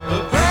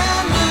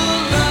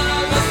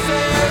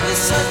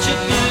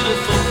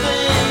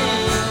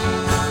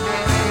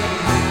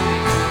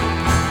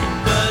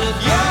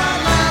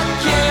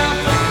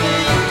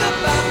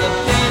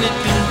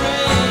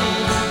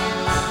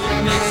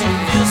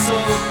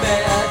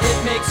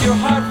makes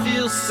your heart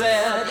feel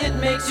sad. It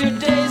makes your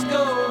days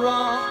go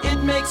wrong.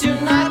 It makes your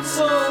nights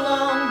so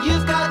long.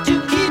 You've got to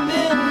keep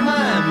in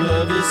mind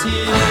love is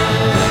here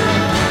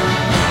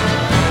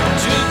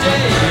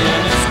today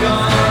and it's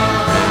gone.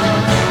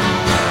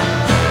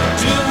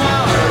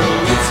 Tomorrow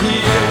it's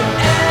here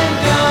and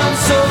gone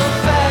so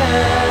fast.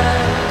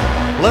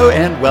 Hello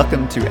and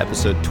welcome to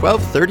episode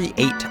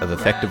 1238 of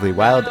Effectively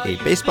Wild, a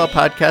baseball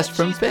podcast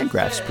from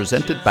Fangraphs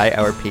presented by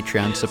our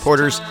Patreon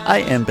supporters.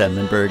 I am Ben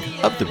Lindbergh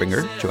of The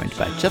Ringer, joined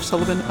by Jeff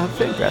Sullivan of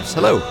Fangraphs.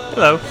 Hello.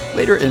 Hello.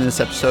 Later in this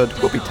episode,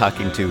 we'll be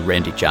talking to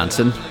Randy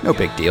Johnson. No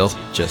big deal,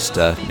 just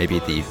maybe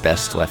the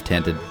best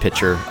left-handed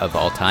pitcher of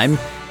all time.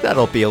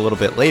 That'll be a little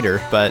bit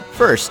later, but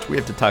first we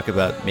have to talk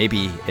about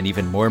maybe an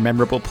even more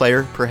memorable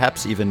player,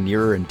 perhaps even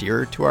nearer and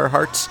dearer to our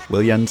hearts.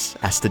 Willians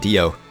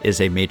Astudillo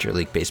is a Major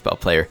League Baseball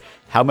player.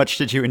 How much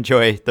did you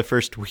enjoy the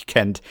first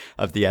weekend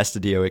of the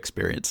Astudillo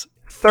experience?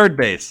 Third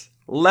base,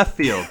 left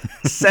field,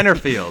 center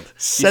field.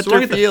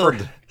 Center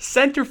field.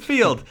 Center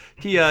field.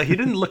 He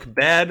didn't look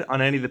bad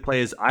on any of the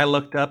plays I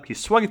looked up. He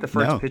swung at the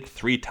first pitch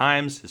 3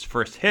 times. His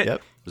first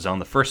hit was on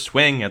the first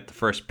swing at the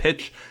first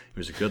pitch. It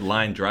was a good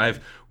line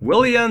drive.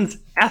 Willians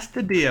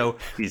Astudillo,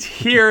 he's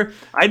here.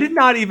 I did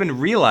not even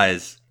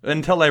realize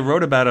until I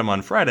wrote about him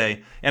on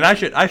Friday, and I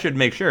should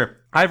make sure.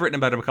 I've written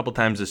about him a couple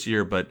times this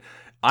year, but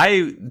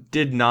I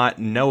did not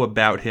know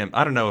about him.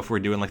 I don't know if we're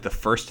doing like the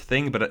first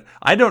thing, but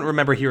I don't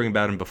remember hearing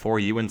about him before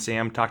you and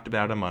Sam talked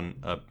about him on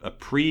a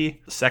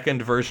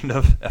pre-second version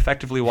of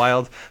Effectively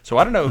Wild. So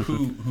I don't know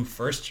who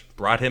first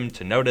brought him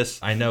to notice.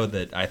 I know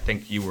that I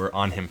think you were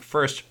on him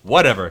first.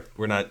 Whatever.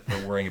 We're not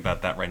worrying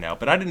about that right now.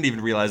 But I didn't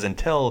even realize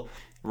until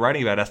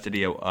writing about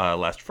Astudillo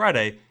last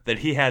Friday that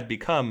he had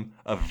become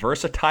a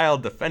versatile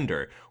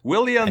defender.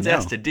 Willians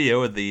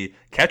Astudillo, the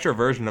catcher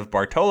version of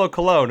Bartolo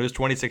Colon, who's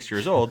 26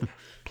 years old,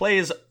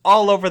 plays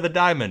all over the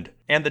diamond.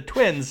 And the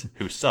Twins,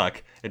 who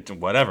suck, it's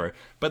whatever,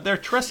 but they're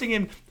trusting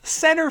him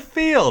center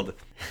field.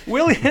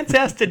 Willians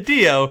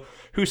Astudillo,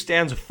 who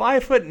stands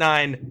 5'9",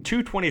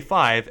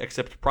 225,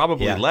 except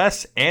probably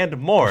less and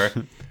more,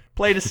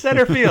 played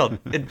center field.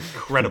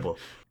 Incredible.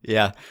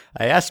 Yeah,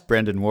 I asked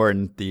Brandon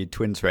Warren, the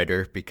Twins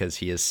writer, because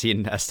he has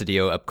seen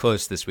Astudillo up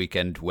close this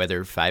weekend,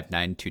 whether 5'9",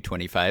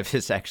 225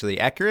 is actually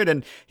accurate,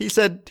 and he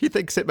said he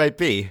thinks it might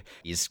be.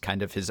 He's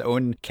kind of his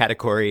own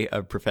category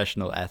of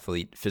professional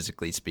athlete,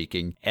 physically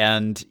speaking.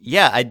 And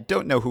yeah, I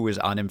don't know who was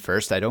on him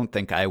first. I don't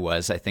think I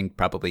was. I think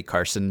probably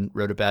Carson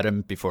wrote about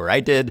him before I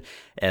did.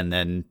 And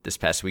then this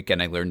past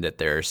weekend, I learned that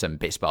there are some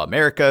Baseball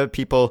America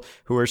people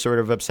who are sort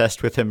of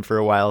obsessed with him for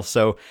a while.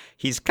 So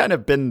he's kind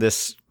of been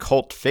this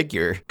cult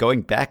figure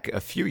going back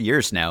a few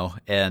years now,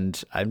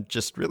 and I'm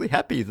just really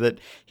happy that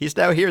he's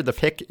now here, the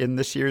pick in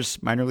this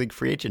year's minor league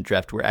free agent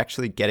draft. We're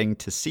actually getting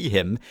to see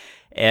him.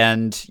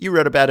 And you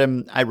wrote about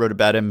him. I wrote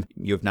about him.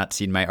 You have not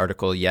seen my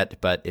article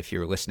yet, but if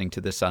you're listening to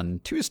this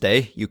on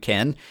Tuesday, you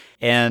can.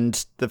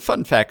 And the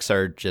fun facts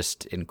are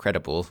just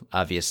incredible.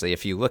 Obviously,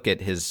 if you look at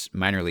his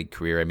minor league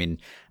career, I mean,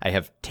 I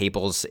have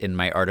tables in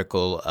my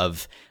article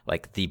of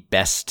like the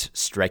best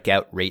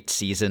strikeout rate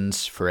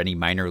seasons for any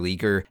minor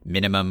leaguer,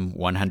 minimum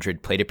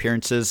 100 plate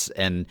appearances.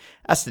 And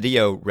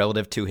Astudillo,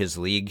 relative to his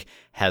league,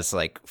 has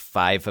like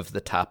 5 of the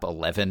top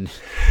 11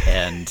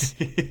 and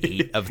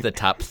 8 of the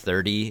top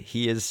 30.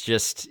 He is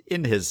just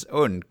in his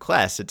own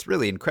class. It's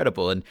really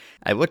incredible. And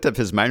I looked up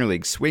his minor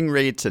league swing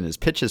rates and his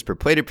pitches per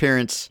plate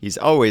appearance. He's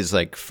always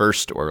like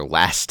first or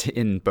last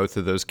in both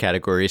of those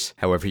categories,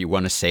 however you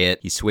want to say it.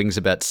 He swings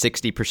about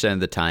 60% of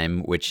the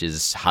time, which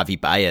is Javi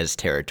Baez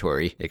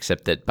territory,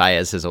 except that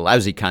Baez has a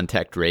lousy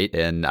contact rate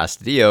and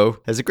Astudillo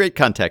has a great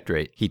contact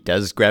rate. He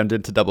does ground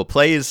into double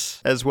plays,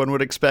 as one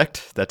would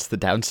expect. That's the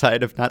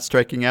downside of not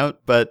striking out,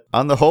 but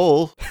on the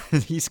whole,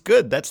 he's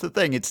good. That's the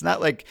thing. It's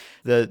not like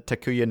the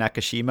Takuya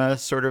Nakashima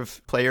sort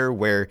of player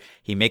where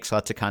he makes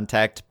lots of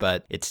contact,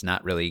 but it's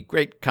not really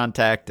great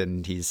contact,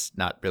 and he's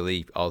not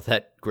really all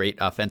that great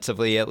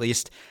offensively, at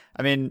least.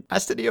 I mean,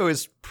 Astudillo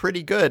is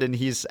pretty good, and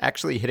he's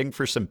actually hitting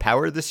for some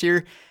power this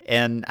year.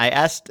 And I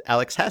asked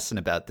Alex Hassan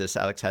about this.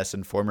 Alex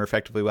Hassan, former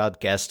Effectively Wild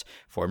guest,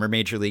 former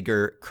major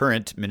leaguer,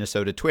 current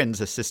Minnesota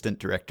Twins assistant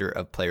director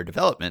of player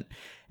development.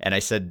 And I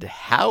said,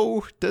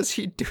 how does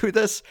he do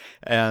this?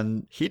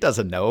 And he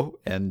doesn't know,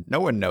 and no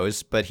one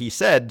knows. But he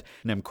said,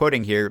 and I'm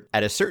quoting here,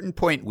 at a certain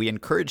point, we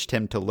encouraged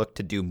him to look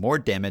to do more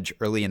damage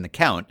early in the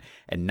count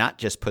and not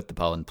just put the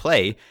ball in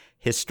play.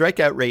 His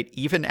strikeout rate,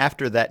 even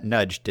after that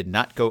nudge, did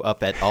not go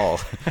up at all,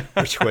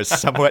 which was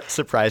somewhat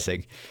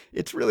surprising.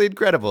 It's really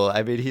incredible.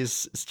 I mean,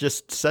 he's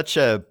just such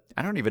a,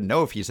 I don't even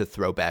know if he's a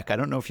throwback. I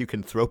don't know if you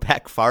can throw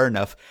back far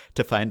enough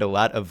to find a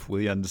lot of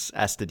Willians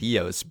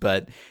Astudillos,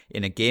 but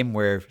in a game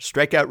where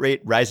strikeout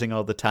rate rising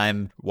all the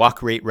time,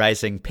 walk rate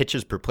rising,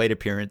 pitches per plate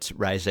appearance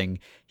rising,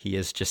 he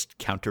is just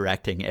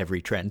counteracting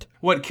every trend.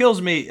 What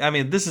kills me, I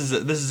mean, this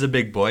is a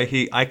big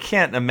boy. I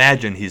can't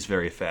imagine he's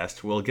very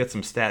fast. We'll get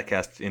some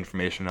StatCast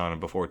information on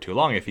him before too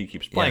long if he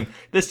keeps playing. Yeah.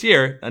 This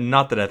year, and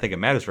not that I think it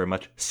matters very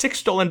much, 6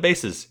 stolen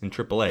bases in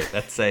AAA.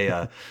 That's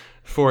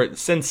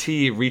since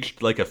he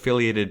reached like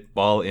affiliated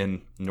ball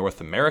in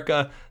North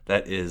America,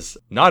 that is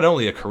not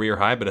only a career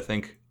high, but I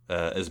think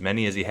as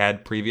many as he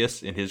had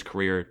previous in his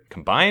career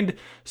combined.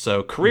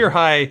 So career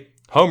high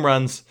home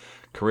runs,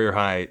 career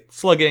high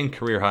slugging,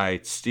 career high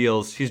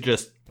steals. He's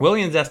just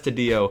Willians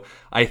Astudillo.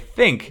 I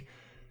think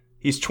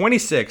he's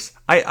 26.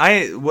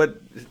 I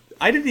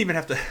didn't even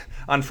have to.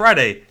 On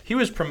Friday, he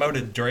was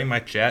promoted during my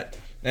chat.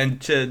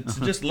 And to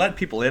just let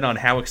people in on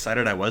how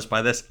excited I was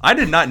by this, I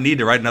did not need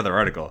to write another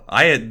article.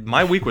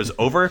 My week was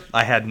over.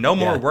 I had no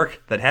more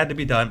work that had to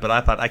be done, but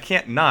I thought I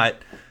can't not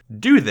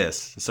do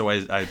this. So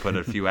I put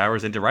a few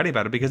hours into writing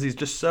about it because he's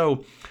just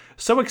so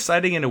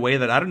exciting in a way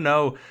that I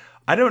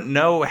don't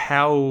know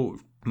how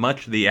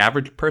much the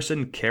average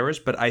person cares,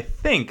 but I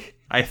think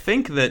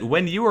that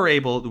when you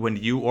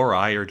or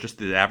I or just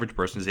the average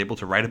person is able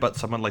to write about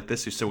someone like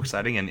this who's so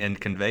exciting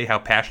and convey how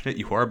passionate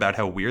you are about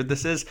how weird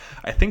this is,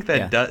 I think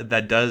that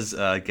that does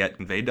get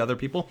conveyed to other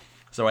people.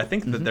 So I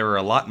think that there are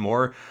a lot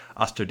more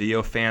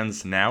Astudillo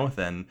fans now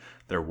than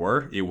there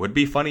were. It would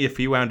be funny if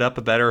he wound up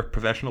a better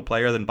professional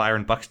player than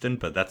Byron Buxton,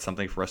 but that's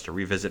something for us to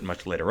revisit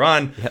much later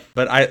on. Yep.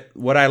 But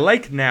what I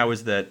like now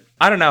is that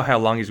I don't know how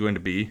long he's going to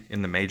be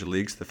in the major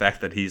leagues. The fact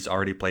that he's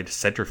already played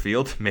center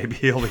field, maybe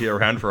he'll be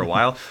around for a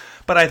while.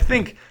 But I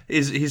think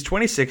he's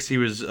 26. He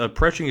was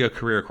approaching a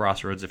career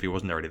crossroads if he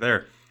wasn't already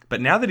there. But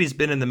now that he's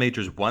been in the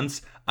majors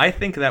once, I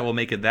think that will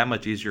make it that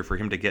much easier for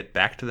him to get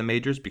back to the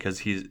majors because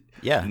he's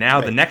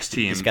the next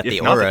team. He's got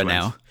the aura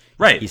now.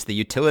 Right. He's the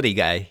utility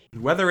guy.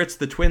 Whether it's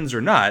the Twins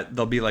or not,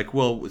 they'll be like,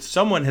 well,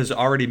 someone has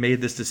already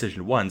made this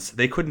decision once.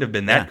 They couldn't have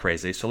been that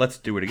crazy, so let's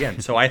do it again.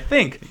 So I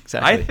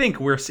think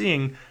we're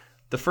seeing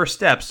the first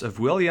steps of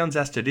Willians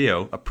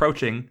Astudillo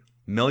approaching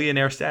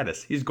millionaire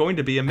status. He's going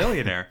to be a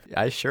millionaire.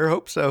 I sure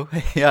hope so.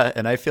 Yeah,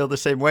 and I feel the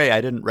same way. I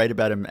didn't write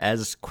about him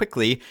as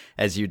quickly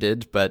as you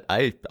did, but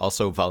I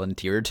also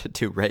volunteered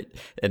to write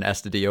an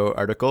Astudillo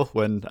article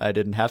when I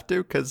didn't have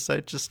to because I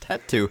just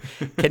had to.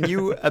 Can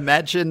you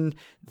imagine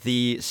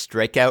the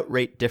strikeout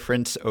rate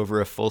difference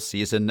over a full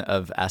season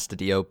of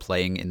Astudillo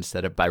playing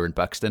instead of Byron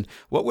Buxton?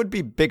 What would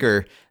be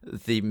bigger,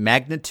 the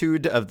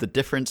magnitude of the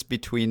difference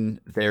between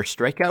their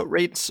strikeout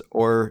rates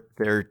or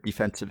their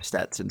defensive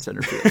stats in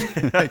center field?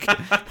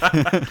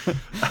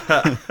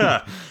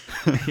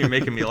 You're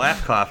making me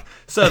laugh,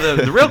 Cough. So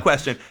the real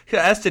question,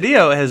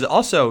 Astudillo has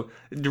also,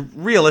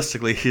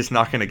 realistically, he's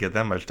not going to get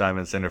that much time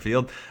in center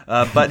field,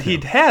 but he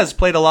has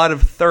played a lot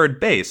of third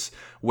base,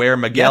 where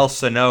Miguel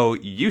Sano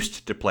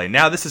used to play.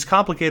 Now, this is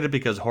complicated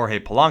because Jorge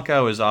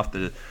Polanco is off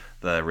the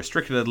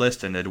restricted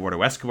list and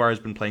Eduardo Escobar has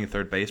been playing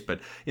third base.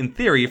 But in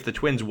theory, if the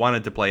Twins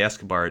wanted to play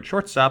Escobar at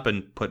shortstop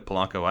and put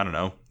Polanco, I don't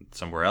know,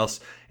 somewhere else,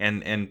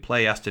 and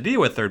play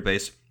Astudillo at third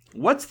base,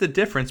 what's the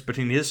difference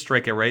between his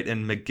strikeout rate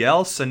and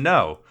Miguel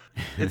Sano?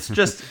 If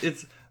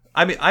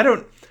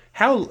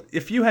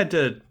you had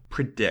to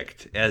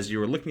predict as you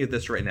were looking at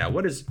this right now,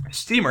 what is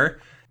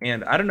Steamer?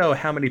 And I don't know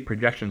how many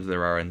projections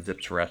there are in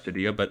Zips for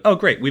Astudillo, but oh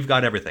great, we've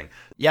got everything.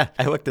 Yeah,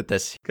 I looked at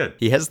this. Good.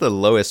 He has the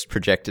lowest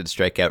projected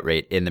strikeout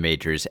rate in the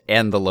majors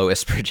and the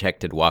lowest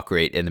projected walk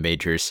rate in the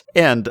majors,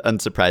 and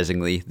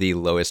unsurprisingly, the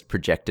lowest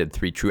projected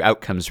 3 true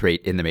outcomes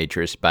rate in the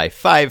majors by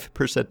 5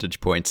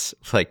 percentage points,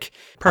 like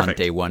perfect.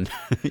 On day one.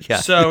 Yeah.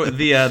 So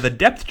the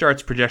depth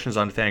charts projections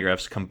on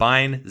Fangraphs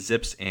combine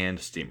Zips and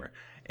Steamer,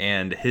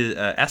 and his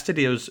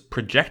Astudillo's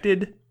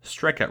projected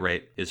strikeout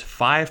rate is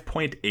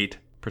 5.8%.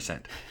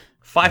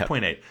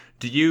 5.8. Yep.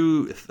 Do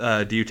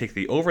you take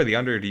the over, the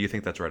under, or do you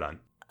think that's right on?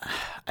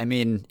 I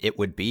mean, it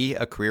would be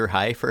a career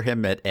high for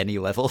him at any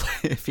level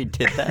if he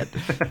did that.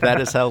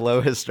 That is how low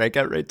his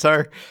strikeout rates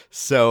are.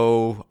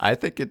 So I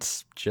think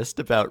it's just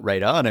about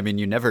right on. I mean,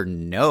 you never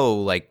know.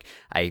 Like,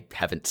 I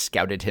haven't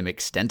scouted him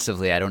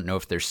extensively. I don't know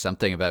if there's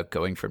something about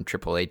going from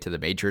AAA to the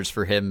majors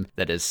for him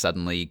that is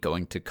suddenly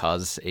going to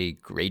cause a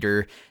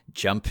greater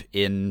jump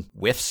in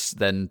whiffs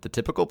than the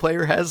typical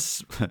player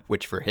has,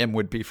 which for him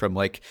would be from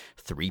like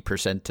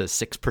 3% to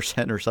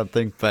 6% or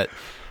something. But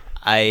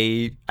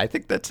I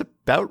think that's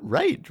about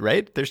right?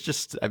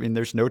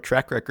 There's no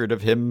track record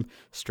of him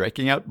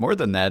striking out more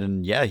than that.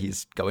 And yeah,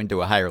 he's going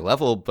to a higher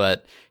level,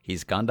 but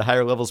he's gone to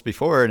higher levels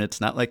before, and it's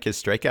not like his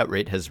strikeout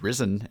rate has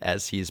risen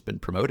as he's been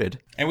promoted.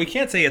 And we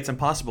can't say it's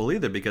impossible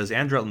either, because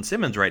Andrelton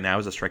Simmons right now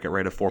has a strikeout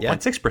rate of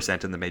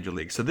 4.6% in the major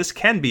league. So this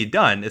can be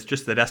done. It's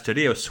just that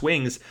Astudillo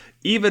swings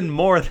even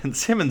more than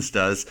Simmons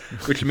does,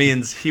 which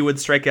means he would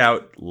strike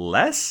out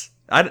less.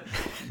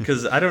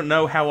 Because I don't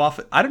know how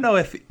often. I don't know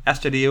if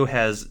Astudillo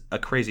has a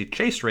crazy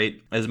chase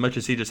rate as much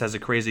as he just has a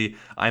crazy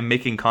I'm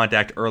making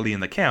contact early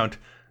in the count,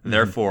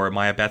 therefore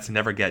my at-bats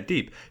never get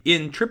deep.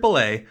 In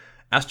AAA,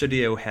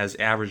 Astudillo has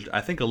averaged,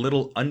 I think, a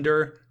little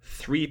under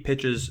 3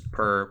 pitches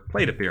per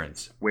plate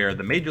appearance, where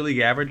the major league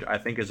average, I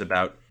think, is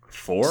about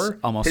 4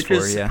 almost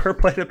pitches 4, per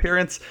plate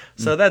appearance.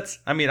 So that's,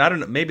 I don't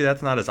know, maybe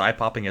that's not as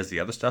eye-popping as the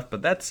other stuff,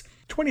 but that's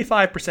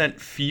 25%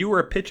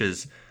 fewer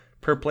pitches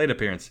per plate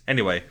appearance.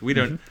 Anyway, we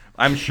don't.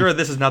 I'm sure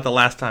this is not the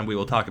last time we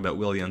will talk about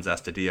Willians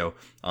Astudillo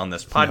on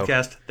this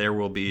podcast. No. There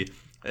will be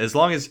As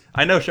long as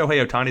I know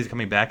Shohei Ohtani is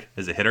coming back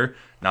as a hitter,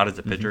 not as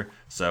a pitcher.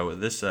 So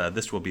this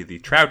will be the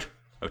Trout,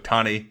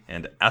 Ohtani,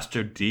 and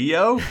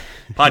Astudillo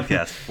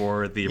podcast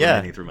for the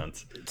remaining 3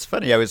 months. It's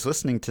funny. I was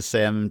listening to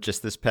Sam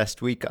just this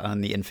past week on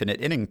the Infinite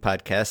Inning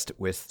podcast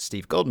with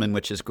Steve Goldman,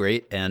 which is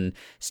great. And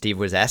Steve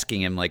was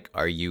asking him, like,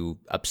 are you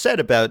upset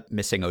about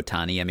missing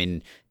Ohtani? I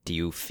mean, do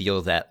you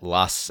feel that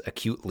loss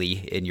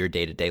acutely in your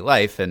day-to-day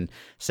life? And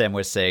Sam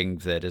was saying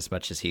that as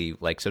much as he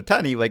likes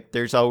Ohtani, like,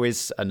 there's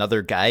always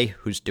another guy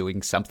who's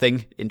doing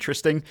something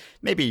interesting.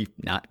 Maybe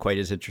not quite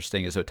as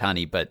interesting as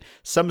Ohtani, but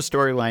some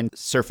storyline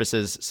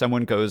surfaces,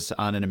 someone goes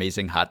on an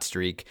amazing hot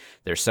streak.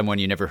 There's someone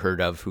you never heard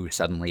of who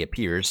suddenly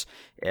appears.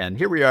 And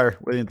here we are,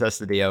 Willians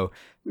Astudillo,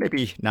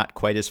 maybe not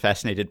quite as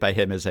fascinated by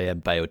him as I am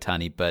by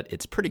Ohtani, but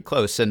it's pretty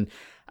close. And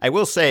I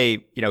will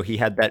say, he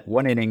had that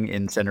one inning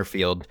in center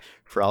field.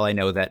 For all I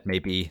know, that may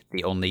be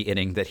the only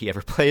inning that he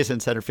ever plays in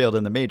center field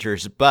in the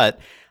majors. But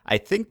I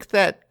think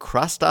that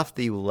crossed off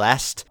the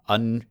last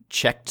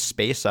unchecked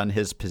space on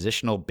his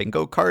positional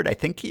bingo card. I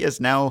think he has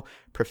now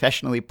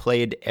professionally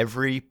played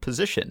every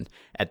position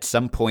at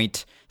some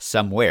point,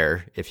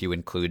 somewhere, if you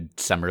include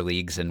summer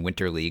leagues and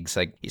winter leagues.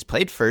 Like, he's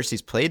played first,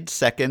 he's played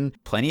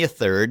second, plenty of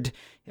third.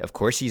 Of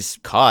course, he's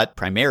caught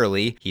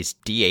primarily. He's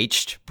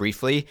DH'd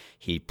briefly.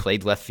 He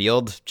played left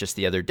field just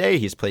the other day.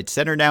 He's played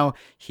center now.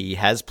 He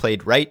has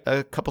played right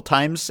a couple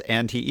times,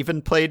 and he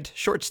even played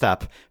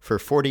shortstop for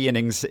 40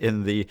 innings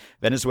in the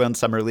Venezuelan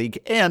Summer League.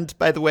 And,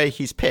 by the way,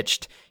 he's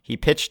pitched. He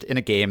pitched in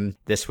a game.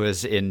 This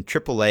was in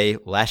AAA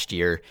last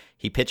year.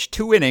 He pitched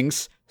 2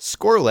 innings,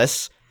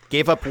 scoreless,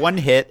 gave up 1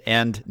 hit,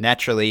 and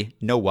naturally,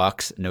 no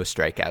walks, no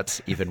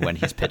strikeouts, even when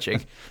he's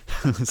pitching.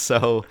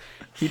 So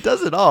he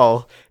does it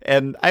all.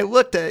 And I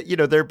looked at,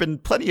 there have been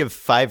plenty of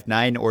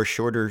 5'9" or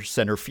shorter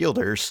center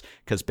fielders,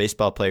 because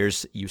baseball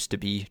players used to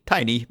be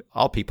tiny.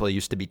 All people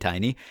used to be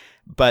tiny.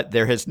 But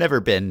there has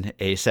never been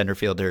a center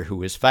fielder who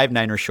was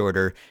 5'9" or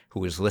shorter who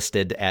was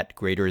listed at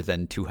greater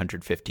than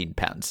 215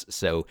 pounds.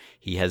 So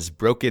he has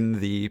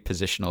broken the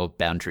positional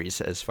boundaries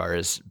as far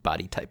as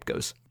body type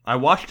goes. I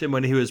watched him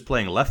when he was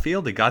playing left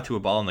field. He got to a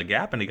ball in the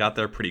gap, and he got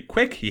there pretty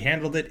quick. He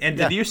handled it. And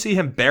did you see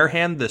him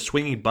barehand the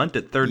swinging bunt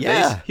at third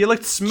base? He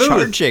looked smooth.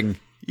 Charging.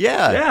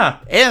 Yeah.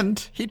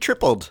 And he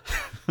tripled.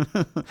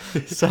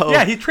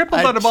 So he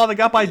tripled on a ball that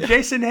got by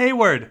Jason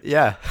Hayward.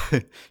 Yeah.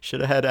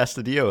 Should have had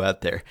Astudillo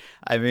out there.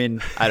 I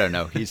mean, I don't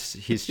know.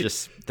 He's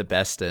just the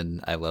best,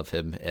 and I love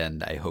him,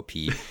 and I hope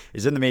he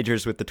is in the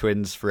majors with the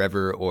Twins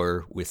forever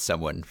or with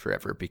someone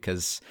forever,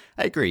 because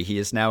I agree. He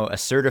is now a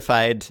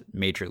certified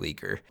major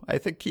leaguer. I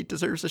think he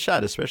deserves a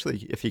shot,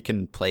 especially if he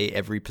can play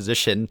every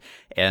position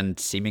and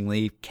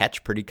seemingly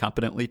catch pretty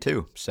competently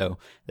too. So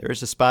there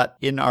is a spot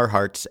in our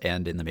hearts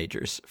and in the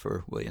majors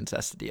for Willians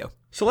Astudillo.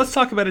 So let's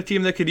talk about a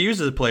team that could use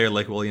a player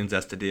like Willians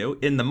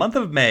Astudillo. In the month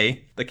of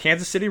May, the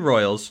Kansas City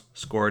Royals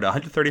scored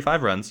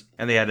 135 runs,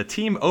 and they had a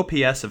team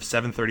OPS of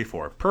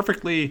 734.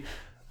 Perfectly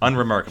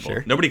unremarkable.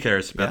 Sure. Nobody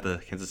cares about the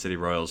Kansas City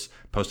Royals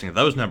posting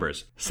those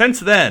numbers. Since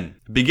then,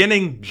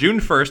 beginning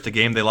June 1st, a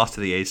game they lost to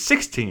the A's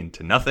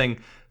 16-0.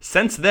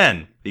 Since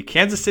then, the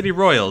Kansas City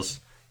Royals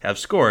have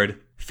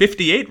scored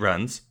 58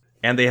 runs,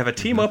 and they have a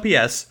team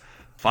OPS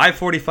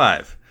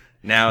 545.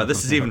 Now,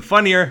 this is even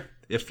funnier.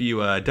 If you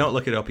don't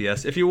look at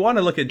OPS, if you want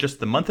to look at just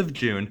the month of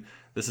June,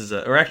 this is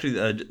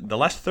the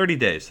last 30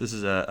 days. This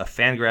is a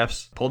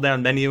Fangraphs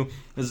pull-down menu.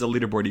 This is a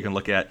leaderboard you can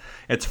look at.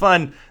 It's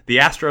fun. The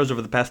Astros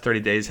over the past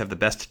 30 days have the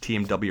best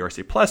team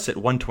WRC Plus at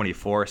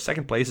 124.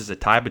 Second place is a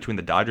tie between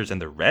the Dodgers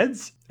and the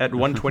Reds at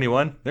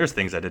 121. There's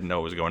things I didn't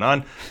know was going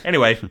on.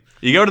 Anyway,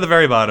 you go to the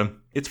very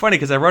bottom. It's funny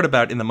because I wrote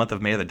about in the month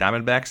of May, the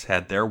Diamondbacks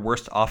had their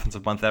worst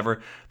offensive month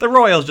ever. The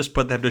Royals just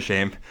put them to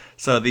shame.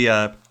 So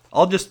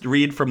I'll just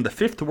read from the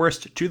 5th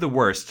worst to the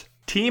worst.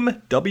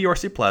 Team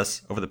WRC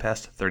Plus over the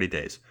past 30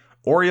 days.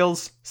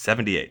 Orioles,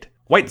 78.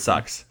 White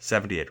Sox,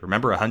 78.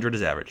 Remember, 100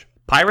 is average.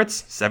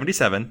 Pirates,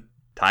 77.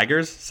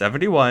 Tigers,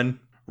 71.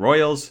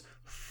 Royals,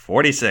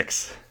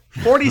 46.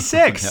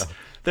 46! No.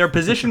 Their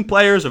position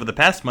players over the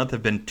past month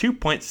have been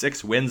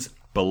 2.6 wins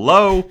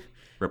below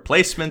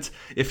replacement.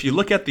 If you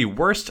look at the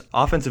worst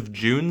offensive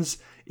Junes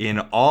in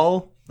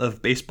all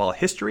of baseball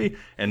history,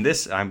 and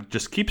this, I'm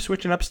just keep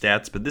switching up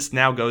stats, but this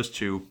now goes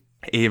to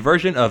a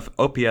version of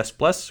OPS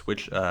Plus,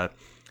 which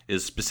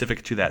is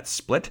specific to that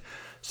split.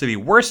 So the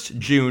worst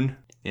June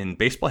in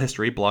baseball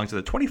history belongs to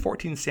the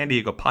 2014 San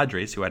Diego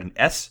Padres, who had an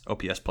S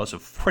OPS Plus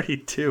of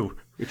 42,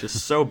 which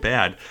is so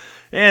bad.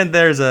 And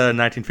there's a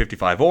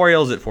 1955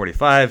 Orioles at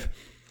 45.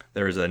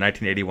 There's a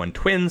 1981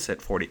 Twins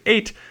at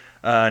 48.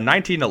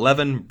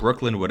 1911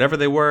 Brooklyn, whatever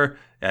they were,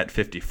 at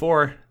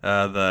 54. The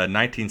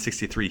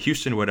 1963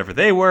 Houston, whatever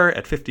they were,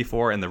 at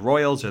 54. And the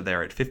Royals are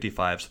there at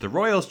 55. So the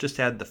Royals just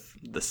had the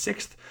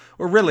 6th,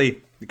 or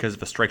really, because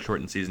of a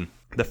strike-shortened season,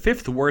 the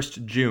 5th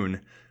worst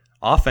June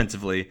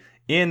offensively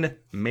in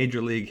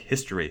Major League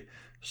history.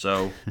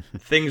 So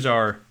things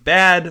are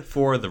bad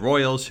for the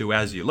Royals, who,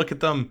 as you look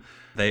at them,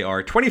 they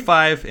are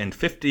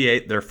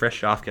 25-58. They're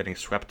fresh off getting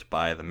swept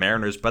by the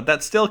Mariners, but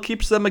that still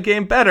keeps them a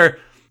game better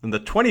than the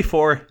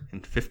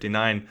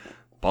 24-59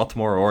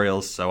 Baltimore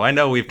Orioles. So I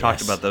know we've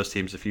talked about those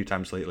teams a few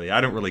times lately.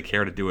 I don't really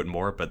care to do it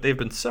more, but they've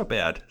been so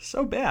bad,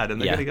 and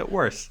they're going to get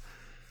worse.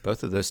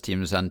 Both of those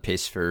teams on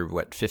pace for,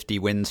 50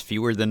 wins,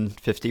 fewer than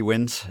 50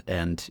 wins.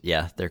 And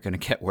yeah, they're going to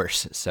get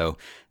worse. So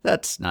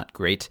that's not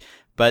great.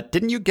 But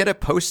didn't you get a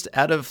post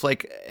out of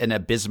an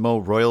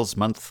abysmal Royals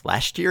month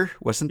last year?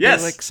 Wasn't there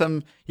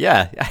some...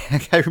 Yeah,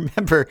 I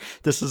remember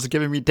this was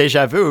giving me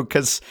deja vu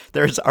because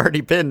there's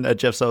already been a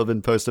Jeff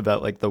Sullivan post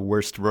about the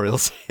worst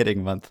Royals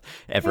hitting month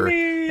ever.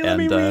 Let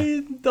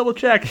me double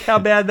check how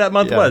bad that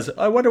month was.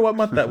 I wonder what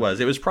month that was.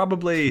 It was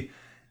probably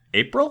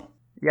April?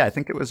 Yeah, I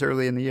think it was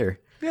early in the year.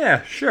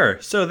 Yeah,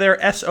 sure. So their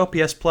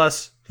SOPS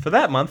plus for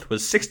that month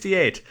was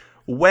 68.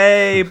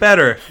 Way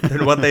better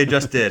than what they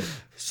just did.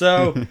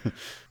 So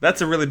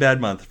that's a really bad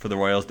month for the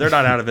Royals. They're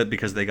not out of it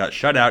because they got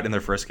shut out in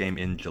their first game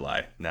in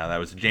July. Now, that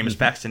was a Jameis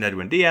Paxton,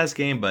 Edwin Diaz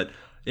game, but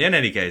in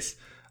any case,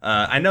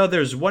 I know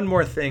there's one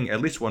more thing,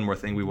 at least one more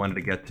thing we wanted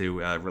to get to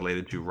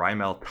related to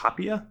Raimel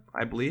Tapia,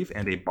 I believe,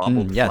 and a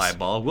bobbled fly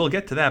ball. We'll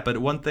get to that, but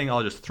one thing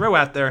I'll just throw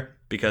out there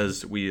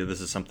because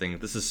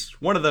this is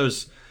one of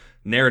those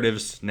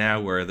narratives now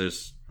where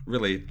there's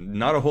really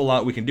not a whole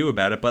lot we can do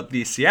about it, but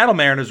the Seattle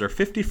Mariners are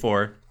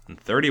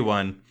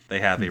 54-31. They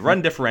have a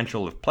run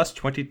differential of plus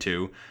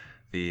 22.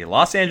 The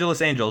Los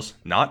Angeles Angels,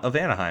 not of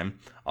Anaheim,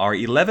 are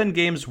 11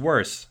 games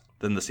worse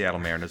than the Seattle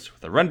Mariners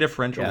with a run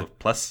differential of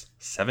plus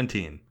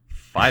 17.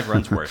 5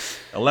 runs worse.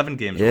 11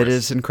 games worse. It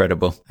is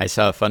incredible. I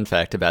saw a fun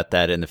fact about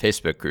that in the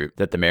Facebook group,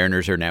 that the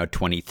Mariners are now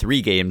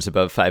 23 games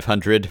above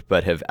 500,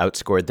 but have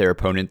outscored their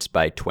opponents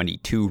by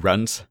 22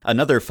 runs.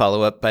 Another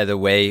follow-up, by the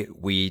way,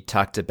 we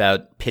talked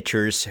about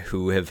pitchers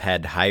who have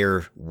had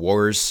higher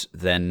WARs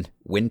than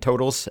win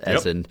totals,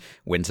 as in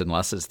wins and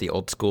losses, the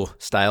old school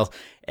style.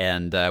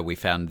 And we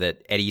found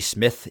that Eddie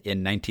Smith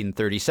in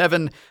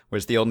 1937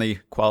 was the only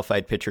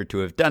qualified pitcher to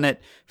have done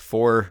it.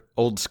 4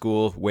 old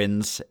school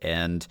wins,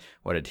 and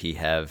what did he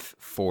have?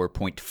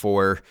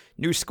 4.4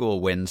 new school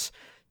wins.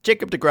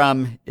 Jacob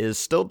deGrom is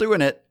still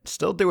doing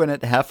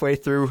it halfway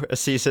through a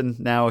season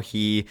now.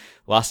 He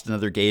lost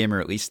another game, or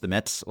at least the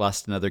Mets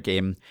lost another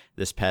game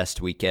this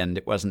past weekend.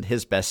 It wasn't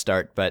his best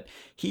start, but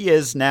he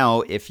is now,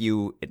 if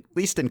you at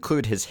least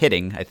include his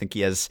hitting, I think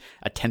he has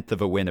a 1/10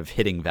 of a win of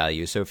hitting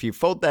value. So if you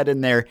fold that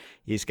in there,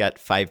 he's got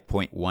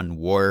 5.1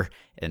 WAR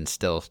and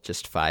still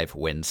just 5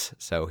 wins.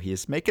 So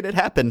he's making it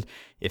happen.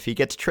 If he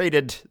gets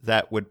traded,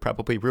 that would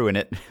probably ruin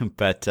it.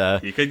 But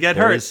he could get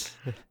hurt.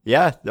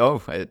 Yeah,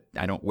 no,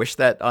 I don't wish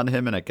that on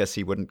him, and I guess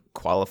he wouldn't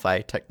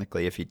qualify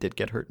technically if he did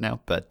get hurt now.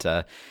 But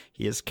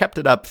he has kept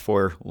it up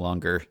for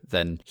longer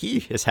than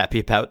he is happy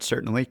about,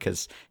 certainly,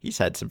 because he's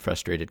had some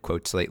frustrated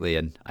quotes lately,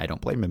 and I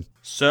don't blame him.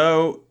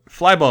 So,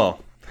 fly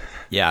ball.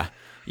 Yeah,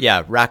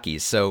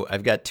 Rockies. So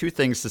I've got 2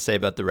 things to say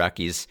about the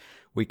Rockies.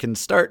 We can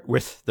start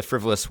with the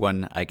frivolous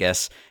one, I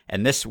guess,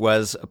 and this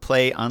was a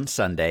play on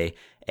Sunday,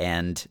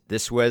 and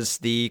this was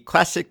the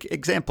classic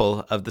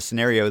example of the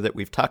scenario that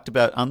we've talked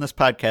about on this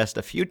podcast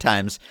a few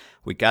times.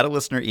 We got a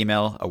listener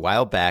email a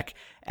while back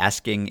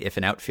asking if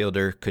an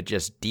outfielder could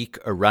just deke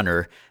a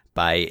runner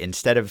by,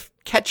 instead of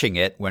catching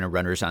it when a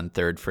runner's on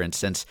third, for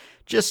instance,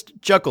 just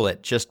juggle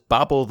it, just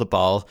bobble the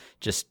ball,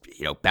 just,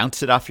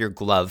 bounce it off your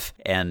glove.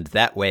 And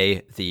that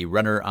way the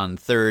runner on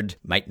third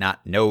might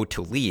not know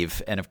to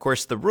leave. And of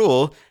course, the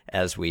rule,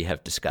 as we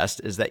have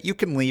discussed, is that you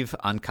can leave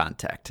on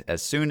contact.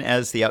 As soon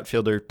as the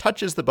outfielder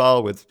touches the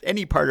ball with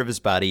any part of his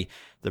body,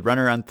 the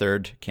runner on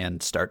third can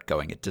start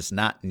going. It does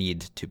not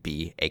need to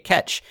be a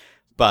catch.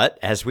 But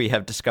as we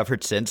have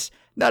discovered since,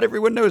 not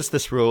everyone knows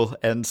this rule.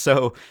 And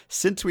so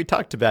since we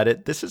talked about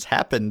it, this has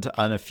happened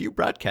on a few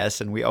broadcasts,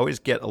 and we always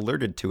get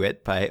alerted to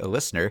it by a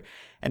listener.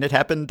 And it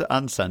happened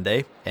on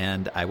Sunday,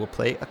 and I will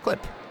play a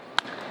clip.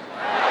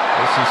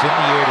 This is in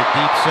the air to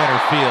deep center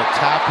field.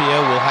 Tapia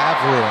will have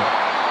room.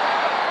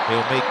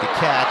 He'll make the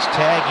catch.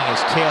 Tagging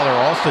is Taylor,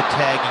 also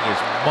tagging is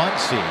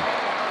Muncy.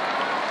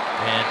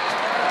 And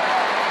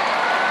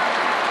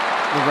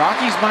the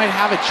Rockies might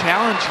have a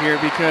challenge here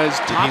because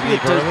Tapia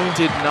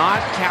did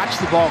not catch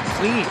the ball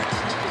clean.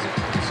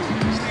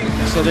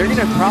 So they're going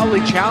to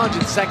probably challenge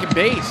at second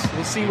base.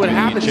 We'll see what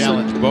happens.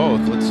 Challenge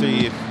both. Let's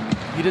see if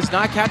he does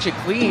not catch it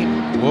clean.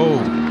 Whoa.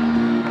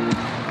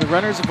 The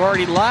runners have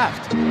already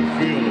left.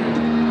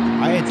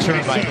 I had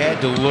turned my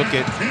head to look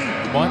at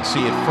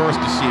Muncy at first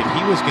to see if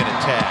he was going to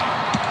tag.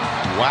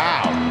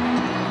 Wow.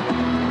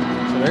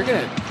 So they're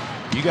going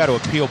to... You got to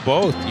appeal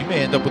both. You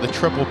may end up with a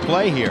triple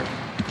play here.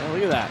 Oh,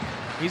 look at that.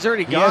 He's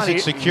already gone. He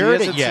hasn't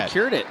secured it yet.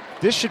 Secured it.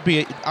 This should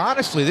be,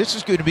 honestly, this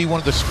is going to be one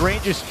of the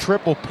strangest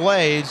triple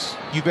plays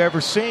you've ever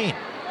seen,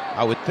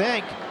 I would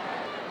think.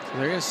 So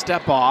they're going to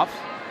step off.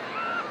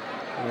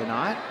 Are they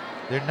not?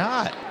 They're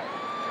not.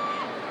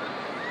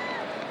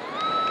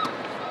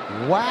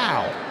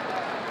 Wow.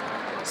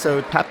 So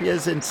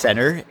Tapia's in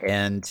center,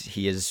 and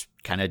he is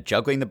kind of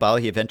juggling the ball.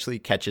 He eventually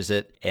catches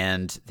it,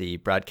 and the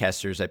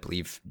broadcasters, I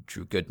believe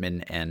Drew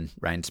Goodman and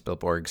Ryan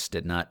Spilborghs,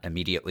 did not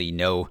immediately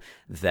know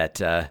that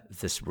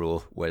this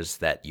rule was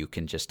that you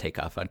can just take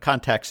off on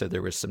contact. So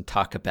there was some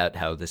talk about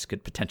how this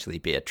could potentially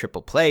be a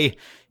triple play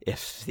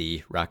if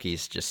the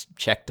Rockies just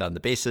checked on the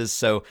bases.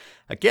 So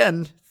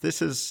again,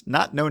 this is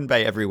not known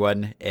by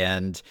everyone,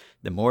 and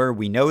the more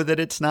we know that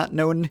it's not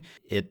known,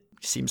 it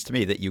seems to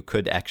me that you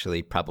could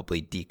actually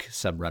probably deke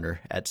some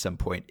runner at some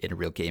point in a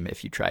real game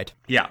if you tried.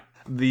 Yeah.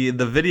 The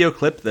video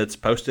clip that's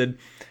posted,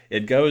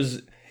 it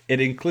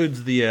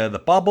includes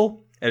the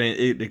bubble, and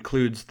it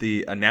includes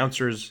the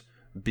announcers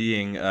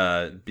being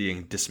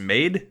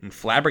dismayed and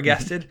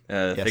flabbergasted,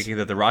 thinking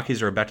that the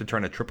Rockies are about to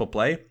turn a triple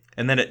play,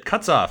 and then it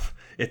cuts off.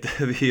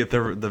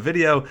 The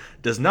video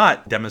does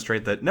not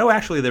demonstrate that. No,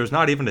 actually, there's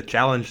not even a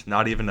challenge,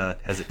 not even a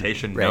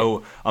hesitation, right.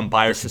 No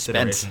umpire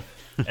consideration.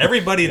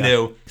 Everybody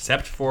knew,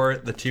 except for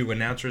the two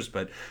announcers,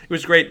 but it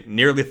was great.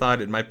 Nearly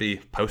thought it might be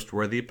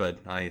post-worthy, but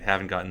I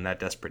haven't gotten that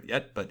desperate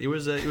yet. But it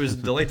was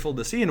delightful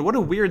to see, and what a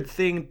weird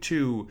thing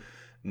to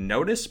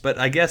notice. But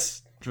I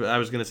guess I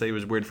was going to say it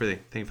was weird for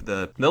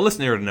the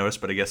listener to notice,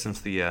 but I guess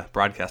since the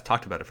broadcast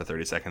talked about it for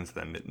 30 seconds,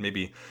 then it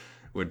maybe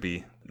would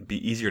be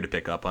easier to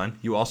pick up on.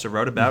 You also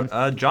wrote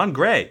about Jon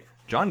Gray.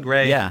 Jon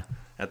Gray. Yeah.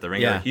 At the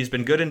Ringer. Yeah. He's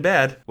been good and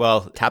bad.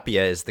 Well,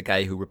 Tapia is the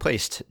guy who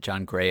replaced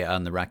Jon Gray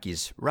on the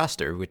Rockies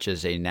roster, which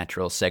is a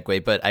natural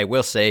segue. But I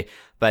will say,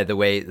 by the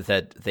way,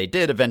 that they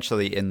did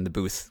eventually in the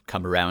booth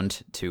come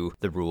around to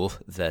the rule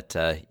that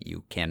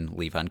you can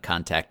leave on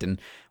contact.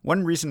 And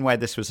one reason why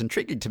this was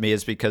intriguing to me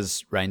is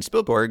because Ryan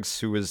Spilborghs,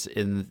 who was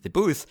in the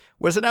booth,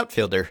 was an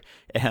outfielder.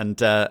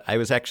 And I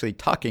was actually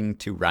talking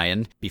to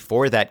Ryan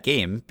before that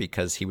game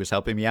because he was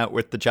helping me out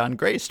with the Jon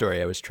Gray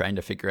story. I was trying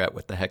to figure out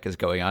what the heck is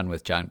going on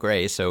with Jon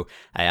Gray. So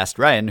I asked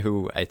Ryan,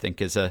 who I think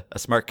is a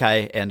smart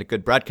guy and a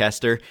good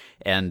broadcaster,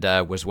 and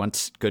was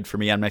once good for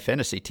me on my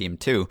fantasy team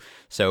too.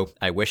 So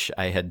I wish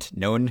I had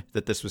known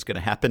that this was going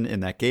to happen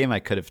in that game. I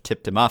could have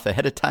tipped him off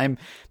ahead of time.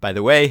 By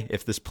the way,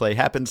 if this play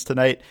happens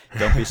tonight,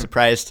 don't be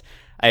surprised.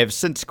 I have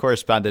since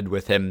corresponded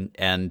with him,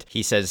 and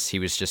he says he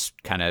was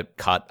just kind of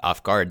caught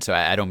off guard. So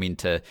I don't mean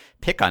to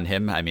pick on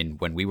him. I mean,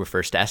 when we were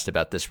first asked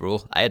about this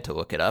rule, I had to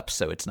look it up.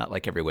 So it's not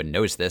like everyone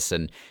knows this.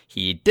 And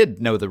he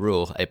did know the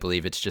rule. I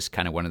believe it's just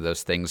kind of one of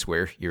those things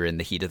where you're in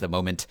the heat of the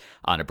moment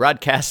on a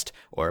broadcast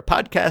or a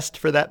podcast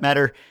for that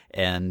matter,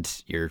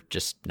 and you're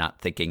just not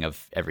thinking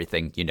of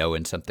everything you know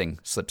and something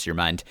slips your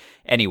mind.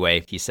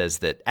 Anyway, he says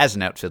that as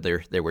an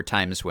outfielder, there were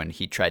times when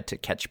he tried to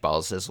catch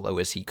balls as low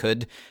as he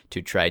could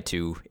to try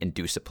to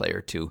induce a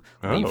player to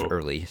leave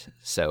early.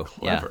 So,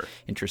 clever. Yeah,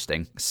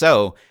 interesting.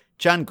 So,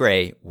 Jon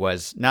Gray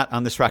was not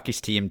on this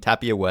Rockies team.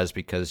 Tapia was,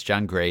 because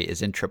Jon Gray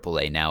is in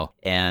AAA now,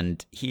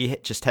 and he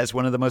just has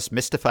one of the most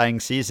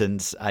mystifying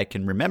seasons I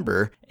can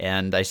remember,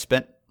 and I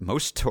spent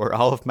most or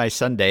all of my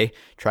Sunday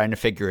trying to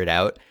figure it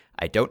out.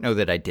 I don't know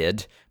that I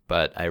did,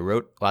 but I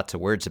wrote lots of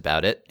words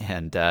about it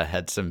and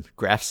had some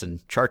graphs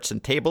and charts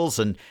and tables,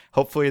 and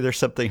hopefully there's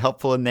something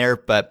helpful in there.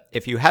 But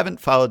if you haven't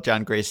followed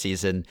Jon Gray's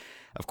season,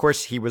 of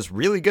course, he was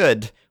really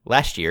good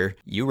last year.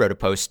 You wrote a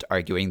post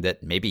arguing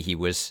that maybe he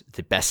was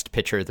the best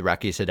pitcher the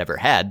Rockies had ever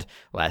had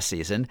last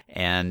season,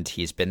 and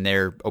he's been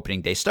their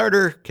opening day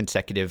starter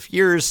consecutive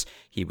years.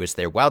 He was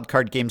their wild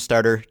card game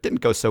starter.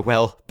 Didn't go so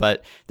well,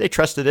 but they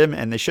trusted him,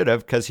 and they should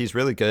have, because he's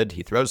really good.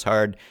 He throws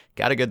hard,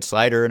 got a good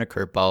slider and a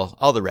curveball,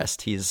 all the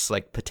rest. He's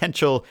like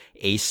potential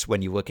ace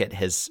when you look at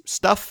his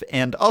stuff,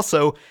 and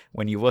also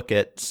when you look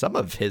at some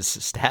of his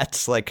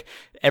stats, like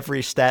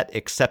every stat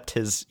except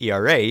his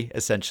ERA,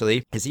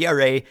 essentially. His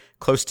ERA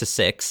close to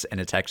 6,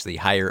 and it's actually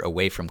higher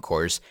away from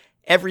Coors.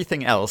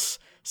 Everything else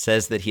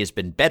says that he has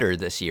been better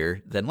this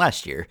year than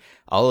last year.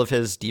 All of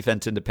his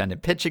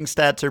defense-independent pitching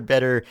stats are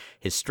better.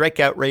 His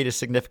strikeout rate is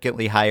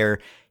significantly higher.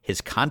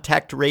 His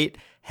contact rate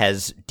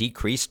has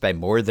decreased by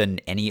more than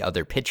any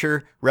other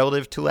pitcher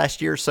relative to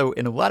last year. So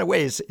in a lot of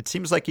ways, it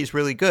seems like he's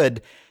really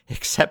good,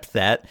 except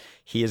that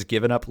he has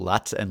given up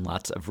lots and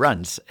lots of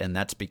runs. And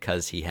that's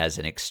because he has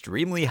an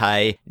extremely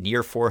high,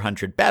 near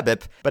 400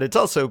 BABIP, but it's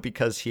also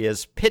because he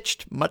has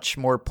pitched much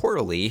more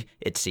poorly,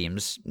 it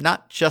seems.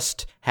 Not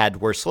just had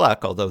worse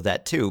luck, although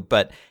that too,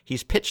 but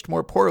he's pitched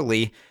more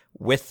poorly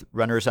with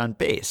runners on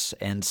base.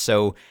 And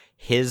so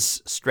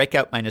his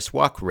strikeout minus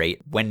walk rate,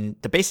 when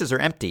the bases are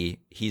empty,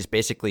 he's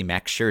basically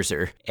Max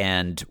Scherzer.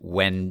 And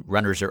when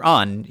runners are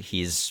on,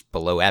 he's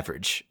below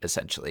average,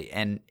 essentially.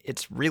 And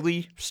it's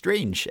really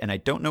strange, and I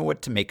don't know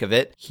what to make of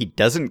it. He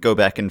doesn't go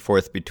back and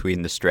forth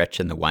between the stretch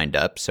and the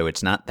windup, so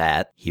it's not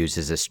that. He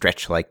uses a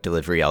stretch-like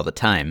delivery all the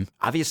time.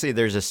 Obviously,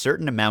 there's a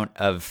certain amount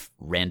of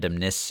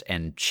randomness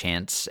and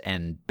chance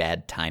and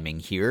bad timing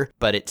here,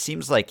 but it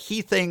seems like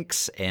he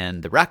thinks,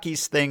 and the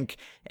Rockies think,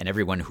 and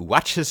everyone who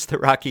watches the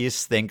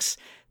Rockies thinks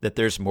that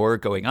there's more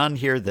going on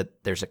here,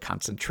 that there's a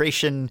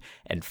concentration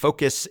and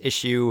focus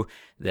issue,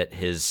 that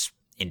his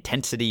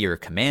intensity or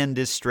command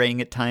is straying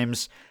at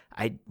times.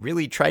 I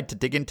really tried to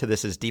dig into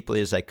this as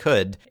deeply as I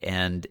could,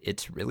 and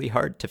it's really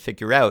hard to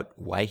figure out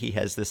why he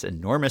has this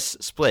enormous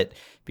split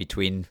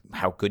between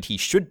how good he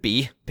should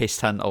be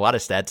based on a lot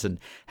of stats and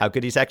how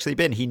good he's actually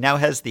been. He now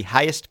has the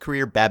highest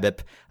career BABIP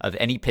of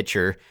any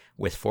pitcher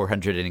with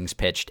 400 innings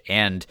pitched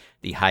and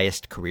the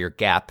highest career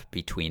gap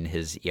between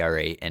his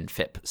ERA and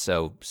FIP.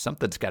 So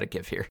something's got to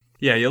give here.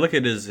 Yeah, you look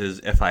at his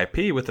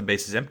FIP with the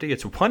bases empty,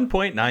 it's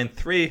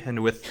 1.93,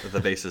 and with the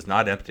bases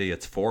not empty,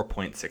 it's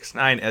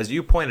 4.69. As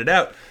you pointed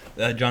out,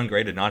 Jon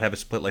Gray did not have a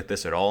split like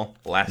this at all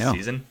last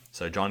season.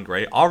 So Jon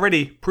Gray,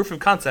 already proof of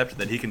concept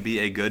that he can be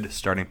a good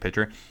starting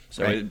pitcher.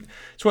 So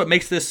it's what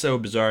makes this so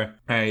bizarre.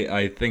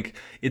 I think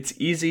it's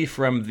easy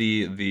from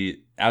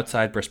the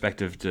outside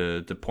perspective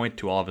to point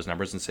to all of his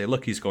numbers and say,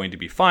 look, he's going to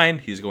be fine,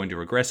 he's going to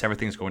regress,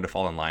 everything's going to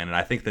fall in line. And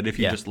I think that if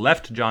you just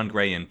left Jon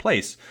Gray in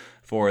place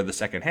for the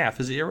second half,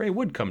 his ERA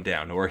would come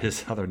down, or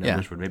his other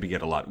numbers would maybe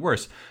get a lot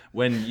worse.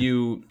 When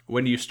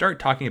you start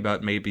talking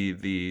about maybe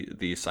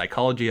the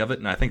psychology of it,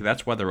 and I think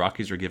that's why the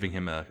Rockies are giving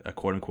him a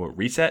quote unquote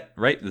reset,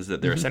 right? Is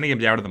that they're sending him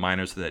down to the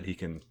minors so that he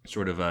can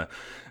sort of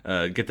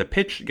get the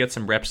pitch, get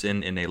some reps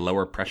in a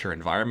lower pressure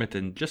environment,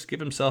 and just give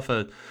himself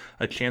a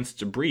chance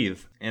to breathe.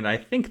 And I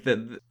think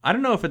that, I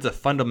don't know if it's a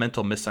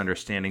fundamental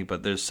misunderstanding,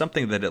 but there's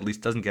something that at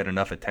least doesn't get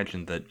enough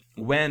attention, that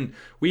when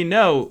we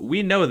know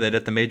that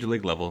at the major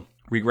league level,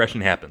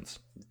 regression happens.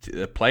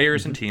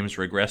 Players and teams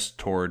regress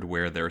toward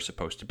where they're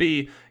supposed to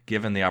be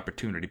given the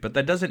opportunity, but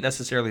that doesn't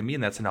necessarily mean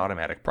that's an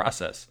automatic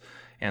process.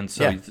 And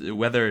so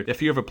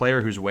if you have a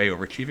player who's way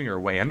overachieving or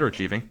way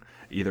underachieving,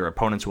 either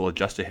opponents will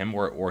adjust to him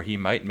or he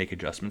might make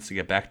adjustments to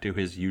get back to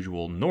his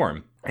usual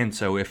norm. And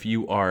so if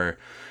you are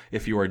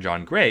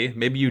Jon Gray,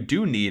 maybe you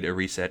do need a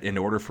reset in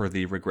order for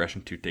the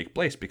regression to take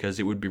place, because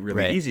it would be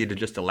really easy to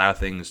just allow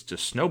things to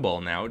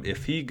snowball now.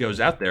 If he goes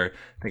out there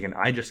thinking,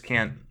 I just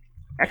can't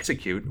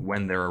execute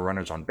when there are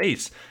runners on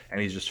base,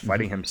 and he's just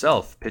fighting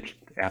himself pitch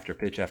after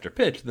pitch after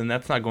pitch, then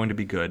that's not going to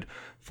be good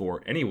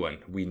for anyone.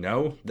 We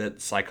know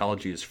that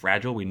psychology is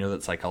fragile. We know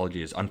that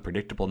psychology is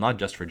unpredictable, not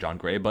just for Jon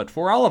Gray, but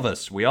for all of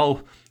us. We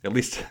all, at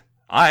least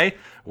I,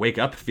 wake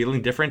up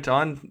feeling different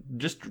on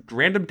just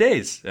random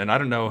days, and I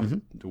don't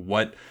know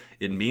what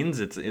it means.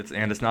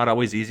 It's not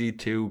always easy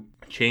to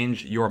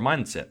change your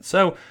mindset.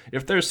 So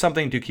if there's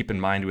something to keep in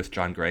mind with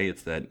Jon Gray,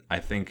 it's that I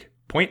think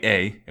point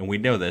A, and we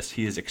know this,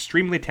 he is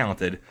extremely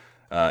talented,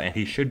 and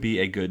he should be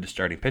a good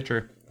starting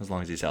pitcher as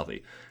long as he's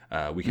healthy.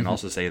 We can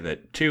also say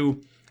that,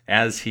 2,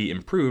 as he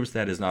improves,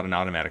 that is not an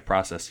automatic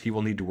process. He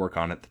will need to work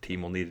on it. The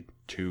team will need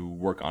to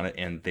work on it,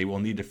 and they will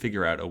need to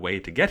figure out a way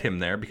to get him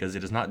there, because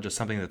it is not just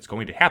something that's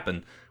going to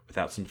happen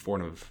without some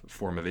form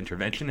of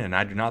intervention, and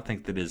I do not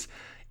think that is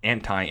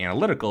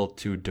anti-analytical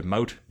to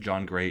demote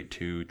Jon Gray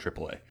to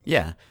AAA.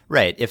 Yeah,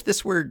 right. If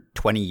this were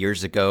 20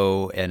 years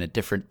ago and a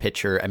different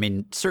pitcher, I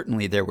mean,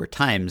 certainly there were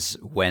times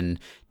when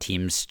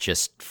teams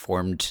just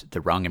formed the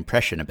wrong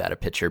impression about a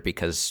pitcher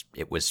because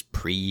it was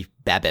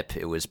pre-BABIP,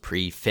 it was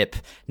pre-FIP.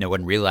 No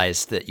one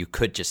realized that you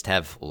could just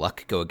have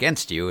luck go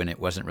against you, and it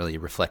wasn't really a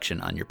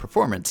reflection on your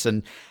performance.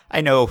 And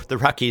I know the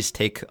Rockies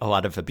take a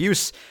lot of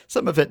abuse,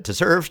 some of it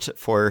deserved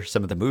for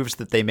some of the moves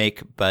that they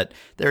make, but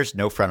there's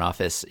no front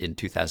office in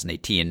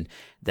 2018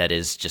 that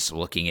is just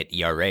looking at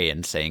ERA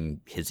and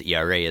saying his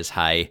ERA is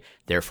high,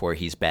 therefore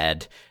he's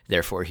bad,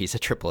 therefore he's a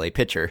AAA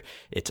pitcher.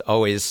 It's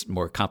always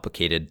more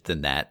complicated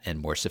than that and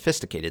more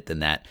sophisticated than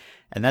that.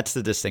 And that's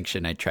the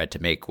distinction I tried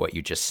to make. What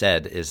you just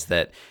said is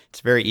that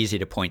it's very easy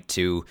to point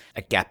to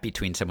a gap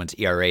between someone's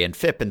ERA and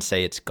FIP and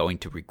say it's going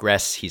to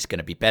regress, he's going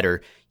to be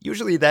better.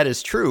 Usually that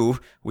is true.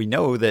 We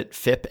know that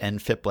FIP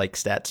and FIP-like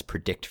stats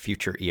predict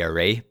future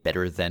ERA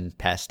better than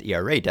past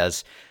ERA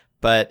does.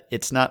 But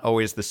it's not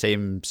always the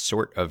same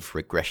sort of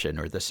regression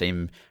or the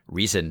same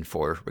reason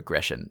for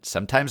regression.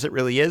 Sometimes it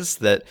really is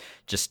that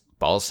just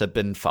balls have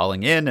been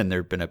falling in and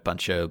there have been a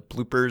bunch of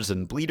bloopers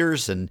and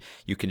bleeders, and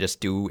you can just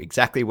do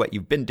exactly what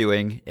you've been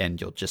doing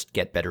and you'll just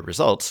get better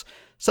results.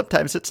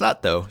 Sometimes it's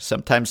not, though.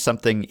 Sometimes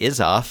something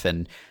is off,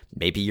 and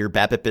maybe your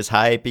BABIP is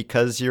high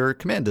because your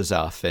command is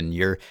off and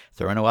you're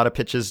throwing a lot of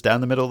pitches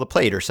down the middle of the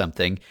plate or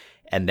something.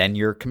 And then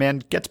your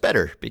command gets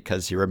better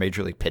because you're a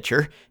major league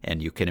pitcher and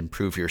you can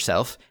improve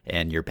yourself,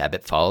 and your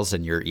BABIP falls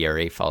and your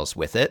ERA falls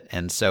with it.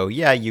 And so,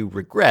 yeah, you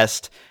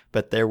regressed,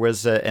 but there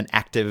was an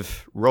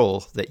active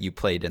role that you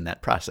played in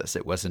that process.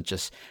 It wasn't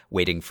just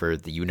waiting for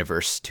the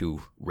universe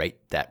to right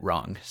that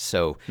wrong.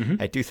 So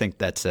I do think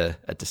that's a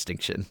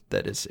distinction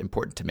that is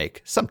important to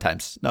make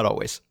sometimes, not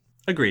always.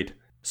 Agreed.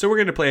 So we're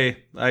going to play,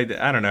 I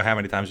don't know how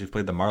many times we've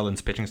played the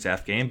Marlins pitching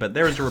staff game, but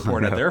there was a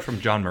report out there from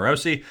John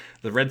Morosi.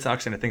 The Red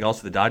Sox, and I think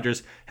also the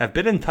Dodgers, have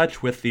been in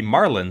touch with the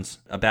Marlins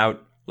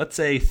about, let's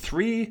say,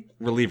 3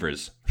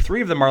 relievers.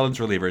 3 of the Marlins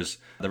relievers.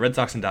 The Red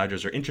Sox and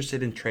Dodgers are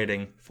interested in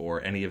trading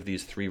for any of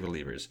these 3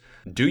 relievers.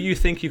 Do you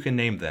think you can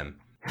name them?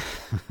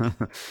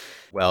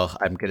 Well,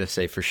 I'm going to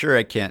say for sure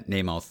I can't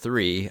name all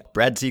 3.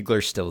 Brad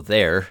Ziegler's still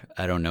there.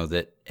 I don't know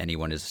that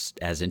anyone is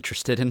as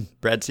interested in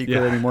Brad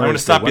Ziegler anymore. I want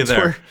to stop you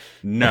there.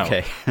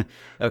 No.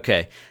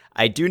 Okay.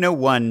 I do know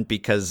one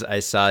because I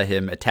saw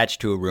him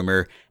attached to a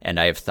rumor, and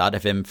I have thought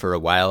of him for a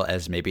while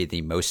as maybe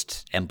the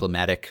most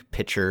emblematic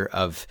pitcher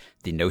of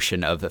the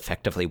notion of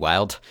effectively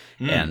wild,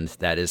 and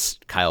that is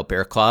Kyle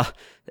Bearclaw.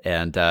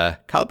 And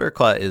Kyle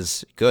Bearclaw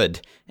is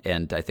good,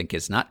 and I think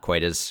is not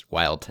quite as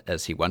wild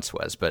as he once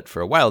was. But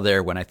for a while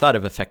there, when I thought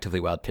of effectively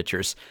wild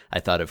pitchers, I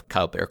thought of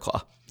Kyle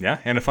Bearclaw. Yeah,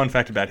 and a fun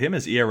fact about him,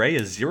 his ERA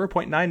is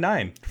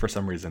 0.99 for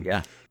some reason.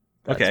 Yeah.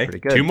 Okay, pretty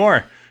good. 2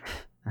 more.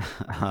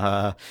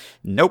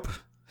 Nope.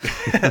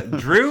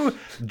 Drew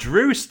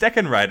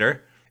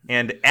Steckenrider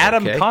and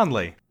Adam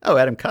Conley. Oh,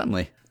 Adam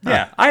Conley.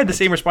 Yeah, I had the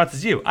same response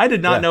as you. I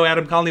did not know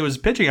Adam Conley was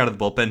pitching out of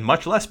the bullpen,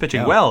 much less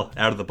pitching well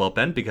out of the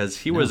bullpen, because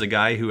he was a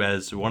guy who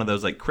has one of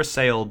those like Chris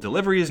Sale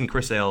deliveries and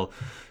Chris Sale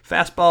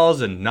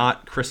fastballs and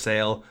not Chris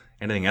Sale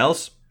anything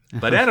else.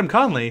 But Adam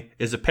Conley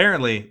is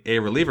apparently a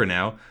reliever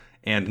now,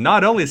 and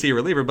not only is he a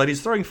reliever, but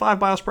he's throwing 5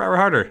 miles per hour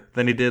harder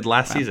than he did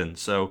last season.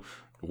 So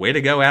way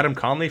to go, Adam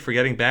Conley, for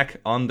getting back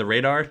on the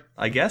radar,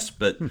 I guess.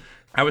 But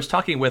I was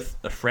talking with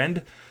a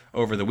friend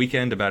over the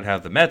weekend about how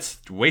the Mets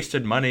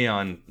wasted money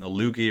on a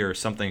loogie or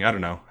something. I don't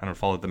know. I don't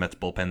follow the Mets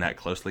bullpen that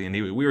closely. And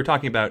we were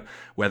talking about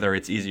whether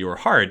it's easy or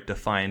hard to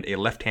find a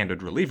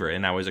left-handed reliever.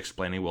 And I was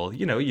explaining, well,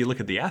 you know, you look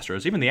at the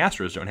Astros. Even the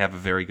Astros don't have a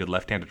very good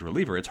left-handed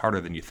reliever. It's harder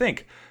than you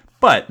think.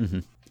 But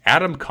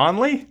Adam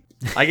Conley,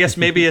 I guess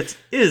maybe it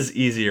is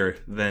easier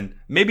than,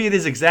 maybe it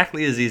is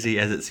exactly as easy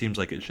as it seems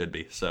like it should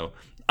be. So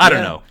I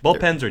don't know.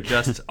 Bullpens are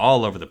just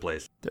all over the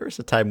place. There was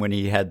a time when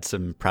he had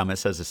some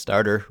promise as a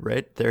starter,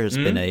 right? There has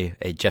been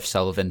a Jeff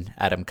Sullivan,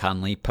 Adam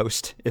Conley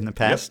post in the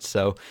past.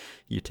 So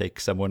you take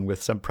someone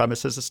with some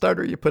promise as a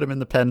starter, you put him in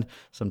the pen.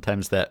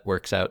 Sometimes that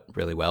works out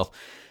really well.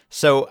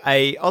 So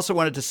I also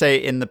wanted to say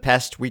in the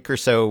past week or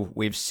so,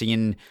 we've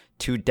seen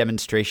 2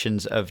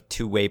 demonstrations of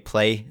two-way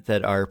play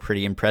that are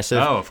pretty impressive.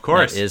 Oh, of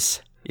course.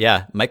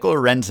 Michael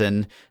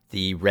Lorenzen,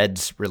 the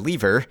Reds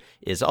reliever,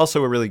 is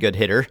also a really good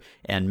hitter.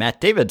 And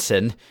Matt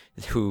Davidson,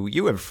 who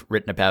you have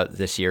written about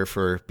this year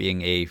for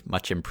being a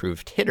much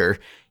improved hitter,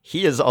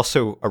 he is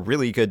also a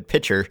really good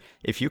pitcher.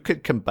 If you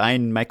could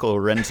combine Michael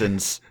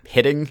Lorenzen's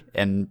hitting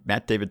and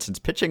Matt Davidson's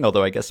pitching,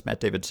 although I guess Matt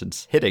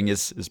Davidson's hitting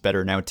is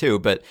better now too,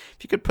 but if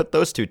you could put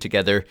those 2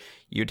 together,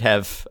 you'd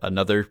have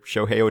another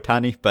Shohei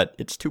Ohtani, but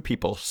it's 2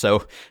 people,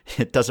 so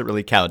it doesn't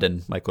really count.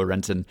 And Michael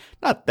Lorenzen,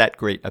 not that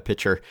great a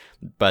pitcher,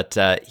 but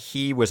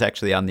he was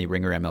actually on the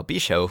Ringer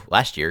MLB show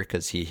last year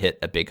because he hit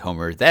a big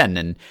homer then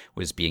and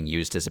was being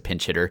used as a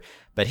pinch hitter.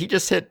 But he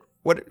just hit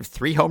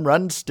 3 home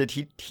runs? Did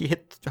he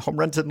hit home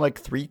runs in like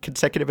 3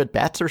 consecutive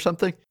at-bats or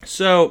something?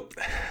 So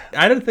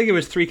I don't think it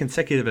was 3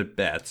 consecutive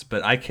at-bats,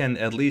 but I can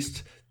at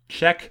least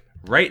check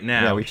right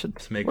now. Yeah, we should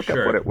to make look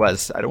sure up what it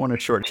was. I don't want to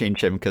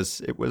shortchange him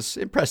because it was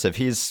impressive.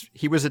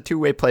 He was a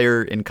two-way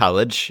player in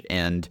college,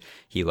 and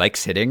he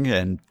likes hitting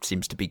and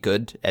seems to be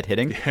good at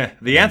hitting.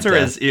 The answer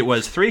is it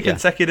was 3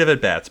 consecutive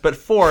at-bats, but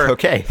 4,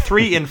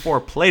 3 in 4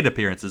 plate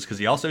appearances because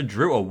he also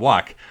drew a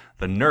walk.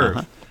 The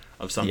nerve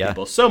of some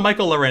people. So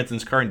Michael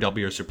Lorenzen's current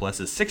WR surplus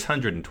is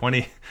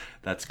 620.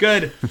 That's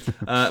good.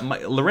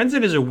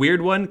 Lorenzen is a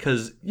weird one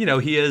because, you know,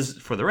 he is,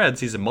 for the Reds,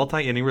 he's a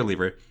multi-inning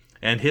reliever,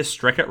 and his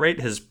strikeout rate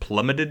has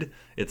plummeted.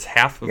 It's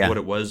half of what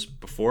it was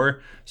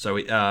before. So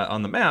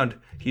on the mound,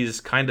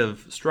 he's kind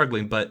of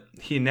struggling, but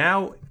he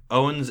now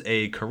owns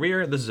a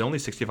career, this is only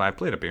 65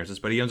 plate appearances,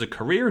 but he owns a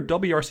career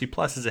WRC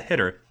plus as a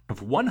hitter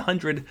of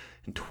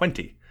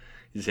 120.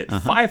 He's hit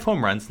 5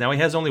 home runs. Now he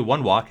has only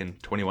 1 walk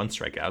and 21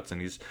 strikeouts, and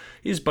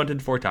he's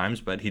bunted 4 times,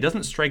 but he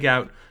doesn't strike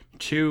out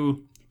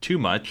too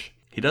much.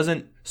 He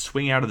doesn't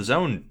swing out of the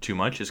zone too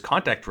much. His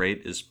contact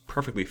rate is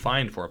perfectly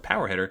fine for a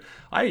power hitter.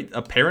 I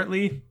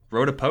apparently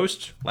wrote a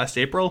post last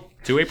April,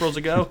 2 Aprils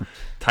ago,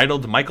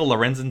 titled Michael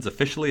Lorenzen's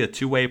officially a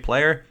two-way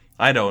player.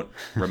 I don't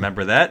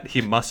remember that.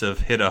 He must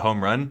have hit a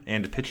home run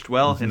and pitched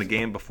well in the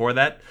game before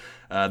that.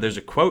 There's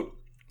a quote.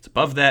 It's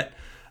above that.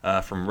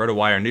 From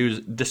RotoWire News,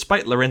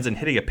 despite Lorenzen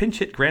hitting a pinch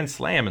hit grand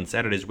slam in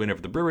Saturday's win over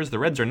the Brewers, the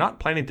Reds are not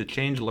planning to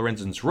change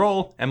Lorenzen's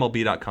role,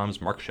 MLB.com's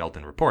Mark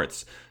Shelton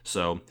reports.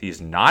 So he's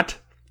not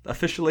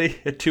officially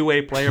a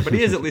two-way player, but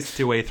he is at least a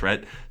two-way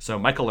threat. So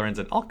Michael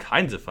Lorenzen, all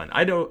kinds of fun.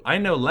 I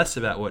know less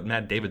about what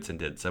Matt Davidson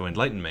did, so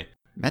enlighten me.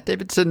 Matt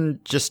Davidson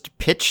just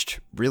pitched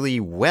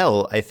really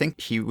well. I think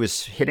he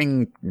was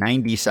hitting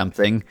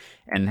 90-something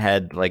and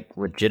had like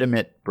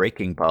legitimate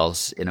breaking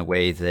balls in a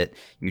way that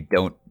you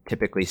don't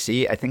typically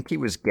see. I think he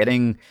was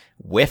getting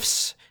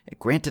whiffs.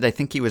 Granted, I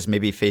think he was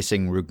maybe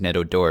facing Rougned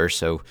Odor,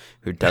 so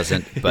who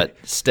doesn't? But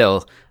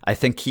still, I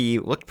think he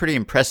looked pretty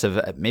impressive.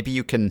 Maybe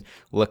you can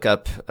look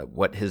up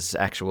what his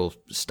actual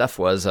stuff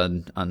was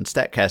on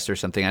StatCast or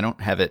something. I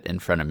don't have it in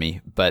front of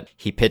me, but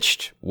he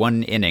pitched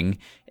 1 inning,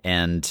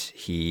 and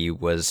he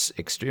was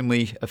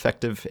extremely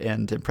effective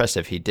and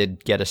impressive. He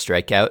did get a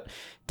strikeout,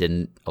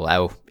 didn't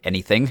allow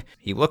anything.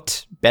 He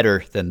looked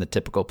better than the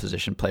typical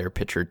position player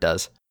pitcher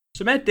does.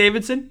 So Matt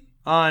Davidson,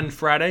 on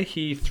Friday,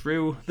 he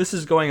threw, this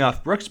is going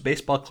off Brooks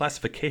baseball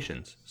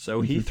classifications.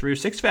 So he threw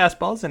 6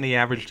 fastballs and he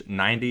averaged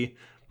 90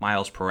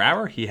 miles per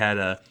hour. He had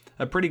a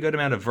pretty good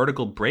amount of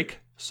vertical break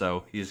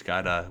So he's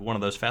got one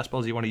of those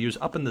fastballs you want to use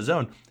up in the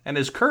zone. And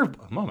his curve,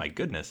 oh my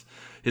goodness,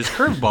 his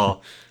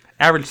curveball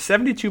averaged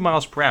 72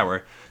 miles per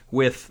hour.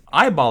 With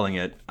eyeballing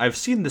it, I've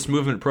seen this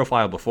movement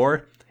profile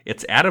before.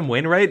 It's Adam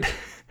Wainwright.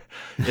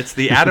 It's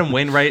the Adam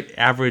Wainwright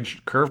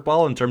average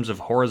curveball in terms of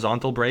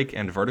horizontal break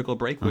and vertical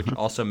break, which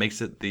also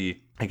makes it the,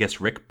 I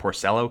guess, Rick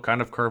Porcello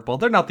kind of curveball.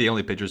 They're not the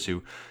only pitchers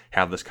who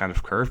have this kind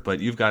of curve, but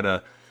you've got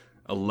a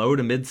low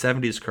to mid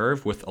 70s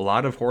curve with a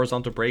lot of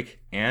horizontal break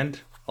and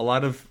a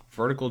lot of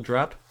vertical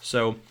drop.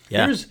 So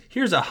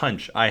here's a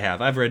hunch I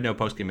have. I've read no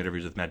post-game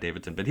interviews with Matt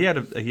Davidson, but he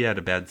had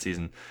a bad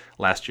season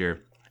last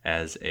year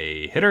as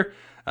a hitter.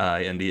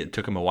 And it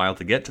took him a while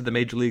to get to the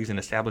major leagues and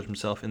establish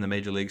himself in the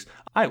major leagues.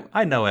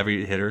 I know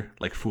every hitter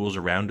fools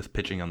around with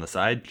pitching on the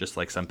side, just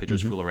like some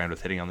pitchers fool around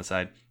with hitting on the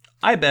side.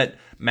 I bet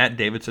Matt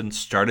Davidson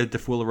started to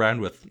fool around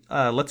with,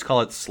 let's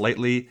call it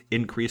slightly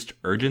increased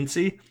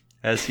urgency,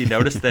 as he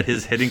noticed that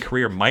his hitting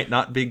career might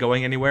not be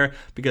going anywhere.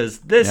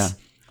 Because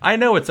I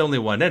know it's only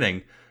one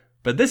inning,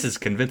 but this is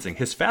convincing.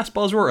 His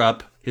fastballs were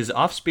up, his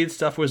off-speed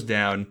stuff was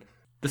down.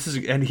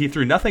 And he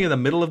threw nothing in the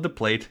middle of the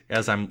plate.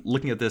 As I'm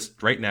looking at this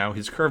right now,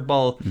 his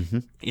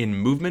curveball in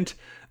movement,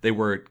 they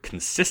were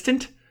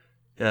consistent.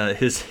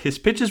 His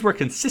pitches were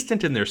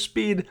consistent in their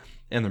speed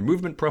and their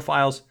movement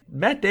profiles.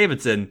 Matt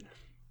Davidson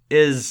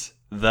is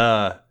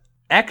the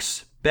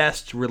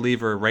best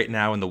reliever right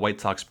now in the White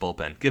Sox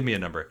bullpen. Give me a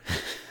number.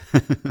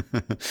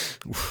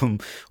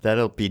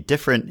 That'll be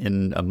different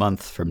in a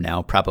month from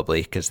now,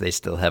 probably, because they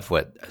still have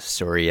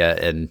Soria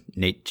and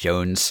Nate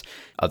Jones,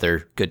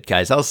 other good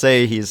guys. I'll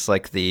say he's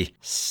like the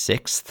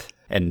 6th,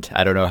 and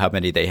I don't know how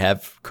many they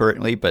have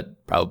currently,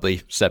 but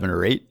probably 7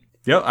 or 8.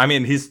 Yeah, I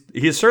mean he's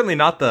certainly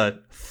not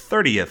the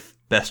 30th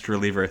best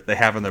reliever they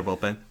have in their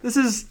bullpen. This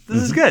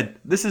is good.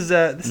 This is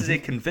a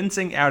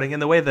convincing outing in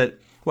the way that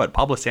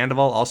Pablo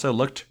Sandoval also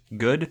looked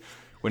good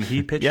when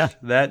he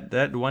pitched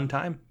that one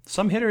time.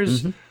 Some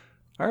hitters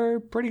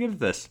are pretty good at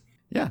this.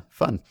 Yeah,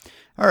 fun.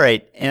 All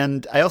right,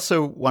 and I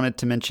also wanted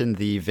to mention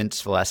the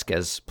Vince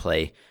Velasquez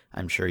play.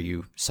 I'm sure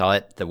you saw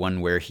it, the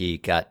one where he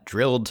got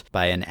drilled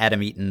by an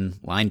Adam Eaton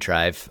line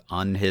drive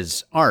on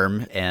his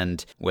arm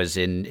and was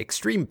in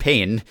extreme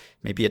pain.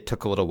 Maybe it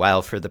took a little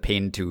while for the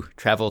pain to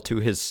travel to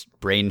his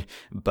brain,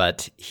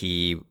 but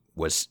he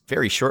was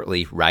very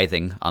shortly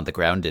writhing on the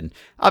ground in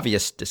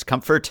obvious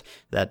discomfort.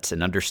 That's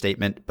an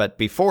understatement. But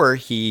before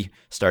he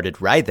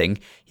started writhing,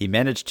 he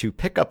managed to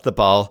pick up the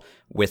ball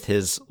with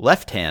his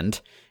left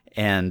hand.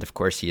 And of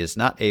course, he is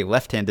not a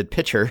left-handed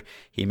pitcher.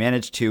 He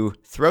managed to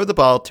throw the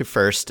ball to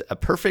first, a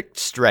perfect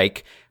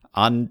strike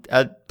on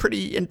a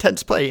pretty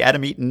intense play.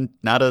 Adam Eaton,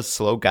 not a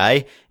slow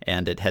guy,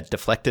 and it had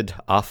deflected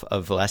off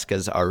of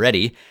Velasquez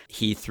already.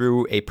 He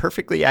threw a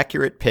perfectly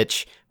accurate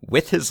pitch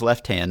with his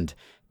left hand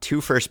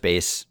to first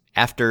base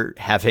after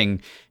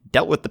having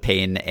dealt with the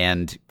pain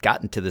and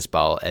gotten to this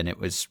ball. And it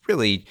was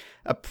really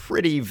a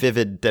pretty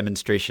vivid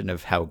demonstration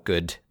of how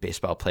good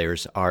baseball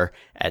players are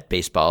at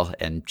baseball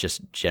and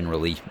just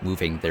generally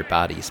moving their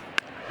bodies.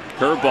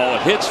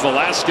 Curveball hits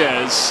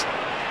Velasquez,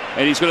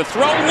 and he's going to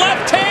throw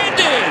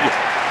left-handed.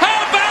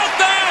 How about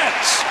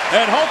that?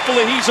 And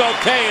hopefully he's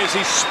okay as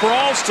he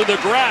sprawls to the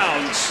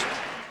ground.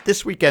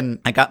 This weekend,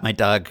 I got my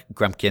dog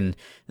Grumpkin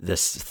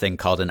this thing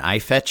called an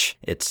iFetch.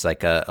 It's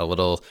like a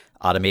little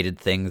automated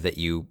thing that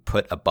you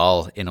put a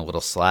ball in a little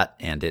slot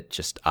and it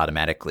just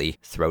automatically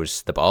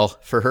throws the ball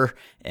for her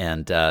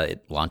and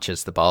it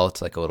launches the ball.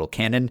 It's like a little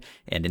cannon.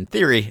 And in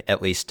theory,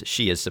 at least,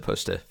 she is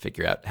supposed to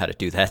figure out how to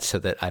do that so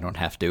that I don't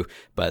have to,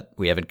 but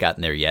we haven't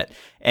gotten there yet.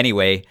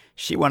 Anyway,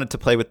 she wanted to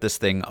play with this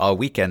thing all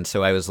weekend,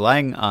 so I was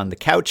lying on the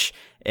couch.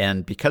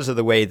 And because of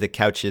the way the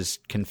couch is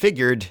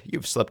configured,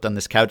 you've slept on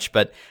this couch,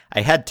 but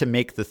I had to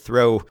make the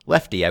throw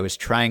lefty. I was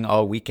trying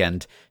all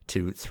weekend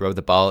to throw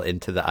the ball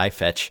into the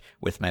iFetch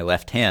with my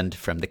left hand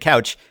from the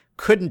couch.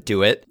 Couldn't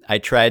do it. I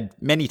tried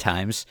many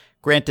times.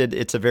 Granted,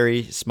 it's a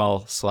very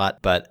small slot,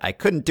 but I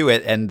couldn't do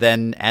it. And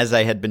then, as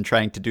I had been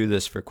trying to do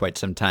this for quite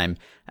some time,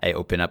 I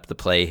open up the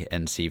play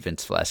and see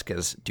Vince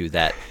Velasquez do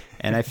that.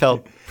 And I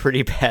felt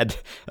pretty bad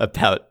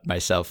about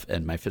myself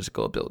and my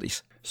physical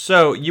abilities.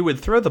 So you would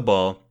throw the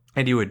ball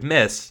and you would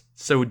miss.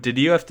 So did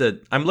you have to,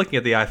 I'm looking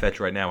at the iFetch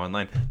right now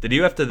online, did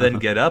you have to then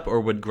get up,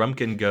 or would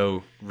Grumpkin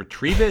go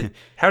retrieve it?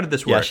 How did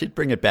this work? Yeah, she'd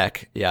bring it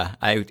back. Yeah,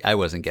 I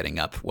wasn't getting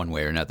up one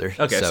way or another.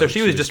 Okay, so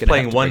she was just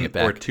playing one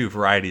or two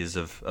varieties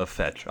of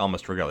fetch,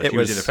 almost regardless. She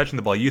was either fetching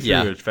the ball you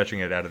threw or fetching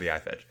it out of the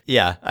iFetch.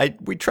 Yeah,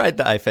 we tried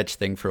the iFetch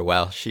thing for a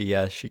while. She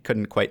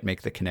couldn't quite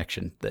make the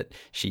connection that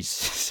she's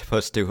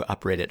supposed to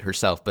operate it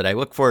herself, but I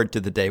look forward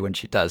to the day when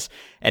she does.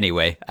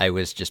 Anyway, I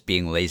was just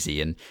being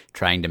lazy and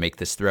trying to make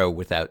this throw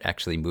without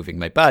actually moving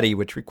my body,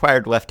 which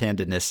required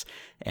left-handedness,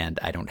 and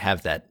I don't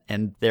have that.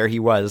 And there he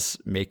was,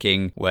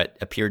 making what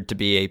appeared to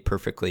be a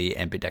perfectly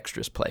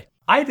ambidextrous play.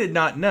 I did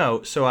not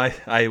know. So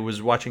I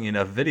was watching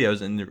enough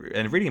videos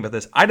and reading about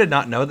this. I did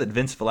not know that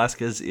Vince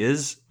Velasquez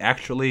is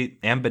actually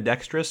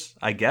ambidextrous,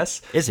 I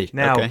guess. Is he?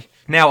 Now, okay.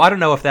 Now, I don't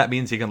know if that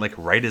means he can like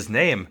write his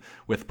name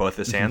with both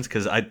his hands,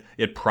 because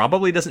it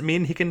probably doesn't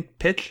mean he can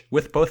pitch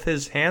with both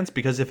his hands,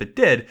 because if it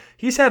did,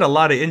 he's had a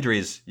lot of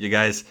injuries, you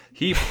guys.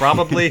 He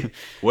probably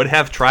would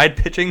have tried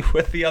pitching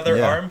with the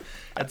other arm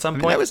at some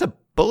point. That was a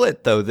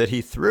bullet, though, that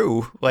he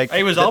threw. Like,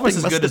 it was almost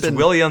as good as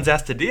Willians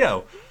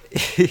Astudillo.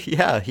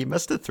 Yeah, he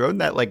must have thrown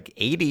that like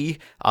 80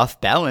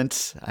 off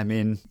balance. I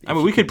mean,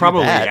 we could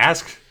probably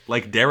ask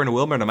like Darren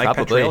Wilmer and Mike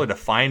Petriello to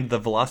find the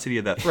velocity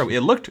of that throw.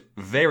 It looked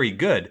very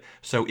good.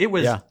 So it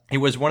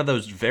was one of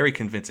those very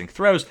convincing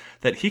throws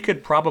that he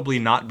could probably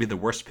not be the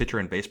worst pitcher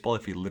in baseball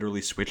if he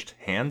literally switched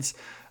hands.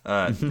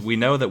 We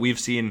know that we've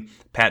seen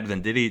Pat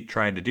Venditti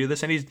trying to do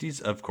this, and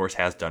he's of course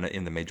has done it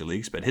in the major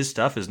leagues, but his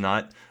stuff is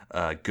not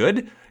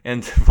good.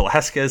 And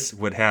Velasquez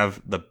would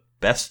have the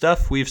best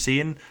stuff we've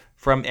seen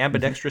from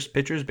ambidextrous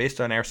pitchers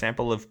based on our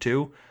sample of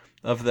 2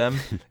 of them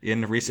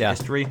in recent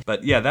history.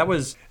 But yeah, that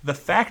was the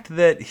fact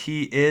that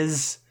he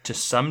is to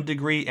some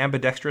degree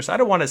ambidextrous. I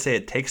don't want to say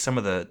it takes some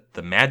of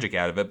the magic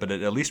out of it, but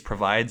it at least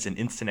provides an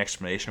instant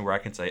explanation where I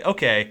can say,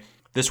 okay,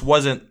 this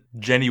wasn't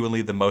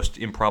genuinely the most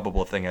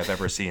improbable thing I've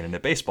ever seen in a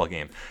baseball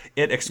game.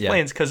 It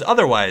explains, because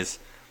otherwise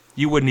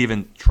you wouldn't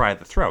even try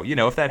the throw. You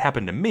know, if that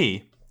happened to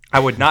me, I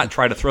would not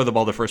try to throw the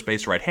ball to first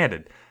base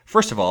right-handed.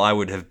 First of all, I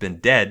would have been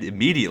dead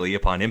immediately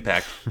upon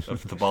impact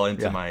of the ball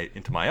into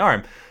my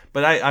arm.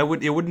 But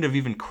it wouldn't have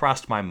even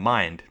crossed my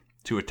mind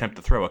to attempt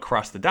to throw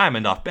across the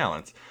diamond off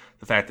balance.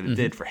 The fact that it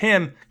did for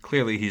him,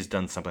 clearly he's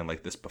done something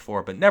like this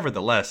before. But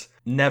nevertheless,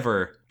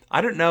 never.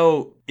 I don't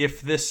know if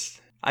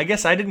this. I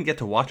guess I didn't get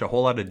to watch a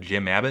whole lot of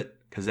Jim Abbott,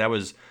 because that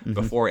was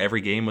before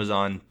every game was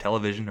on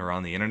television or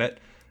on the internet.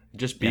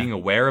 Just being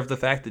aware of the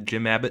fact that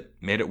Jim Abbott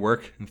made it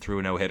work and threw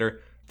a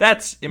no-hitter.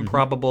 That's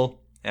improbable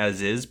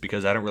as is,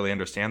 because I don't really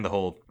understand the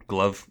whole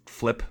glove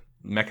flip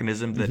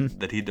mechanism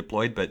that he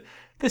deployed. But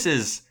this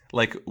is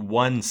like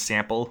one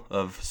sample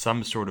of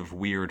some sort of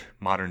weird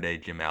modern-day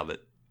Jim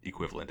Abbott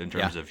equivalent in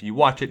terms of you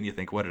watch it and you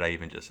think, what did I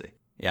even just see?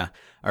 Yeah.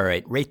 All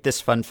right. Rate this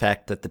fun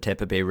fact that the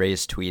Tampa Bay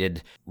Rays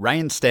tweeted.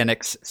 Ryan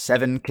Stanek's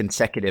 7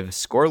 consecutive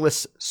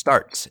scoreless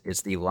starts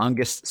is the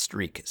longest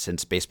streak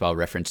since Baseball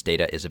Reference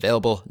data is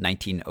available,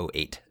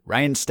 1908.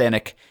 Ryan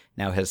Stanek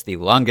now has the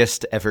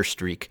longest ever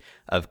streak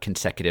of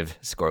consecutive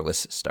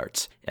scoreless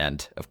starts.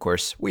 And, of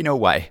course, we know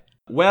why.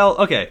 Well,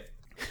 okay.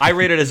 I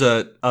rate it as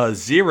a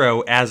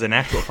 0 as an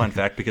actual fun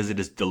fact because it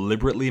is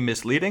deliberately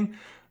misleading.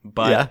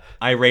 But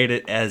I rate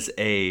it as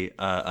a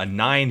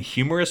 9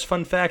 humorous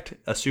fun fact,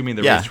 assuming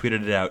the Rays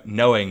tweeted it out,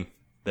 knowing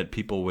that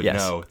people would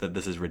know that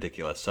this is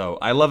ridiculous. So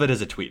I love it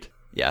as a tweet.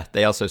 Yeah,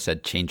 they also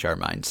said change our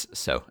minds,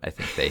 so I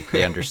think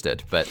they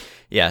understood. But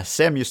yeah,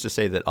 Sam used to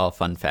say that all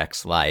fun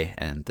facts lie,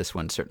 and this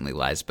one certainly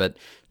lies. But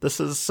this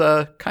is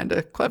kind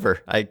of clever.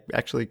 I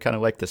actually kind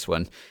of like this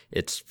one.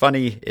 It's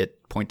funny. It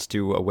points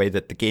to a way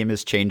that the game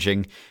is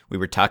changing. We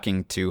were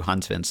talking to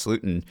Hans Van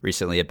Slooten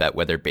recently about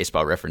whether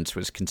Baseball Reference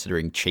was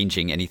considering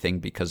changing anything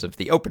because of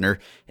the opener,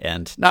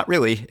 and not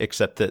really,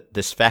 except that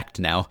this fact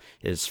now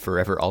is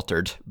forever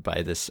altered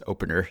by this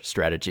opener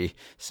strategy.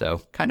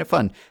 So kind of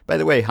fun. By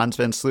the way, Hans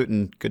Van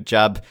Slooten, good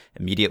job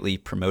immediately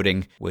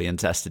promoting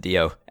Willians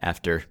Astudillo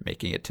after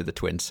making it to the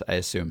Twins. I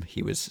assume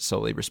he was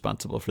solely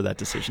responsible for that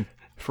decision.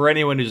 For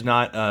anyone who's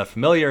not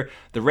familiar,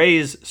 the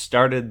Rays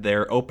started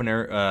their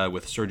opener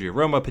with Sergio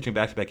Romo pitching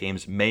back-to-back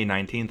games May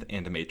 19th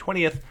and May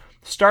 20th.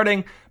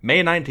 Starting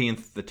May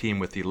 19th, the team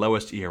with the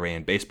lowest ERA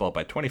in baseball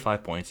by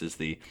 25 points is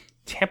the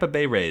Tampa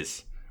Bay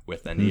Rays,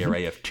 with an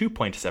ERA of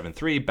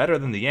 2.73, better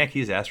than the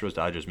Yankees, Astros,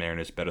 Dodgers,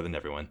 Mariners, better than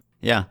everyone.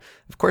 Yeah.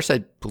 Of course,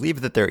 I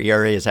believe that their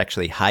ERA is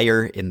actually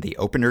higher in the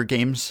opener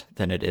games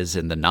than it is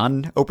in the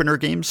non-opener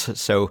games.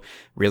 So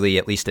really,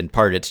 at least in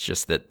part, it's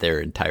just that their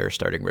entire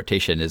starting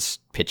rotation is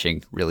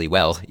pitching really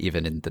well,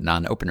 even in the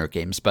non-opener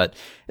games. But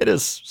it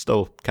is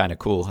still kind of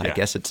cool. I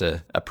guess it's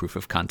a proof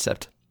of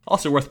concept.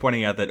 Also worth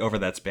pointing out that over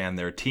that span,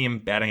 their team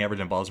batting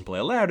average on balls in play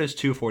allowed is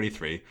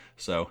 243.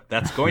 So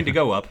that's going to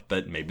go up,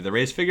 but maybe the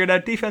Rays figured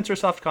out defense or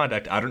soft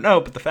contact. I don't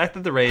know, but the fact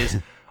that the Rays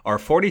are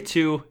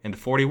 42 and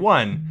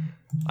 41,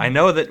 I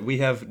know that we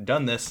have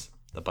done this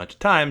a bunch of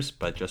times,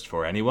 but just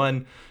for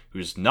anyone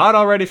who's not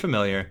already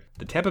familiar,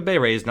 the Tampa Bay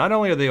Rays, not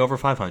only are they over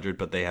 500,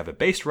 but they have a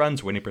base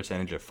runs winning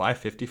percentage of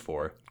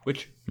 .554,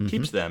 which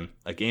keeps them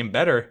a game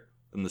better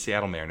than the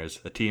Seattle Mariners,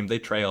 a team they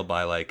trail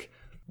by like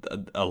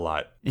a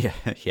lot.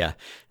 Yeah.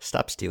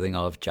 Stop stealing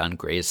all of John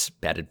Gray's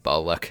batted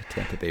ball luck,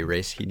 Tampa Bay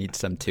Rays. He needs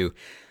some too.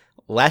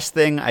 Last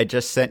thing, I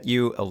just sent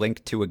you a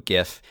link to a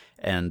GIF,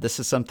 and this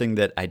is something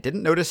that I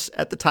didn't notice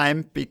at the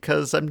time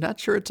because I'm not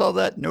sure it's all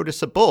that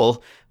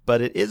noticeable,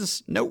 but it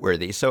is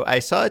noteworthy. So I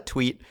saw a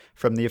tweet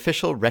from the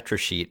official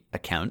RetroSheet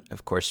account.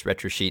 Of course,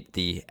 RetroSheet,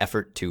 the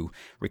effort to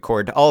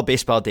record all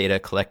baseball data,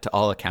 collect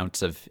all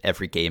accounts of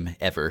every game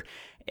ever.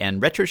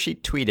 And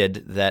RetroSheet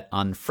tweeted that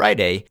on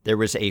Friday, there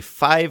was a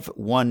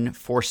 5-1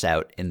 force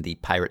out in the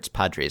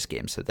Pirates-Padres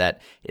game. So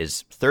that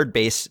is third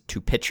base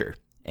to pitcher.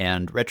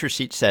 And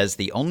RetroSheet says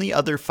the only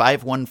other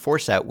 5-1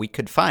 force-out we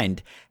could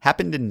find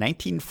happened in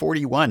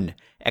 1941,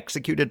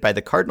 executed by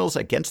the Cardinals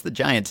against the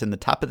Giants in the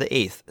top of the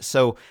 8th.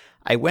 So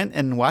I went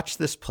and watched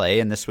this play,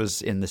 and this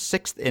was in the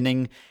 6th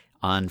inning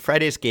on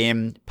Friday's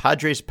game.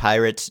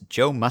 Padres-Pirates,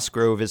 Joe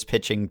Musgrove is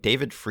pitching,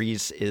 David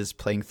Freese is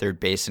playing third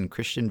base, and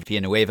Christian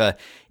Villanueva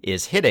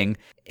is hitting.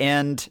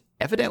 And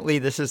evidently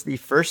this is the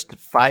first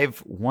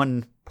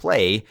 5-1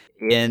 play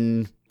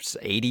in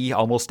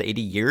almost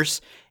 80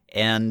 years.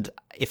 And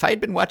if I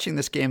had been watching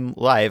this game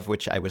live,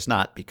 which I was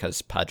not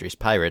because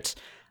Padres-Pirates,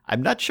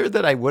 I'm not sure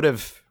that I would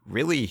have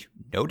really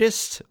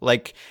noticed.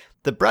 Like,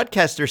 the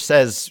broadcaster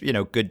says,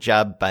 good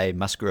job by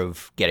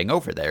Musgrove getting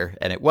over there,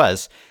 and it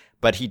was.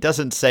 But he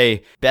doesn't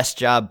say best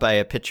job by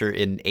a pitcher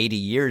in 80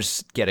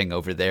 years getting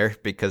over there,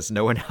 because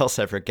no one else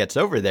ever gets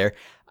over there.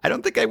 I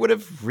don't think I would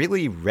have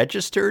really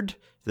registered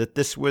that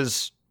this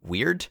was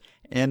weird.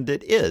 And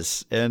it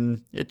is.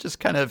 And it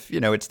just kind of,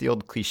 it's the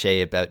old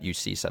cliche about you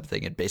see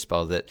something in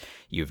baseball that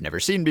you've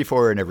never seen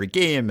before in every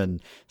game. And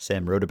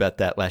Sam wrote about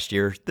that last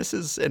year. This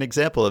is an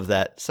example of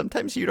that.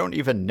 Sometimes you don't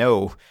even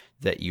know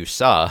that you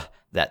saw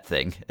that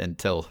thing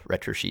until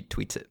RetroSheet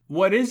tweets it.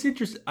 What is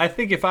interesting, I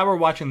think if I were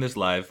watching this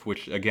live,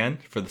 which again,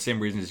 for the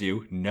same reason as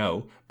you,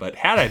 no, but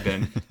had I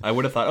been, I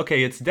would have thought,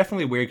 okay, it's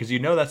definitely weird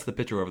because that's the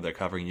pitcher over there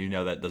covering,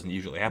 that doesn't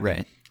usually happen.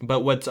 Right.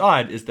 But what's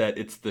odd is that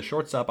it's the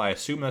shortstop. I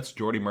assume that's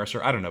Jordy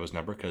Mercer. I don't know his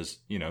number because,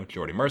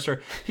 Jordy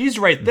Mercer. He's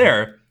right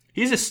there.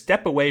 He's a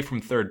step away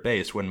from third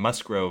base when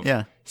Musgrove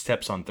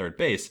steps on third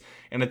base.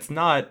 And it's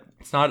not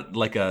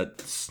like a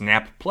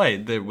snap play.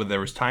 There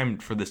was time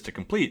for this to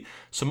complete.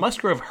 So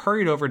Musgrove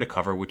hurried over to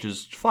cover, which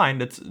is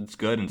fine. It's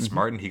good and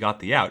smart, and he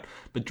got the out.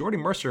 But Jordy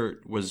Mercer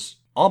was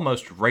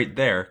almost right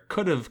there,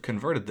 could have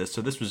converted this.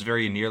 So this was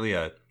very nearly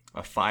a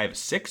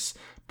 5-6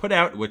 put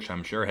out, which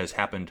I'm sure has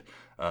happened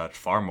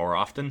far more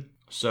often.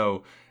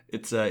 So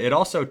it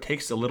also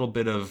takes a little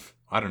bit of,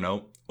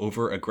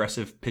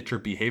 over-aggressive pitcher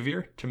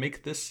behavior to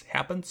make this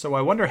happen. So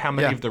I wonder how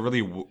many of the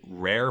really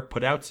rare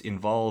putouts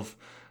involve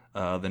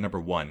the number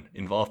one,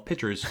 involve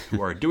pitchers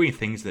who are doing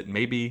things that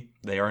maybe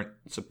they aren't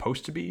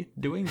supposed to be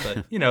doing,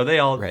 but, they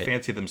all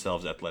fancy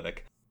themselves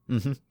athletic.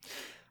 Mm-hmm.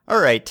 All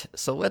right,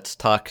 so let's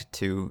talk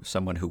to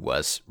someone who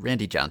was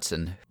Randy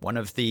Johnson, one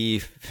of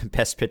the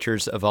best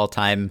pitchers of all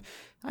time.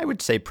 I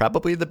would say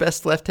probably the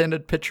best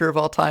left-handed pitcher of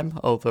all time,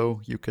 although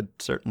you could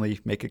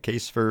certainly make a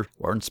case for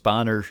Warren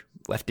Spahn or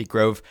Lefty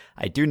Grove.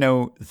 I do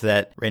know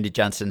that Randy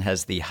Johnson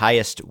has the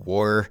highest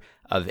WAR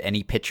of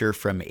any pitcher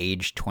from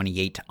age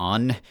 28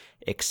 on,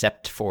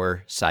 except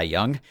for Cy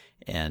Young.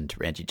 And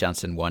Randy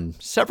Johnson won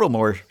several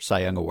more Cy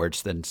Young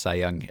awards than Cy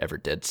Young ever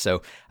did.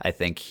 So I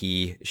think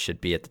he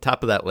should be at the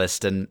top of that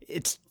list. And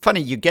it's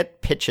funny, you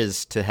get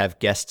pitches to have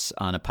guests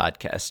on a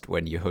podcast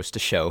when you host a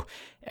show.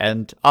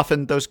 And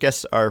often those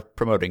guests are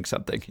promoting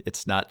something.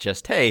 It's not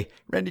just, hey,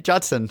 Randy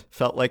Johnson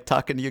felt like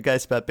talking to you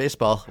guys about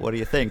baseball. What do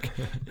you think?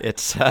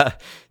 It's,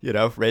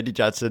 Randy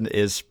Johnson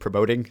is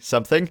promoting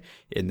something,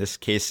 in this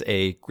case,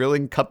 a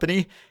grilling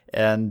company.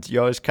 And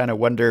you always kind of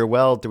wonder,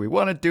 well, do we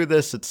want to do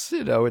this? It's,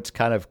 it's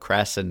kind of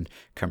crass and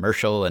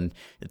commercial, and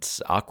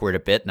it's awkward a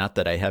bit. Not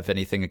that I have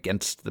anything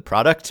against the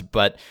product,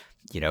 but,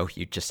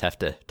 you just have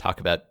to talk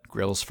about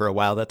grills for a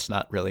while. That's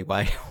not really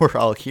why we're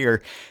all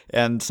here.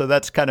 And so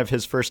that's kind of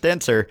his first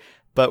answer.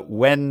 But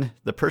when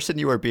the person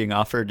you are being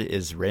offered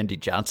is Randy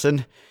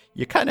Johnson,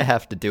 you kind of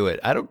have to do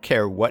it. I don't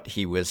care what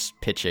he was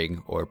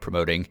pitching or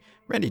promoting.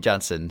 Randy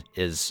Johnson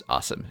is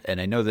awesome. And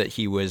I know that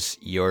he was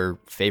your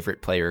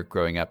favorite player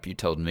growing up. You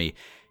told me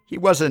he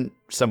wasn't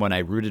someone I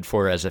rooted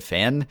for as a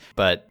fan,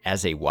 but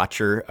as a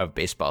watcher of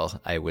baseball,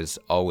 I was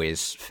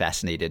always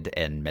fascinated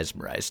and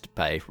mesmerized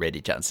by Randy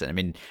Johnson. I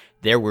mean,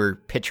 there were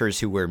pitchers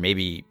who were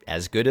maybe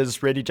as good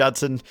as Randy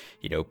Johnson,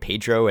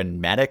 Pedro and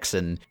Maddox,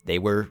 and they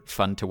were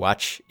fun to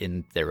watch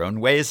in their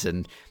own ways.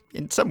 And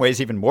in some ways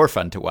even more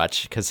fun to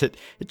watch because it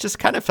just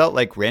kind of felt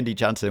like Randy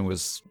Johnson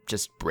was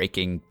just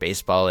breaking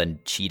baseball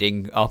and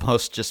cheating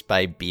almost just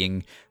by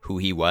being who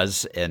he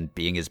was and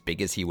being as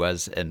big as he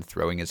was and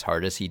throwing as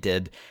hard as he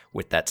did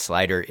with that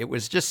slider. It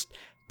was just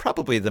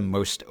probably the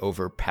most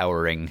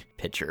overpowering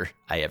pitcher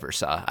I ever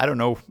saw. I don't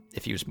know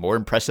if he was more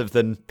impressive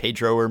than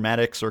Pedro or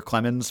Maddox or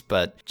Clemens,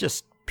 but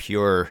just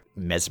pure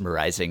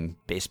mesmerizing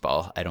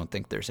baseball. I don't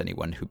think there's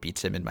anyone who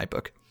beats him in my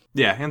book.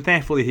 Yeah, and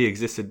thankfully he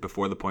existed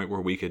before the point where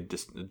we could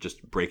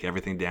just break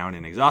everything down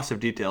in exhaustive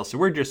detail. So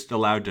we're just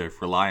allowed to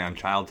rely on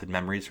childhood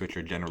memories, which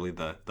are generally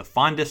the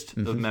fondest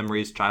of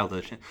memories,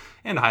 childhood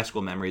and high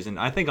school memories. And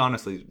I think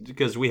honestly,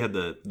 because we had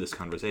this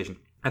conversation,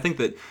 I think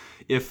that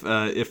if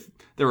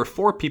there were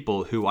 4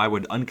 people who I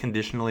would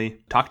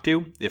unconditionally talk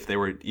to,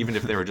 even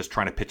if they were just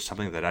trying to pitch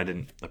something that I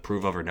didn't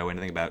approve of or know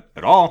anything about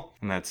at all,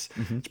 and it's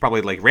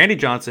probably like Randy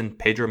Johnson,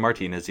 Pedro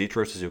Martinez,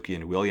 Ichiro Suzuki,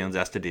 and Willians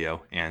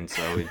Astudillo. And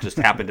so it just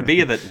happened to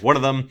be that one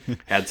of them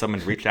had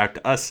someone reach out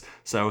to us.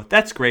 So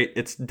that's great.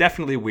 It's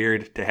definitely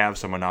weird to have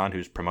someone on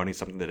who's promoting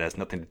something that has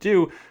nothing to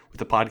do with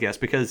the podcast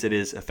because it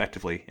is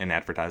effectively an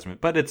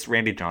advertisement, but it's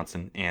Randy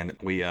Johnson, and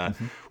we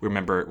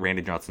remember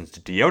Randy Johnson's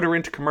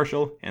deodorant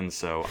commercial, and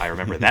so I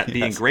remember that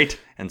being great,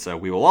 and so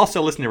we will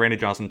also listen to Randy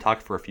Johnson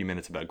talk for a few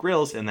minutes about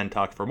grills, and then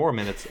talk for more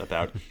minutes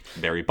about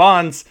Barry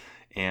Bonds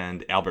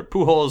and Albert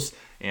Pujols,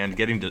 and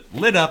getting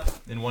lit up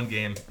in one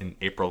game in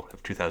April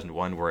of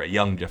 2001 where a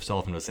young Jeff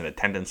Sullivan was in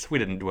attendance. We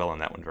didn't dwell on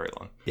that one very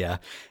long. Yeah.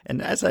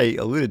 And as I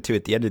alluded to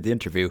at the end of the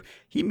interview,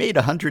 he made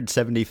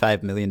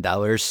 $175 million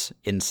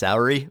in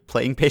salary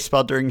playing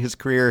baseball during his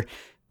career,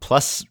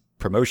 plus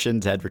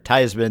promotions,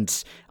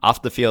 advertisements,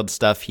 off-the-field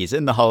stuff. He's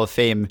in the Hall of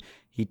Fame.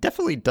 He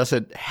definitely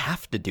doesn't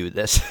have to do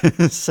this.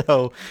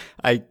 So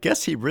I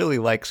guess he really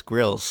likes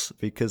grills,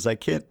 because I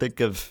can't think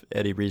of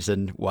any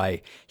reason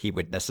why he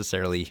would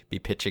necessarily be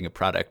pitching a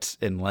product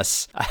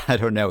unless, I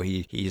don't know,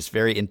 he's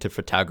very into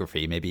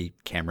photography. Maybe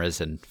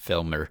cameras and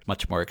film are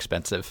much more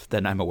expensive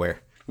than I'm aware.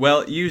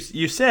 Well, you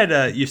said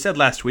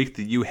last week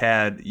that you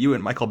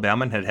and Michael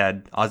Baumann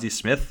had Ozzie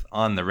Smith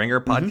on the Ringer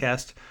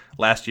podcast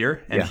last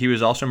year, and he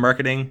was also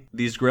marketing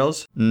these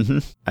grills. Mm-hmm.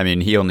 I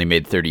mean, he only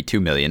made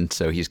 $32 million,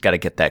 so he's got to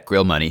get that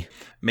grill money.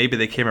 Maybe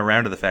they came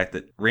around to the fact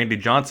that Randy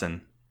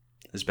Johnson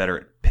is better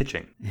at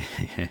pitching.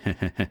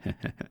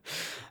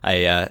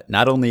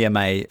 Not only am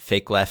I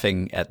fake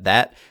laughing at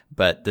that,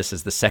 but this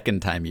is the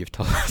second time you've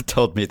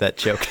told me that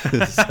joke.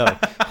 So.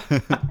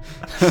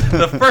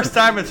 The first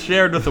time it's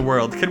shared with the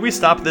world. Can we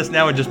stop this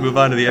now and just move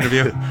on to the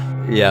interview?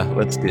 Yeah,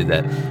 let's do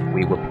that.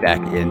 We will be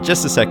back in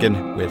just a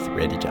second with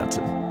Randy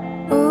Johnson.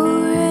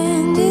 Oh,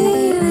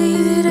 Randy,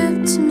 leave it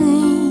up to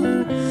me.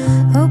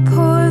 I'll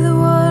pour the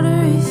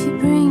water if you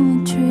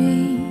bring the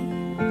tree.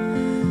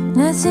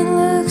 Nothing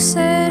looks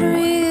that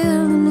real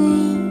to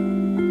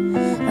me.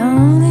 I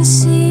only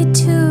see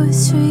 2 or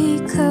 3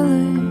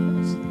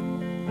 colors.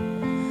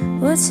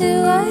 What's it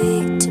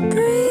like to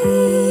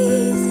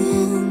breathe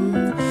in?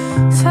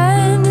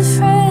 Find a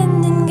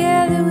friend and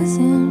gather with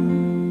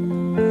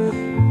him.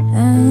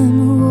 I'm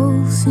a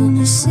wolf in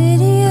a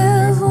city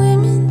of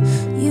women.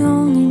 You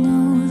only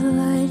know the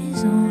light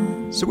is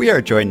on. So we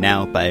are joined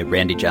now by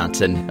Randy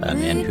Johnson, a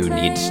man who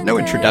needs no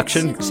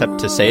introduction except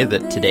to say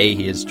that today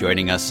he is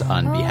joining us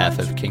on behalf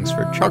of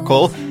Kingsford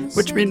Charcoal,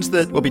 which means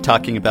that we'll be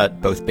talking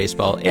about both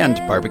baseball and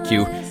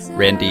barbecue.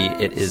 Randy,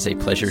 it is a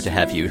pleasure to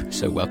have you,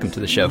 so welcome to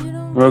the show.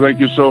 Well, thank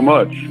you so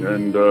much,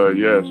 and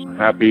yes,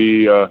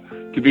 happy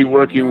to be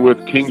working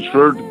with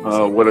Kingsford.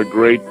 What a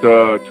great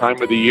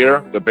time of the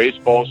year. The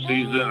baseball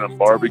season and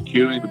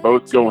barbecuing, they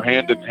both go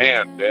hand in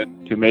hand.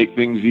 And to make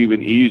things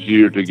even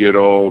easier to get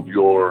all of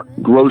your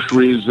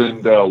groceries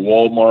and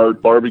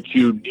Walmart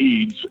barbecue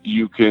needs,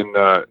 you can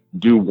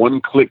do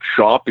one-click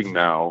shopping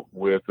now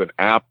with an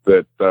app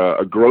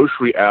a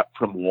grocery app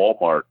from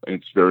Walmart.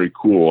 It's very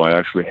cool. I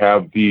actually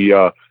have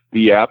the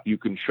app. You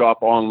can shop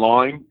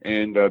online,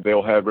 and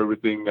they'll have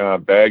everything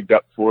bagged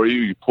up for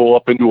you. You pull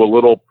up into a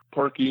little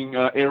parking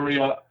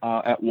area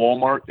at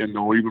Walmart, and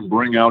they'll even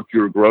bring out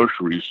your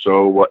groceries.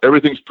 So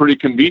everything's pretty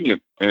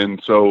convenient. And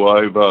so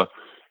I've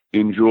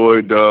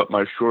enjoyed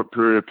my short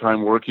period of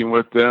time working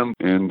with them,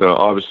 and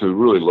obviously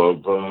really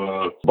love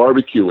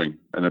barbecuing.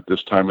 And at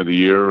this time of the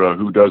year,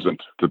 who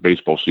doesn't? The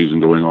baseball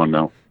season going on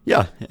now.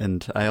 Yeah,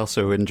 and I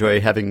also enjoy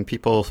having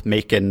people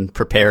make and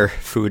prepare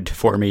food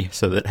for me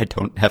so that I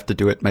don't have to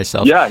do it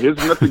myself. Yeah, isn't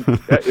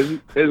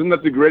that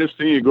the greatest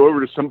thing? You go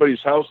over to somebody's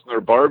house and they're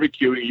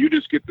barbecuing, you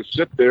just get to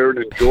sit there and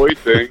enjoy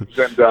things,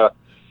 and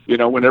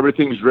when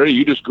everything's ready,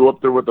 you just go up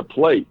there with a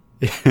plate.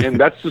 And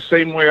that's the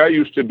same way I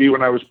used to be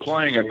when I was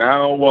playing. And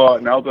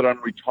now that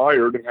I'm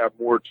retired and have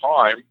more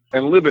time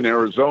and live in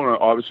Arizona,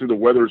 obviously the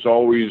weather's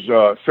always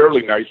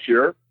fairly nice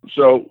here.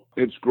 So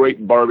it's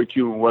great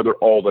barbecuing weather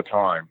all the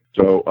time.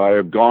 So I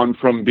have gone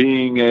from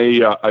being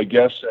a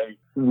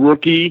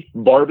rookie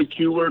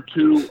barbecuer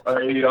to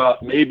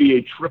maybe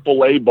a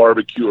AAA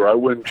barbecuer. I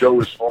wouldn't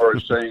go as far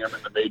as saying I'm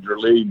in the major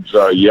leagues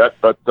yet,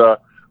 but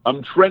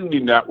I'm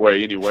trending that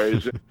way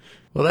anyways.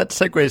 Well, that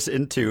segues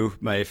into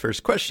my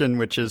first question,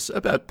 which is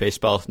about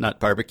baseball,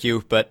 not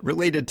barbecue, but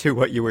related to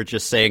what you were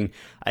just saying.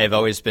 I have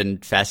always been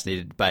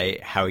fascinated by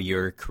how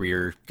your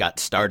career got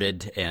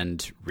started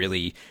and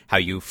really how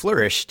you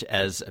flourished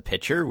as a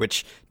pitcher,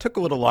 which took a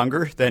little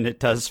longer than it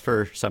does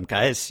for some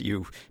guys.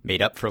 You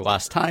made up for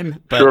lost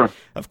time. But sure.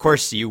 Of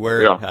course, you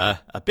were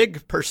a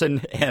big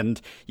person,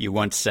 and you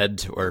once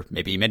said, or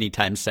maybe many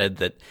times said,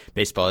 that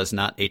baseball is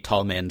not a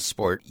tall man's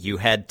sport. You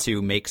had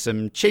to make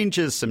some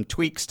changes, some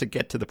tweaks to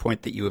get to the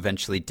point that you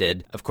eventually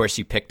did. Of course,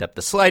 you picked up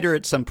the slider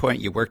at some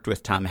point. You worked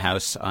with Tom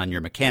House on your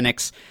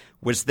mechanics.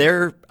 Was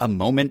there a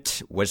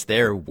moment, was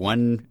there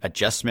one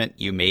adjustment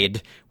you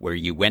made where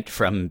you went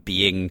from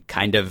being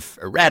kind of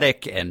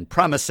erratic and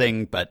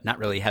promising, but not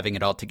really having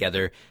it all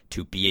together,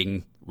 to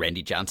being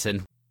Randy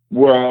Johnson?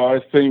 Well, I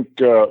think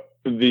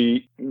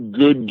the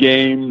good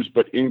games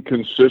but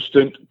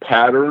inconsistent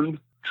pattern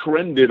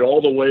trended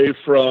all the way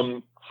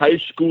from high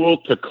school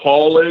to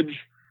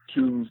college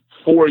to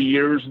 4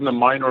 years in the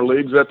minor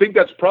leagues. I think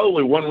that's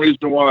probably one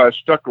reason why I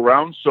stuck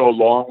around so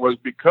long, was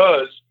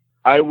because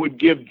I would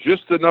give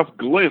just enough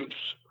glimpse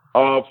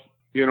of,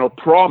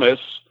 promise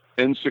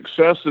and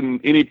success in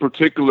any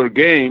particular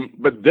game.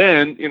 But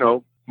then,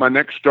 my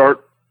next start,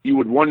 you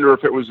would wonder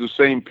if it was the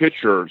same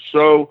pitcher.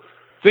 So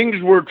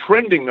things were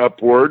trending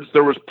upwards.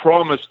 There was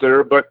promise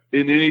there, but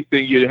in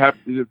anything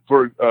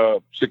for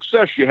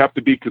success, you have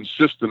to be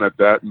consistent at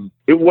that. And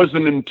it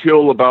wasn't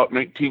until about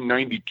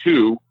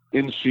 1992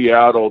 in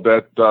Seattle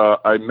that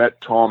I met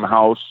Tom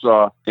House,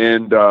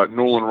 and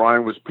Nolan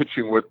Ryan was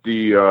pitching with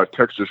the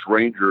Texas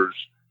Rangers,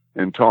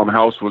 and Tom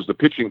House was the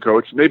pitching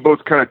coach. And they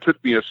both kind of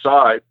took me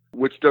aside,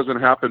 which doesn't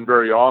happen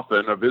very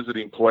often, a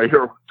visiting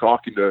player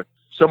talking to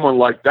someone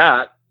like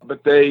that.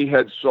 But they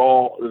had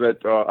saw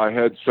that I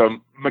had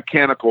some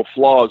mechanical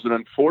flaws, and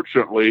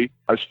unfortunately,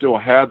 I still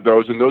had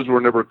those, and those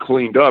were never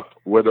cleaned up,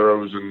 whether I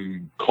was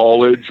in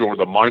college or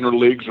the minor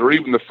leagues or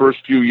even the first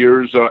few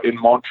years in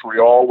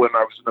Montreal when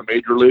I was in the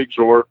major leagues,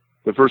 or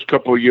the first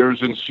couple of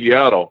years in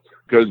Seattle.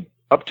 Because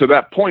up to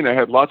that point, I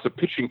had lots of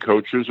pitching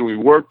coaches, and we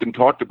worked and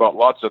talked about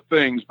lots of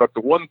things. But the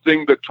one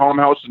thing that Tom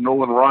House and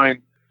Nolan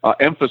Ryan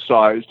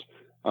emphasized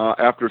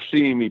after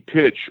seeing me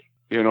pitch,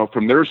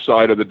 from their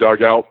side of the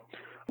dugout,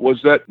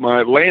 was that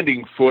my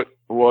landing foot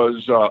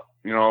was,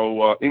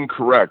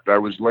 incorrect. I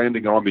was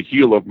landing on the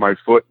heel of my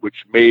foot,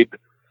 which made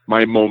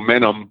my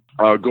momentum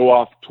go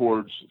off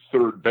towards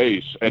third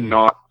base and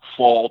not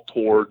fall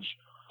towards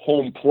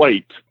home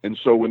plate. And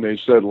so when they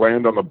said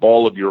land on the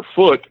ball of your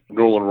foot,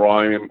 Nolan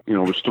Ryan,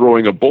 was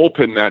throwing a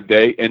bullpen that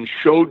day and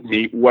showed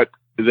me what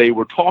they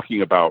were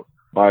talking about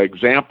by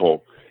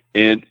example.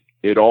 And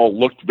it all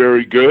looked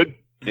very good.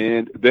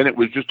 And then it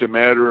was just a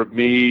matter of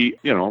me,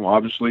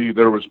 obviously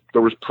there was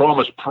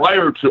promise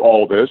prior to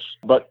all this,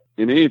 but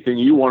in anything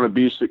you want to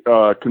be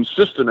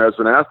consistent as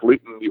an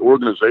athlete, and the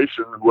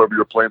organization, whoever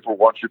you're playing for,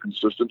 wants you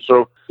consistent.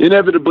 So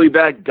inevitably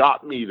that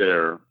got me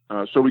there.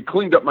 So we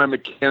cleaned up my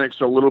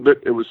mechanics a little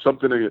bit. It was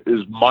something that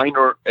is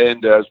minor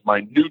and as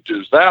minute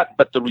as that,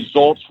 but the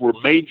results were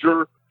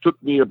major.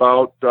 Took me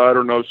about,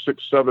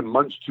 6-7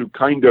 months to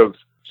kind of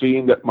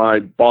seeing that my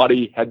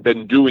body had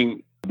been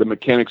doing the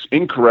mechanics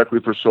incorrectly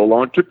for so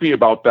long. It took me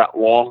about that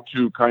long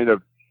to kind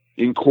of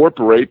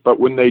incorporate, but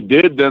when they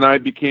did, then I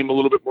became a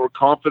little bit more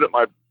confident.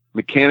 My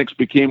mechanics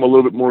became a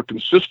little bit more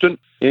consistent,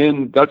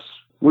 and that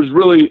was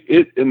really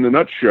it in the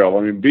nutshell.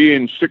 I mean,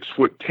 being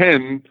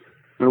 6'10",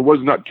 there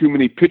was not too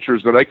many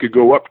pitchers that I could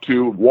go up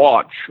to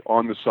watch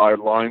on the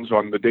sidelines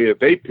on the day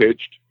that they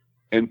pitched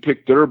and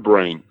pick their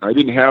brain. I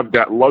didn't have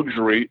that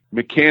luxury.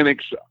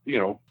 Mechanics,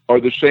 are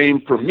the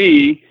same for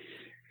me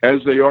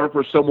as they are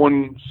for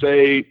someone,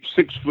 say,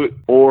 6 foot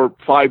or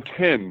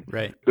 5'10".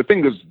 Right. The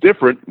thing that's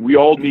different, we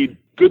all need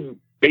good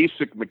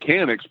basic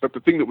mechanics, but the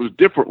thing that was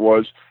different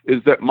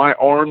is that my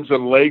arms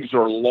and legs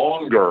are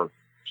longer.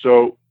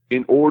 So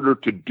in order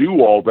to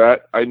do all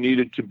that, I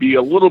needed to be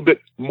a little bit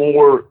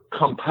more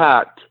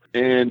compact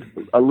and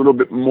a little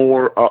bit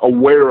more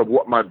aware of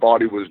what my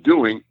body was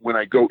doing when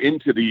I go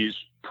into these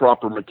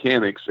proper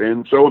mechanics.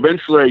 And so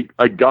eventually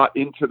I got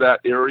into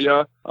that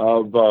area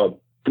of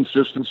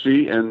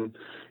consistency, and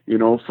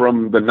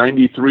from the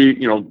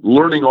 93,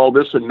 learning all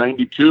this in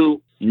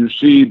 92, you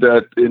see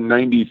that in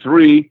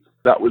 93,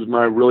 that was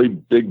my really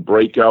big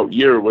breakout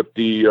year with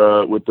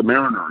the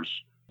Mariners.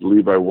 I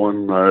believe I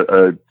won,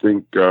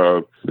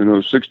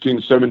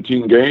 16,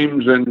 17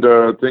 games,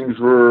 and things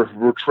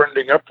were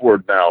trending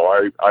upward now.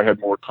 I had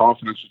more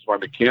confidence in my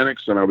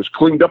mechanics, and I was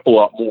cleaned up a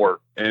lot more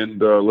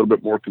and a little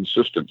bit more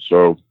consistent.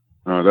 So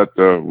that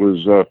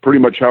was pretty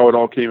much how it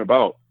all came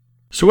about.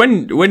 So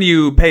when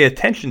you pay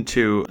attention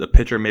to the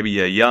pitcher, maybe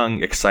a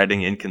young,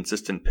 exciting,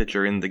 inconsistent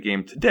pitcher in the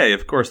game today,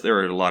 of course, there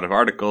are a lot of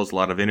articles, a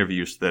lot of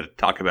interviews that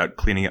talk about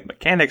cleaning up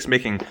mechanics,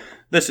 making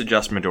this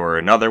adjustment or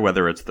another,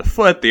 whether it's the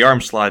foot, the arm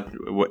slot,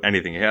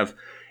 anything you have.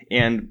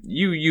 And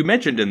you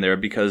mentioned in there,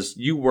 because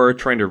you were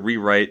trying to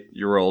rewrite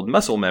your old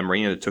muscle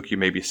memory, and it took you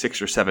maybe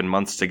 6 or 7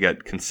 months to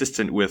get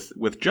consistent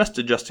with just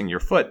adjusting your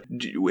foot.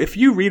 If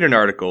you read an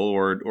article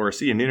or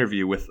see an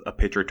interview with a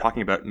pitcher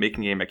talking about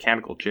making a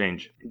mechanical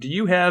change, do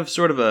you have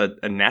sort of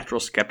a natural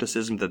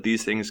skepticism that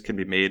these things can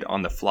be made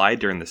on the fly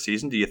during the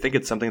season? Do you think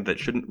it's something that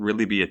shouldn't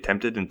really be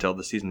attempted until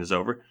the season is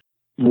over?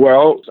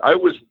 Well, I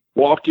was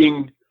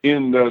walking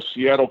in the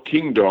Seattle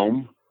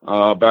Kingdome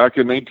back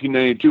in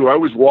 1992. I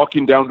was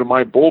walking down to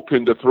my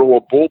bullpen to throw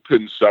a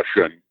bullpen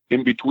session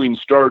in between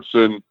starts,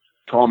 and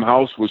Tom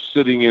House was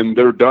sitting in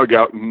their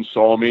dugout and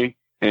saw me.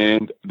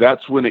 And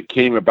that's when it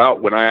came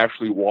about, when I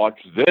actually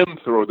watched them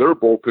throw their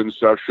bullpen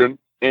session.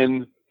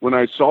 And when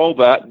I saw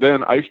that,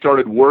 then I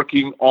started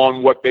working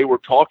on what they were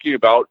talking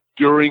about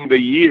during the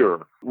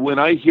year. When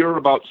I hear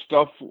about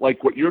stuff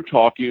like what you're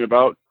talking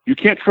about, you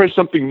can't try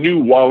something new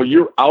while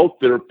you're out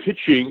there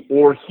pitching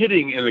or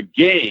hitting in a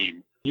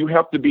game. You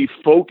have to be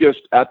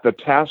focused at the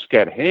task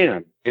at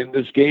hand. And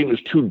this game is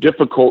too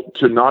difficult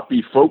to not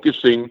be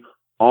focusing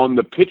on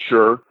the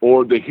pitcher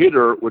or the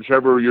hitter,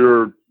 whichever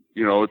you're,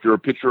 if you're a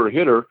pitcher or a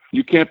hitter.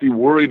 You can't be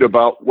worried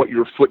about what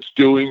your foot's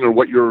doing or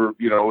what you're,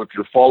 if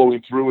you're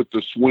following through with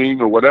the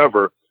swing or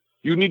whatever.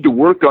 You need to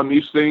work on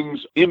these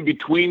things in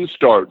between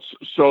starts.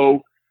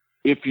 So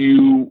if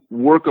you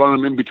work on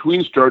them in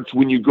between starts,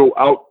 when you go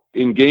out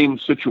in game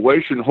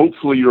situation,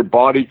 hopefully your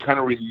body kind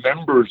of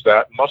remembers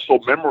that, muscle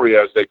memory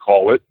as they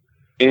call it,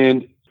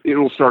 and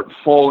it'll start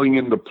falling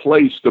into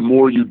place the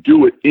more you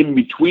do it in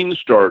between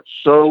starts.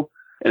 So,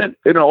 and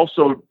it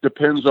also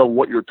depends on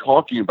what you're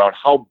talking about,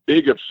 how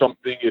big of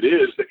something it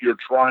is that you're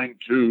trying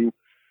to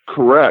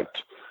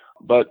correct.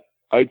 But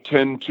I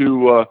tend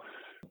to,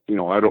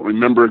 I don't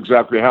remember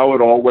exactly how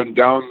it all went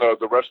down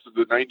the rest of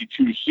the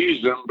 92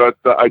 season, but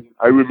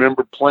I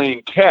remember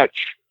playing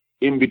catch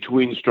in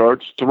between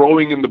starts,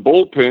 throwing in the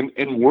bullpen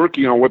and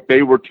working on what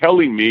they were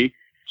telling me.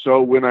 So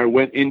when I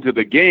went into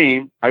the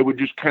game, I would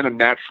just kind of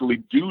naturally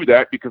do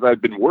that because I'd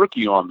been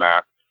working on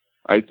that.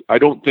 I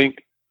don't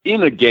think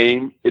in a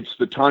game it's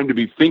the time to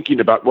be thinking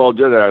about, well,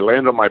 did I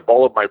land on my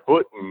ball of my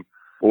foot,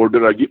 or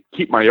did I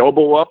keep my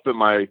elbow up?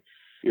 Am I,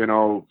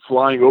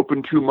 flying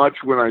open too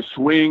much when I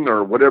swing,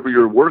 or whatever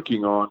you're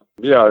working on?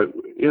 Yeah,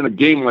 in a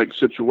game-like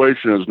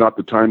situation is not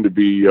the time to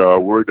be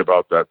worried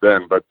about that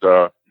then. But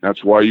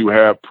that's why you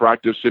have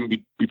practice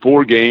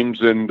before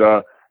games, and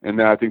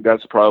I think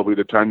that's probably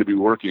the time to be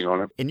working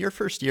on it. In your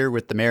first year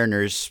with the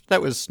Mariners,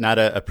 that was not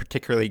a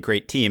particularly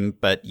great team,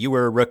 but you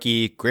were a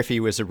rookie, Griffey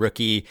was a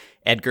rookie,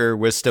 Edgar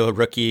was still a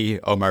rookie,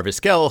 Omar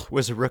Vizquel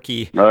was a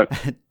rookie.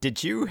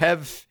 Did you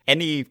have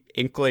any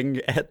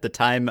inkling at the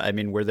time? I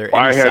mean, were there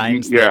any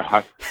signs?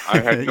 I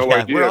had no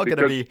idea. We're all going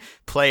to be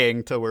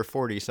playing till we're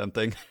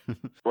 40-something.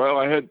 Well,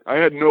 I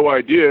had no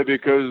idea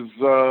because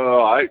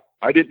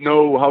I didn't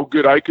know how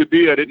good I could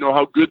be. I didn't know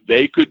how good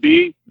they could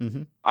be.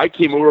 Mm-hmm. I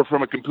came over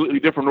from a completely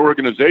different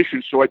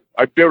organization, so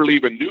I barely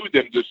even knew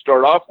them to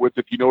start off with,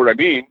 if you know what I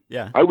mean.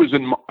 Yeah. I was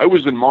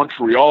in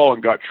Montreal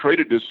and got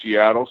traded to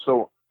Seattle,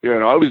 so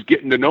I was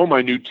getting to know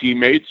my new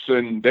teammates,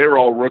 and they're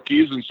all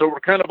rookies, and so we're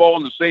kind of all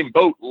in the same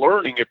boat,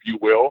 learning, if you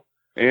will.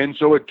 And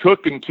so it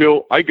took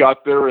until I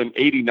got there in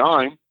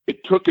 '89.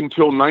 It took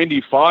until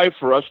 '95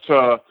 for us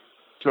to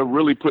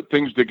really put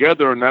things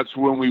together, and that's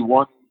when we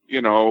won the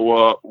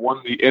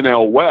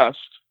NL West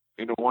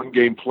in a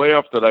one-game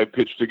playoff that I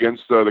pitched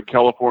against the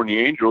California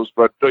Angels.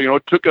 But,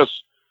 it took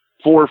us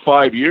 4 or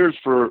 5 years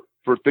for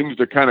things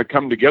to kind of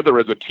come together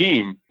as a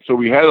team. So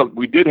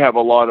we did have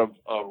a lot of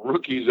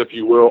rookies, if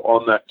you will,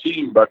 on that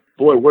team. But,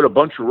 boy, what a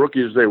bunch of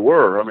rookies they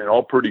were. I mean,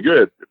 all pretty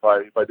good, if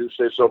I do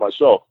say so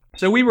myself.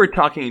 So we were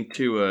talking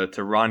to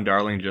Ron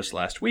Darling just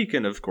last week,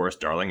 and of course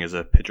Darling is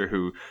a pitcher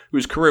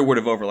whose career would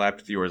have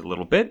overlapped with yours a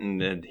little bit,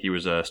 and he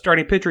was a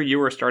starting pitcher, you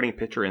were a starting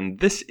pitcher, and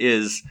this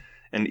is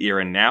an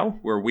era now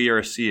where we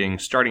are seeing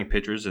starting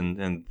pitchers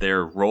and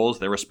their roles,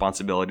 their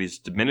responsibilities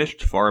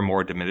diminished, far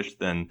more diminished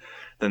than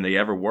they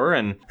ever were.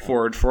 And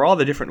for all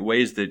the different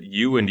ways that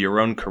you and your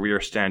own career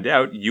stand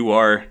out, you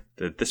are,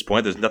 at this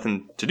point, there's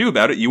nothing to do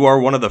about it, you are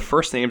one of the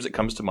first names that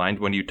comes to mind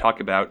when you talk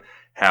about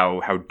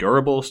how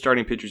durable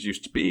starting pitchers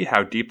used to be,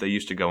 how deep they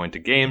used to go into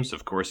games.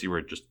 Of course, you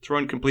were just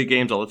throwing complete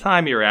games all the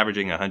time. You were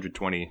averaging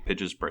 120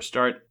 pitches per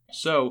start.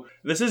 So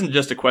this isn't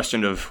just a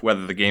question of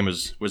whether the game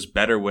was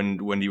better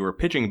when you were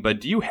pitching, but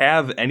do you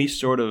have any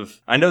sort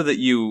of... I know that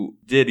you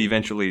did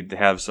eventually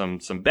have some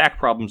back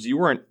problems. You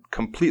weren't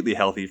completely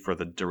healthy for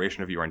the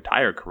duration of your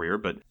entire career,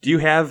 but do you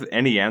have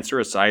any answer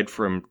aside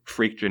from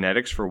freak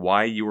genetics for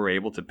why you were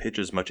able to pitch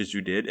as much as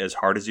you did, as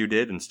hard as you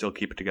did, and still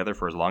keep it together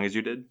for as long as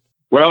you did?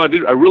 Well, I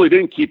really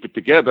didn't keep it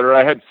together.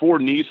 I had 4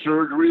 knee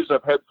surgeries.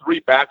 I've had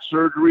 3 back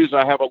surgeries.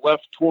 I have a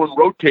left torn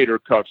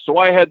rotator cuff. So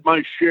I had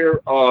my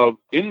share of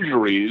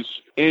injuries.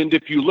 And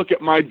if you look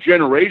at my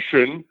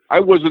generation,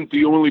 I wasn't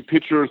the only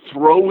pitcher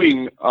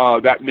throwing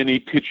that many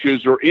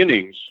pitches or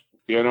innings.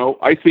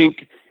 I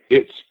think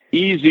it's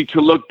easy to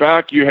look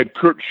back. You had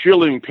Curt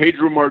Schilling,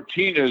 Pedro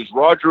Martinez,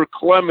 Roger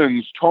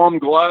Clemens, Tom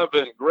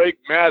Glavine, Greg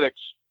Maddux.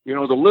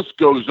 The list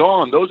goes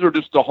on. Those are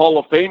just the Hall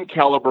of Fame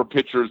caliber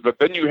pitchers. But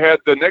then you had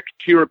the next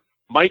tier,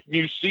 Mike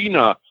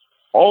Mussina.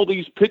 All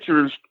these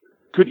pitchers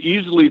could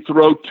easily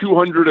throw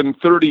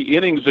 230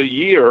 innings a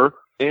year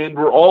and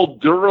were all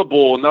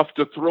durable enough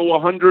to throw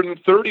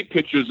 130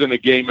 pitches in a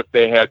game if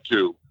they had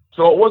to.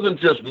 So it wasn't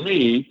just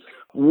me.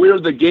 Where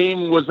the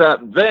game was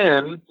at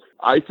then,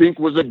 I think,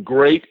 was a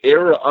great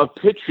era of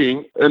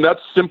pitching. And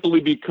that's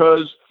simply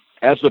because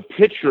as a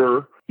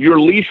pitcher, your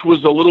leash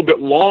was a little bit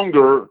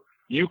longer.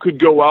 You could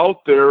go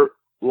out there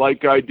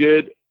like I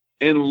did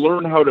and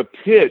learn how to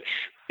pitch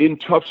in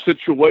tough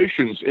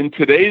situations. In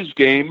today's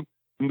game,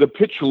 the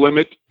pitch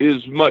limit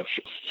is much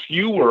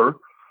fewer,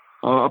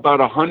 about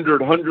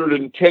 100,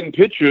 110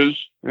 pitches.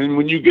 And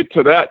when you get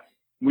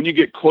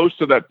close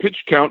to that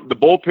pitch count, the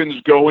bullpen's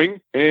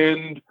going.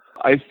 And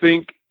I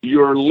think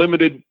you're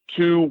limited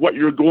to what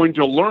you're going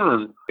to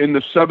learn. In the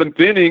 7th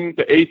inning,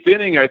 the 8th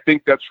inning, I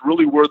think that's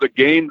really where the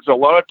games a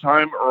lot of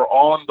time are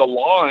on the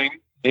line.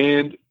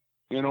 And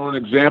an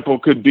example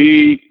could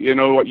be,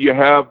 you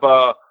have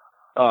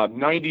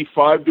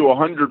 95 to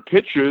 100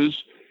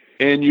 pitches,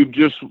 and you've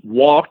just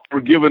walked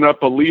or given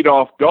up a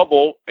leadoff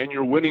double, and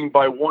you're winning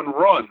by 1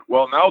 run.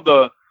 Well, now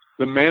the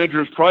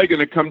manager's probably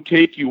going to come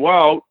take you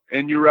out,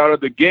 and you're out of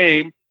the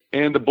game,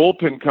 and the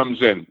bullpen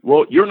comes in.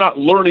 Well, you're not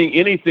learning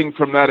anything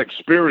from that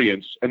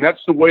experience, and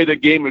that's the way the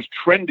game is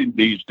trending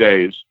these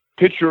days.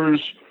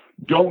 Pitchers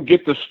don't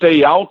get to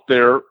stay out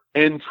there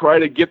and try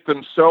to get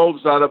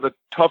themselves out of a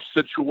tough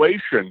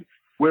situation.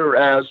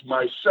 Whereas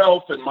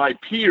myself and my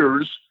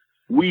peers,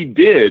 we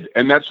did.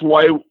 And that's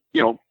why,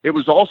 it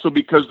was also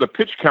because the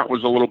pitch count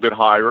was a little bit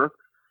higher.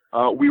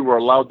 We were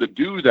allowed to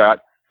do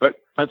that. But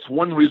that's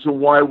one reason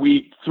why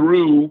we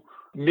threw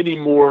many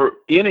more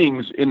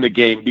innings in the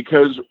game,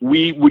 because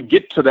we would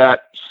get to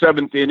that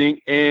seventh inning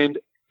and,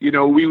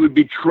 we would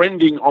be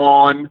trending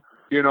on,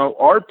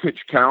 our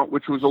pitch count,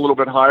 which was a little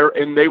bit higher,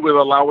 and they would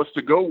allow us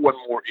to go one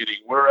more inning.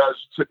 Whereas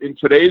in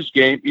today's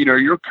game,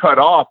 you're cut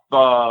off,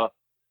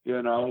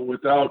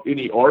 without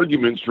any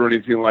arguments or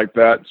anything like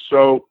that.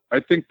 So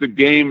I think the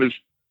game is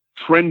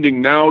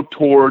trending now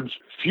towards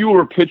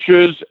fewer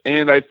pitches,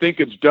 and I think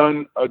it's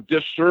done a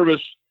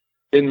disservice,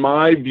 in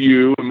my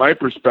view, in my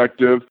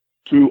perspective,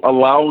 to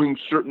allowing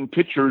certain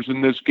pitchers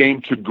in this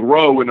game to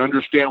grow and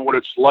understand what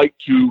it's like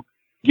to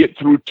get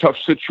through tough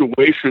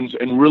situations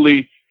and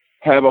really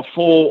have a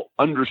full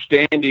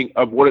understanding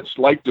of what it's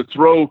like to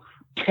throw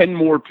 10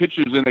 more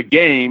pitches in a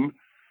game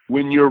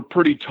when you're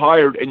pretty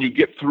tired, and you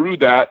get through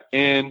that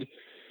and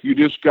you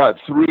just got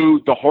through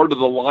the heart of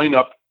the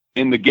lineup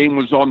and the game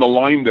was on the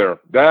line there.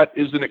 That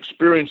is an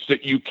experience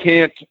that you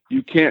can't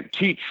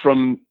teach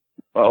from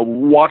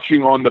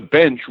watching on the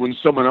bench when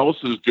someone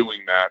else is doing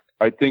that.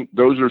 I think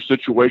those are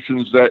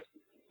situations that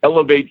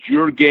elevate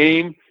your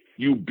game.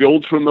 You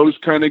build from those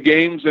kind of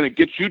games, and it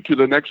gets you to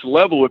the next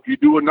level if you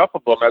do enough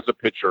of them as a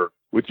pitcher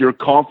with your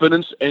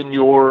confidence and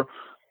your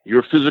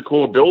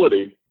physical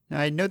ability. Now,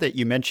 I know that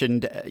you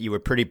mentioned you were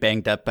pretty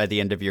banged up by the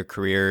end of your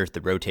career,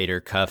 the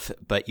rotator cuff,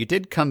 but you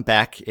did come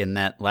back in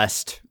that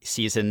last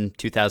season,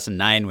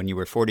 2009, when you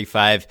were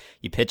 45.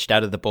 You pitched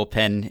out of the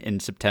bullpen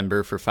in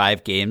September for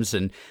 5 games,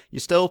 and you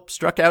still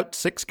struck out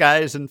 6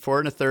 guys in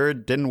 4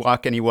 1/3, didn't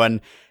walk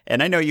anyone.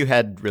 And I know you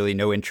had really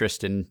no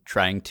interest in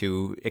trying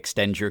to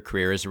extend your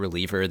career as a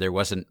reliever. There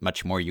wasn't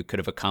much more you could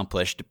have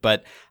accomplished,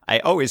 but I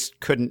always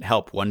couldn't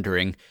help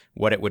wondering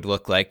what it would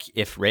look like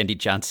if Randy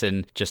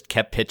Johnson just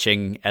kept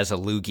pitching as a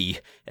loogie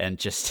and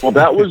just... Well,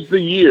 that was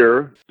the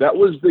year. That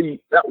was the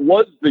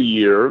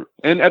year.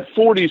 And at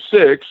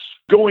 46,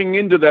 going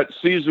into that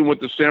season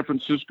with the San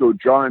Francisco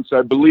Giants,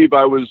 I believe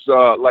I was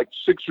like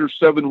 6 or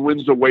 7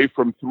 wins away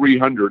from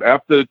 300.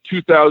 After the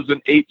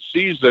 2008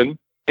 season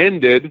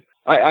ended,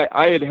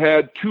 I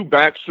had 2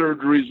 back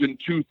surgeries in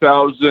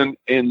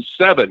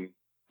 2007.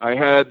 I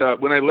had,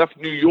 when I left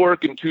New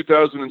York in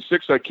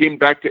 2006, I came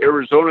back to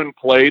Arizona and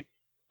played,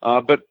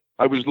 but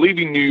I was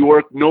leaving New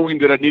York knowing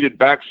that I needed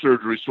back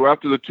surgery. So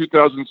after the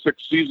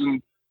 2006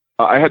 season,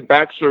 I had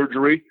back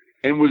surgery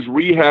and was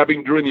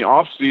rehabbing during the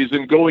off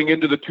season. Going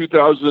into the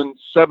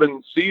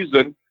 2007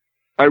 season,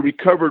 I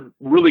recovered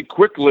really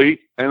quickly,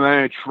 and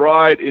I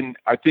tried in,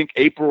 I think,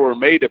 April or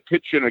May to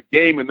pitch in a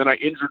game, and then I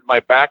injured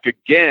my back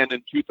again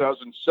in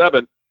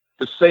 2007,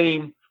 the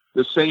same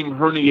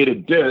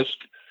herniated disc.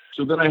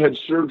 So then I had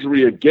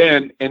surgery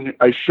again, and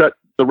I shut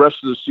the rest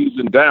of the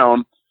season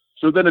down.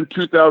 So then in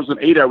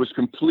 2008, I was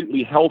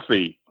completely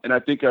healthy, and I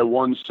think I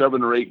won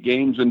 7 or 8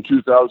 games in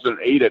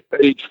 2008 at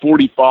age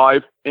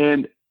 45.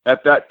 And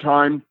at that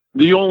time,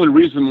 the only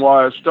reason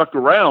why I stuck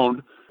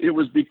around, it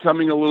was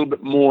becoming a little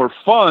bit more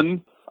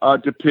fun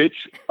to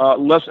pitch,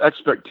 less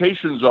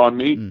expectations on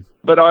me.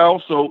 But I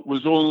also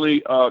was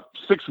only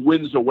 6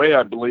 wins away,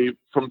 I believe,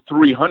 from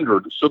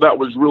 300. So that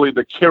was really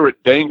the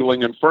carrot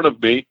dangling in front of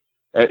me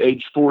at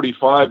age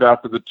 45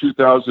 after the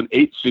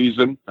 2008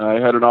 season. I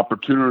had an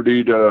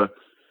opportunity to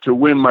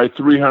win my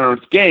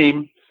 300th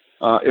game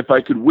if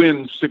I could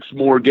win 6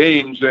 more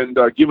games. And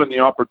given the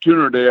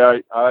opportunity,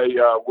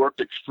 I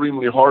worked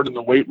extremely hard in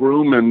the weight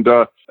room, and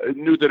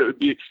knew that it would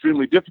be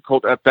extremely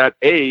difficult at that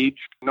age,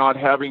 not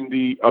having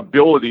the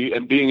ability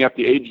and being at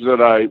the age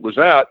that I was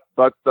at.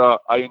 But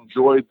I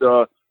enjoyed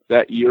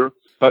that year.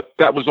 But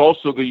that was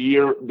also the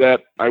year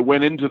that I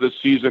went into the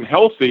season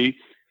healthy.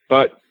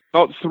 But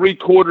about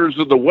 3/4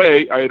 of the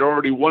way, I had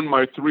already won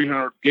my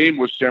 300th game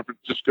with San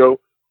Francisco.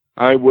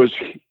 I was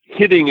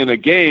hitting in a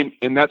game,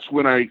 and that's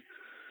when I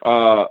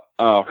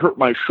hurt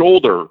my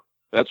shoulder.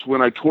 That's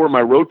when I tore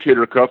my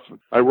rotator cuff.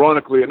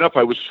 Ironically enough,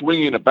 I was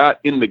swinging a bat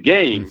in the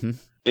game,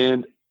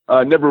 and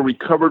never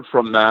recovered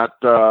from that.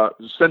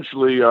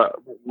 Essentially,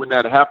 when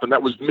that happened,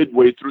 that was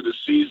midway through the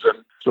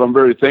season. So I'm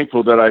very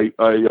thankful that I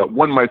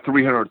won my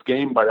 300th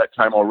game by that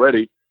time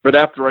already. But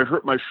after I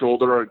hurt my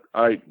shoulder,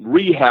 I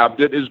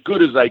rehabbed it as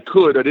good as I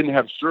could. I didn't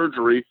have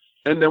surgery.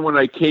 And then when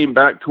I came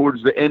back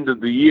towards the end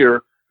of the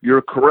year,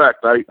 you're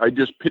correct. I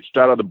just pitched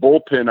out of the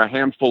bullpen a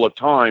handful of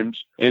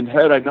times. And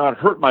had I not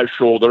hurt my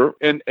shoulder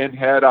and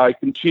had I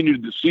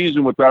continued the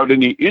season without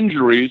any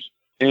injuries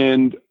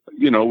and,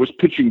 was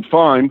pitching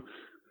fine,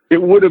 it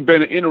would have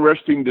been an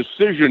interesting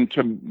decision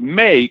to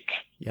make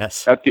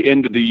at the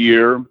end of the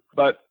year.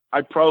 But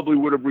I probably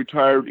would have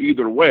retired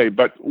either way.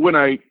 But when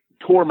I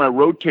tore my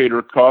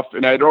rotator cuff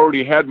and I'd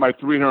already had my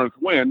 300th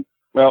win,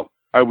 well,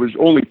 I was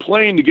only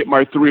playing to get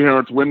my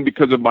 300th win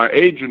because of my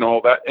age and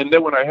all that. And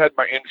then when I had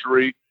my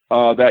injury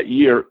that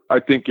year, I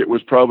think it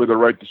was probably the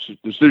right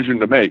decision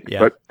to make. Yeah.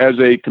 But as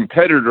a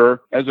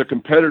competitor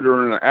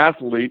and an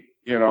athlete,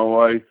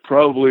 I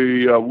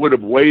probably would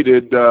have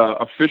waited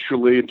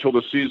officially until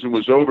the season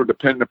was over,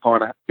 depending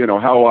upon,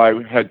 how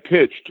I had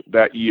pitched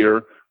that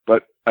year.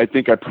 But I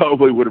think I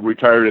probably would have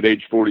retired at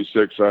age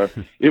 46.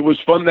 It was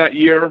fun that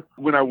year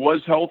when I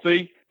was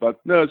healthy. But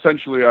no,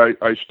 essentially,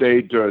 I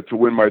stayed to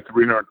win my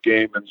 300th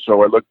game, and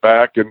so I look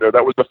back, and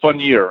that was a fun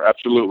year,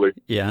 absolutely.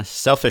 Yeah,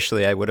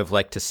 selfishly, I would have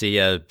liked to see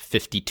a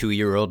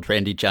 52-year-old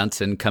Randy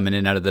Johnson coming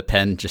in out of the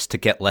pen just to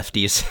get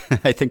lefties.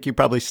 I think you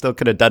probably still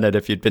could have done it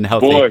if you'd been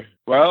healthy. Boy,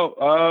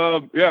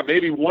 well, yeah,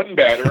 maybe one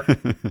batter,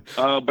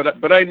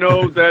 but I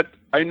know that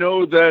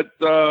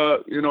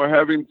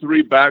having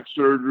 3 back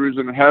surgeries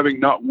and having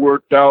not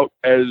worked out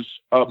as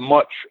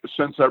much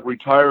since I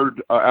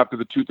retired after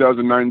the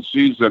 2009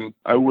 season,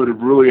 I would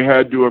have really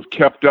had to have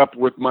kept up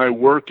with my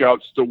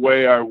workouts the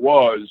way I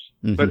was.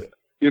 Mm-hmm. But,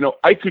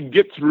 I could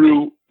get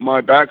through my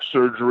back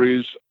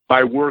surgeries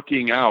by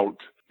working out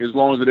as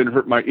long as it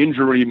didn't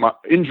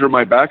injure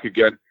my back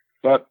again.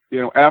 But,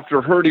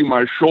 after hurting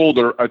my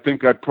shoulder, I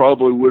think I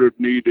probably would have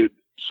needed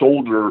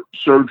shoulder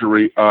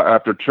surgery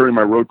after tearing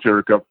my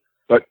rotator cuff.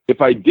 But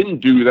if I didn't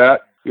do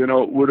that,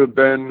 it would have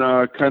been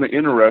kind of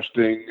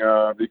interesting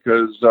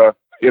because,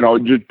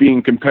 just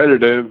being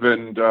competitive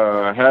and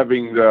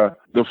having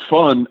the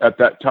fun at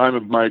that time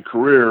of my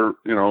career,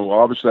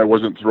 obviously I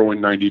wasn't throwing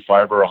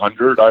 95 or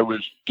 100. I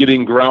was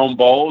getting ground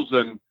balls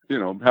and,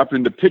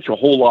 happening to pitch a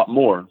whole lot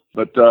more.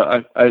 But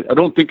I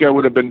don't think I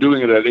would have been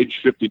doing it at age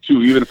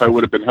 52, even if I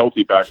would have been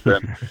healthy back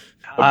then.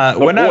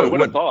 What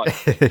a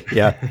thought.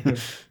 Yeah.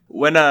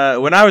 When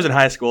I was in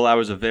high school, I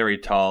was a very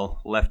tall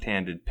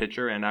left-handed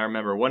pitcher, and I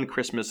remember one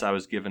Christmas I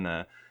was given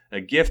a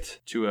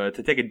gift to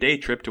take a day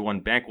trip to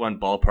Bank One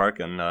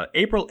ballpark on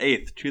April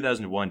 8th,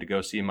 2001 to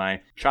go see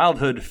my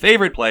childhood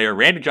favorite player,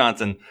 Randy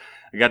Johnson.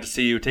 I got to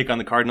see you take on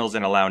the Cardinals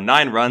and allow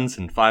 9 runs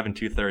in 5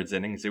 2/3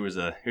 innings. It was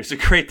a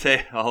great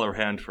day all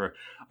around for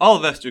all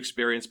of us to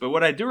experience. But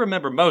what I do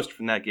remember most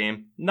from that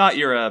game, not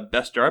your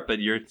best start, but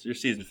your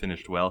season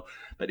finished well.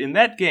 But in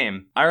that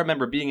game, I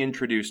remember being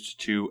introduced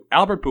to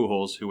Albert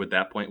Pujols, who at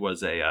that point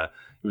was a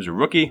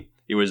rookie.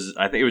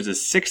 I think it was his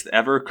 6th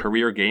ever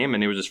career game,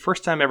 and it was his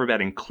first time ever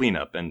batting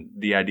cleanup. And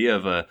the idea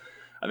of I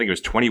think it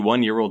was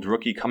 21-year-old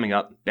rookie coming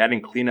up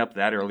batting cleanup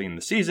that early in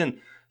the season.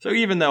 So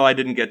even though I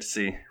didn't get to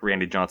see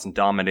Randy Johnson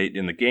dominate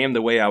in the game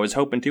the way I was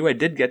hoping to, I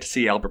did get to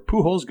see Albert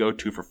Pujols go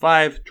 2 for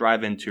 5,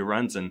 drive in 2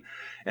 runs, and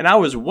I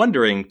was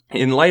wondering,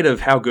 in light of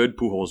how good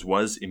Pujols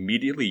was,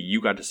 immediately you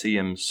got to see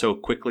him so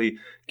quickly.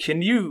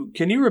 Can you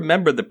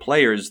remember the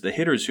players, the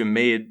hitters who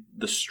made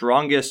the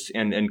strongest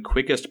and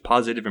quickest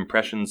positive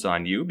impressions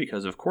on you?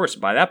 Because of course,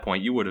 by that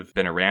point, you would have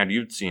been around.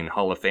 You'd seen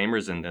Hall of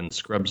Famers and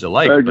scrubs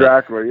alike.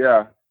 Exactly.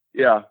 But...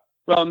 Yeah.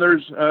 Well, and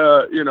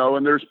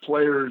there's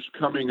players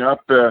coming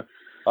up.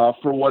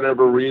 For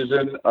whatever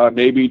reason,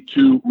 maybe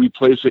to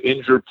replace an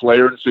injured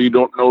player, and so you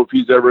don't know if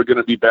he's ever going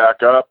to be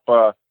back up.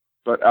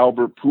 But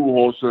Albert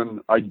Pujols,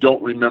 and I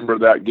don't remember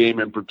that game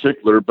in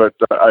particular, but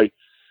I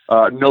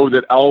know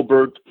that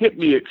Albert hit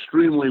me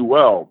extremely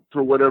well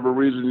for whatever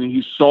reason.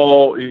 He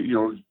saw,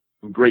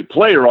 great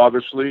player,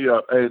 obviously,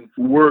 and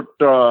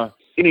worked.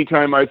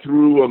 Anytime I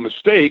threw a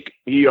mistake,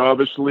 he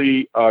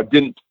obviously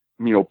didn't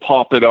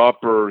pop it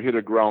up or hit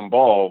a ground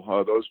ball.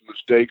 Those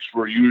mistakes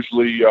were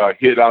usually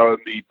hit out in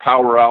the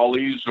power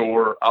alleys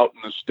or out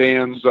in the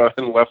stands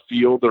in left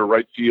field or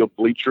right field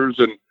bleachers.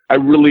 And I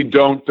really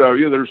don't,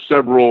 there's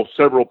several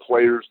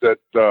players that,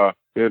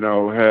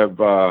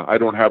 have, I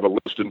don't have a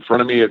list in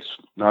front of me. It's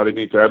not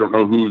anything. I don't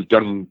know who's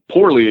done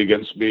poorly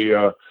against me.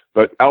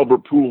 But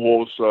Albert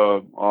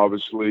Pujols,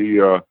 obviously,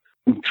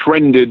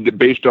 trended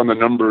based on the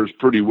numbers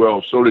pretty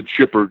well. So did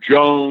Chipper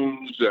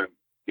Jones and,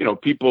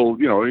 people,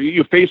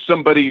 you face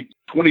somebody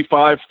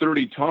 25,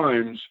 30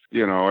 times,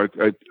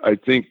 I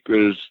think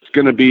it's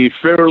going to be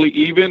fairly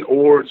even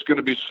or it's going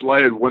to be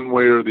slanted one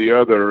way or the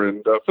other.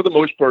 And for the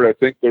most part, I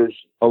think there's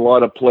a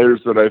lot of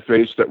players that I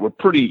faced that were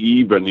pretty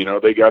even.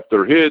 They got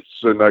their hits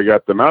and I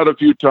got them out a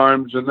few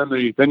times. And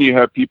then you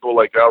have people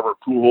like Albert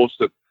Pujols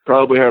that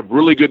probably have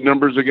really good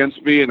numbers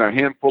against me and a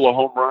handful of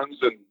home runs,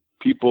 and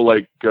people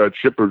like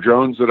Chipper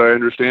Jones that I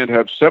understand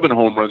have 7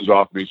 home runs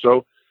off me.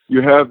 So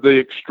you have the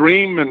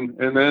extreme, and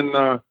then,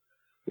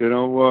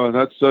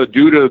 that's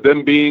due to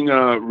them being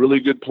really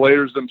good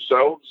players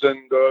themselves.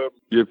 And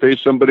you face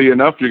somebody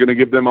enough, you're going to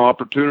give them an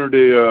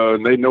opportunity,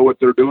 and they know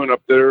what they're doing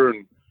up there.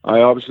 And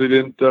I obviously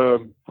didn't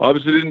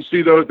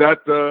see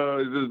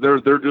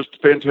that they're just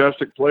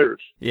fantastic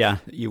players. Yeah,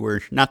 you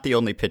were not the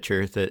only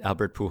pitcher that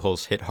Albert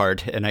Pujols hit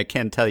hard, and I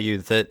can tell you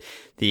that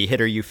the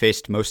hitter you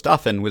faced most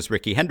often was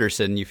Rickey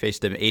Henderson. You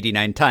faced him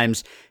 89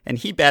 times, and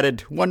he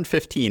batted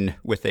 115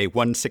 with a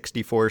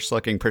 164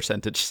 slugging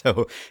percentage.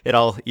 So it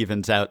all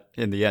evens out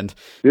in the end.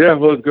 Yeah,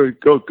 well,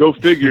 go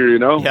figure.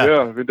 Yeah.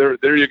 I mean,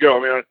 there you go. I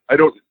mean,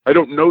 I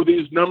don't know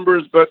these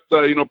numbers, but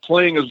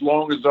playing as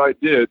long as I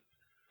did,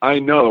 I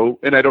know,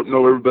 and I don't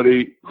know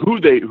everybody who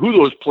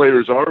those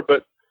players are,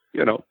 but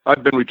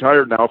I've been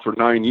retired now for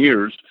 9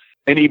 years,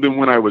 and even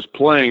when I was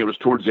playing, it was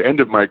towards the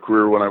end of my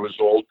career when I was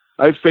old.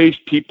 I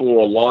faced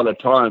people a lot of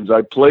times.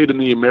 I played in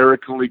the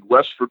American League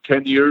West for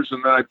 10 years,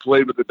 and then I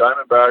played with the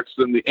Diamondbacks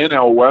in the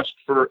NL West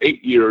for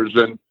 8 years.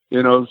 And,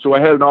 so I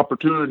had an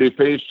opportunity to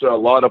face a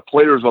lot of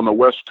players on the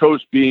West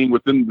Coast being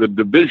within the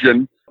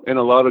division, and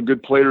a lot of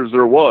good players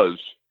there was.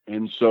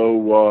 And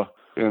so,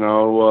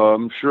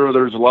 I'm sure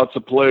there's lots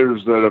of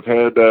players that have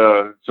had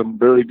some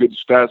very good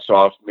stats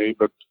off me,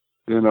 but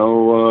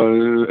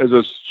as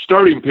a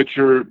starting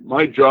pitcher,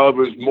 my job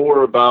is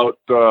more about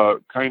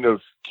kind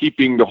of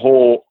keeping the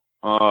whole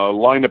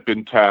lineup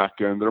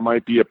intact. And there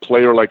might be a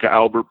player like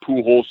Albert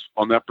Pujols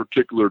on that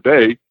particular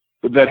day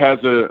that has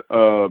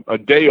a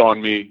day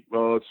on me.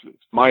 Well, it's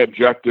my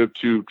objective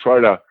to try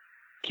to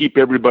keep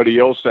everybody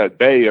else at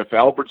bay. If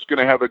Albert's going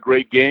to have a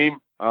great game,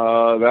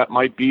 that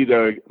might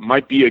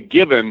be a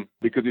given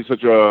because he's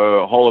such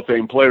a Hall of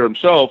Fame player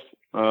himself.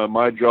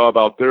 My job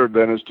out there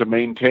then is to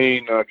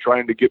maintain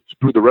trying to get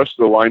through the rest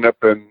of the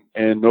lineup and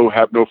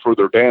have no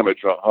further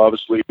damage.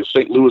 Obviously,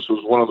 St. Louis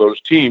was one of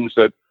those teams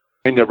that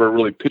I never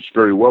really pitched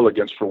very well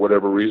against for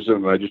whatever reason,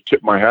 and I just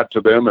tipped my hat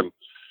to them. And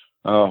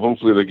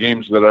hopefully, the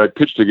games that I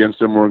pitched against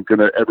them weren't going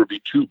to ever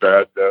be too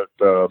bad. That's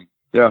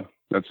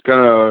kind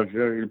of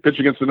you pitch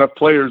against enough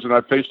players, and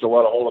I faced a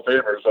lot of Hall of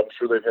Famers. I'm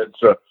sure they've had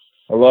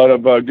a lot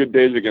of good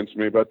days against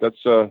me, but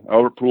that's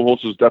Albert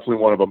Pujols is definitely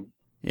one of them.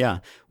 Yeah.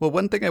 Well,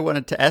 one thing I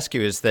wanted to ask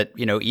you is that,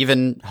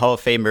 even Hall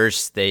of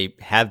Famers, they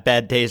have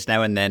bad days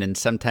now and then, and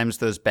sometimes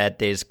those bad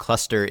days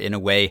cluster in a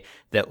way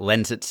that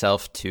lends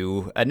itself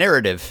to a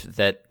narrative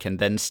that can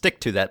then stick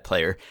to that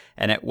player.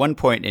 And at one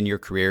point in your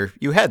career,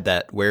 you had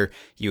that, where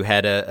you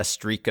had a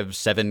streak of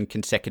 7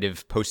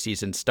 consecutive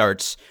postseason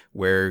starts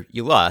where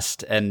you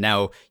lost. And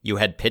now you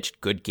had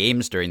pitched good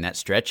games during that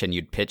stretch, and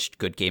you'd pitched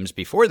good games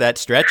before that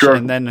stretch. Sure.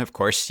 And then, of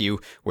course,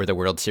 you were the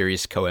World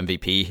Series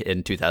co-MVP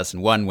in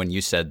 2001 when you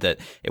said that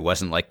it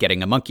wasn't like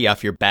getting a monkey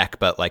off your back,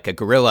 but like a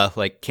gorilla,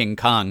 like King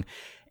Kong.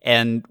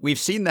 And we've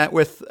seen that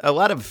with a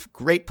lot of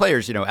great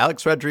players,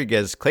 Alex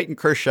Rodriguez, Clayton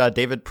Kershaw,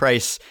 David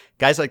Price,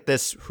 guys like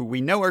this who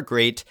we know are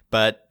great,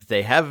 but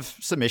they have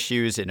some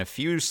issues in a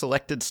few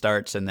selected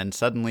starts, and then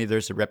suddenly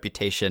there's a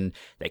reputation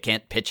they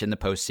can't pitch in the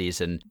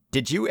postseason.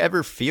 Did you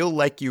ever feel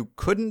like you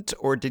couldn't,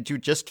 or did you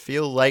just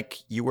feel like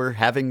you were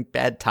having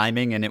bad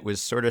timing and it was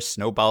sort of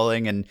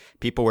snowballing and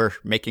people were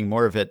making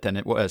more of it than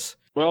it was?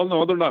 Well,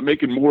 no, they're not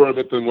making more of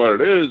it than what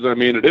it is. I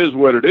mean, it is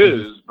what it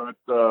is, but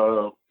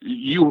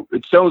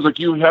it sounds like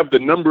you have the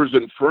numbers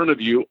in front of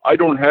you. I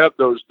don't have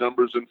those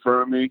numbers in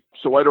front of me,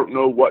 so I don't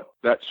know what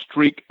that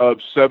streak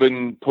of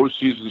 7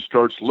 postseason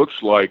starts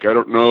looks like. I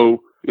don't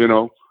know,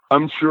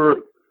 I'm sure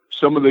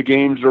some of the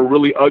games are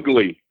really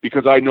ugly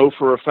because I know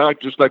for a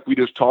fact, just like we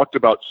just talked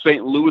about,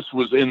 St. Louis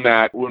was in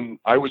that when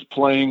I was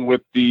playing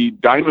with the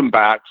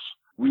Diamondbacks.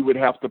 We would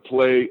have to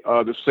play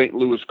the St.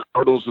 Louis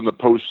Cardinals in the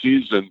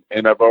postseason,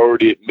 and I've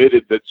already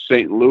admitted that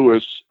St.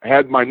 Louis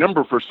had my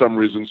number for some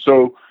reason.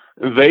 So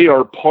they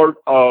are part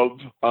of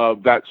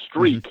that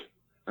streak.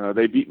 Mm-hmm.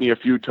 They beat me a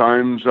few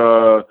times,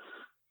 I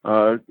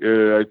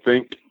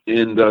think,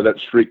 and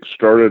that streak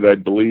started, I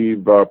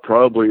believe,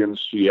 probably in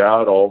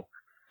Seattle,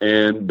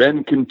 and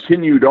then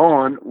continued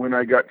on when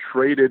I got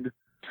traded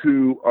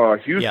to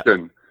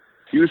Houston. Yep.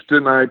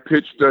 Houston, I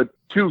pitched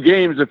 2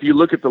 games. If you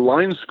look at the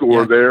line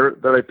score there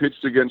that I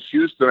pitched against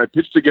Houston, I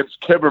pitched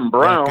against Kevin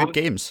Brown. Good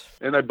games.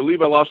 And I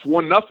believe I lost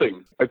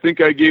 1-0. I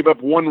think I gave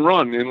up 1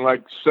 run in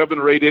like 7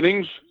 or 8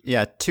 innings.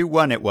 Yeah,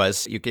 2-1 it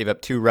was. You gave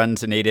up 2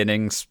 runs in 8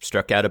 innings,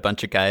 struck out a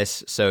bunch of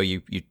guys. So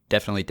you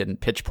definitely didn't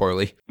pitch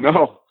poorly.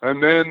 No.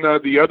 And then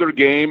the other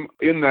game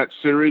in that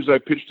series, I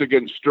pitched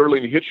against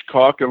Sterling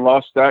Hitchcock and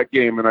lost that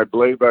game. And I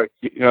believe I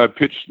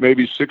pitched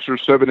maybe 6 or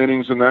 7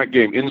 innings in that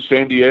game in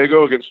San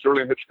Diego against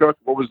Sterling Hitchcock.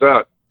 What was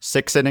that?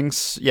 6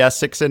 innings. Yeah,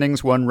 6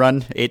 innings, 1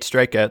 run, 8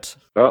 strikeouts.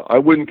 I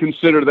wouldn't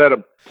consider that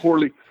a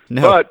poorly.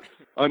 No. But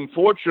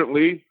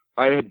unfortunately,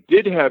 I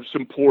did have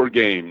some poor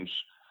games.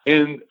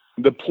 And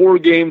the poor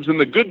games and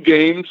the good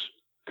games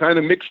kind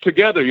of mixed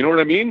together. You know what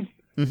I mean?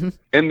 Mm-hmm.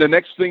 And the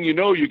next thing you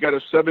know, you got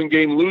a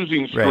 7-game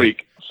losing streak.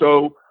 Right.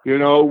 So,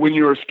 when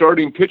you're a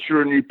starting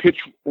pitcher and you pitch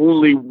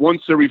only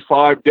once every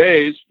 5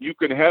 days, you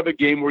can have a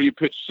game where you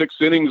pitch 6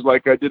 innings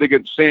like I did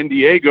against San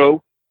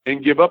Diego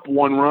and give up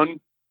 1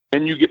 run.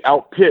 And you get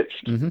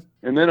out-pitched. Mm-hmm.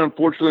 And then,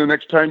 unfortunately, the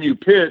next time you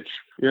pitch,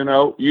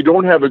 you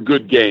don't have a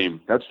good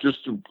game. That's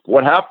just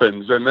what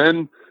happens. And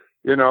then,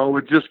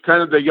 it just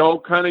they all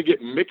kind of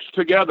get mixed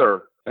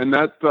together. And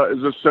that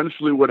is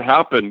essentially what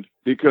happened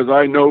because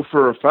I know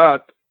for a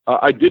fact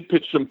I did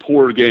pitch some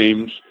poor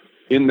games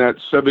in that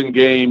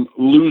 7-game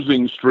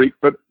losing streak,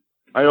 but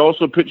I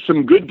also pitched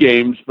some good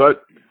games.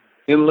 But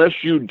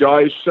unless you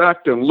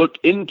dissect and look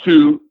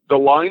into the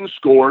line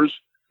scores,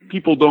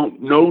 people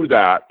don't know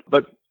that.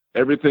 But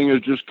everything is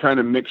just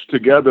kind of mixed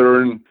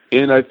together.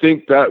 And I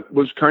think that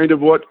was kind of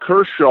what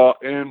Kershaw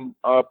and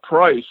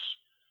Price,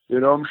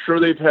 I'm sure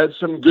they've had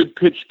some good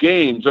pitch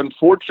games.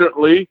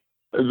 Unfortunately,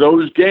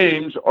 those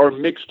games are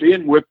mixed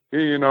in with,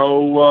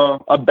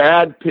 a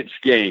bad pitch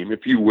game,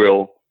 if you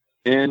will.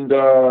 And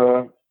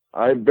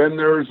I've been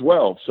there as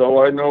well.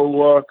 So I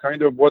know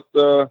kind of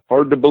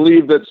hard to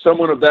believe that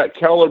someone of that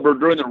caliber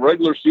during the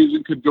regular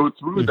season could go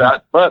through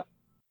that. But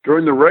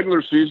during the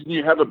regular season,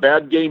 you have a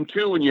bad game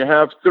too, and you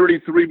have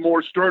 33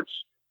 more starts,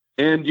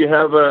 and you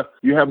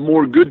have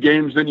more good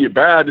games than you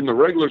bad in the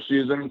regular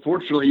season.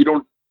 Unfortunately, you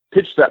don't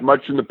pitch that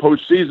much in the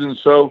postseason.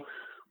 So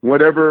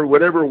whatever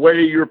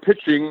way you're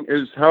pitching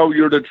is how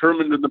you're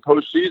determined in the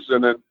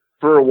postseason. And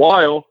for a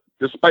while,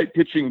 despite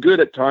pitching good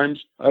at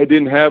times, I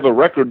didn't have a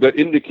record that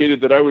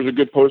indicated that I was a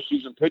good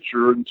postseason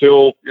pitcher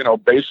until,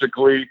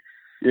 basically,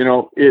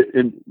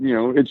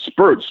 it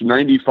spurts.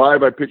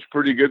 95, I pitched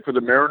pretty good for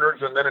the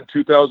Mariners. And then in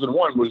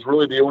 2001 was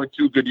really the only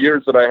 2 good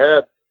years that I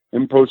had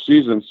in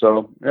postseason.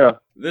 So, yeah.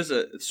 There's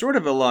a sort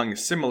of along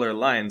similar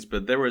lines,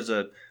 but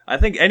I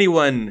think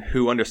anyone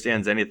who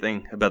understands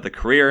anything about the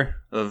career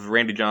of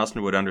Randy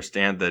Johnson would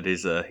understand that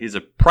he's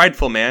a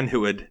prideful man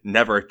who would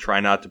never try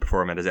not to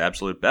perform at his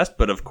absolute best.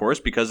 But of course,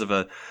 because of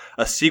a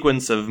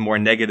sequence of more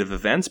negative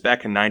events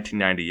back in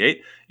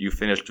 1998, you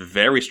finished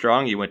very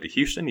strong. You went to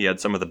Houston. You had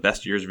some of the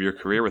best years of your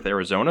career with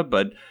Arizona.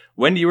 But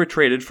when you were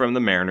traded from the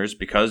Mariners,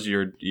 because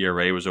your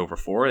ERA was over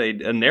 4,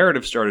 a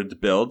narrative started to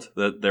build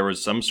that there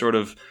was some sort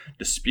of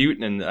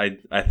dispute. And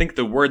I think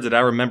the words that I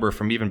remember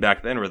from even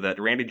back then were that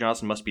Randy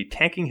Johnson must be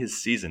tanking his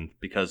season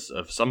because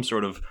of some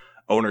sort of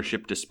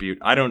ownership dispute.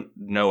 I don't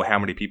know how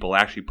many people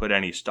actually put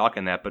any stock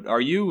in that, but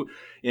are you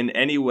in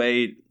any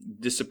way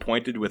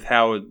disappointed with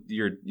how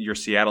your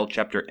Seattle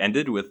chapter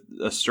ended, with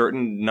a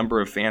certain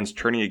number of fans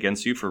turning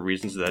against you for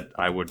reasons that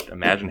I would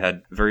imagine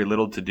had very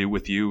little to do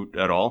with you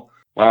at all?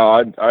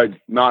 Well, I'm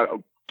not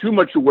too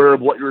much aware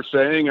of what you're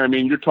saying. I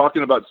mean, you're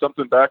talking about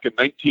something back in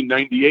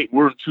 1998.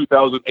 We're in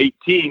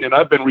 2018, and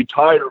I've been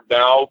retired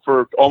now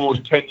for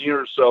almost 10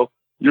 years. So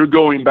you're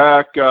going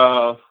back,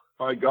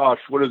 my gosh,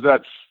 what is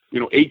that?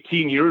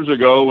 18 years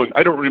ago, and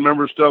I don't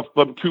remember stuff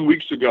from 2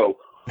 weeks ago.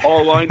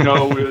 All I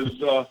know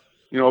is, I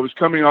was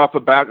coming off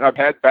I've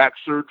had back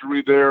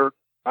surgery there.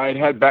 I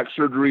had back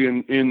surgery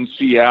in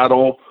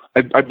Seattle.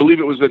 I believe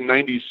it was in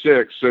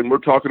 96, and we're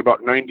talking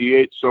about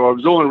 98. So I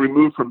was only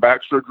removed from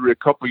back surgery a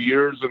couple of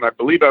years, and I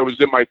believe I was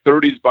in my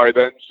 30s by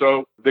then.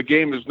 So the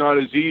game is not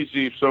as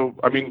easy. So,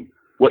 I mean,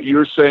 what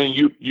you're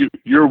saying,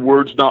 your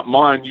words, not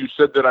mine. You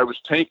said that I was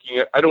tanking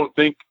it. I don't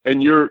think,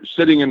 and you're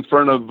sitting in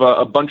front of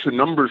a bunch of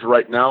numbers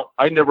right now.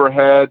 I never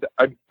had,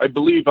 I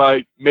believe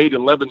I made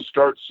 11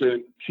 starts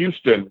in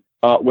Houston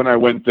when I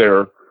went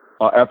there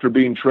after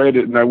being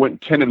traded, and I went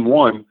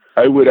 10-1.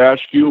 I would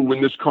ask you,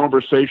 when this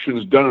conversation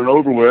is done and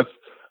over with,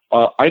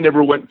 I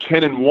never went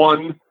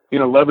 10-1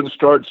 in 11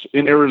 starts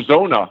in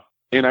Arizona,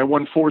 and I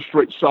won 4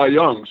 straight Cy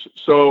Youngs.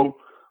 So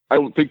I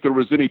don't think there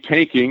was any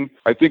tanking.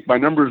 I think my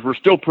numbers were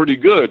still pretty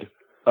good.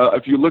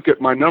 If you look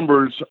at my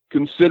numbers,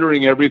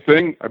 considering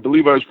everything, I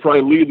believe I was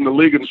probably leading the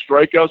league in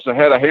strikeouts. I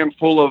had a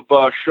handful of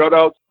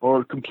shutouts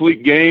or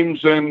complete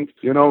games, and,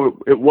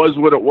 it was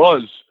what it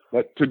was.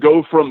 But to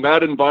go from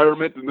that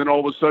environment and then all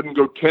of a sudden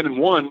go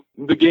 10-1,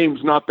 the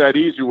game's not that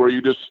easy, where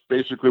you just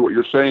basically, what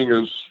you're saying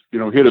is,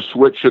 hit a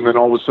switch and then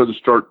all of a sudden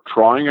start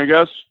trying, I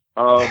guess.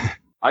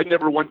 I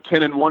never went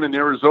 10-1 in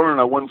Arizona, and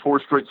I won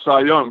 4 straight Cy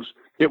Youngs.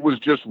 It was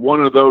just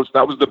one of those.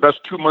 That was the best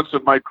 2 months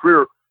of my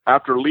career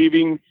after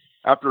leaving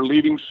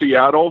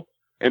Seattle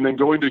and then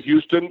going to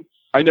Houston.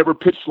 I never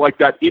pitched like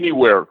that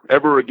anywhere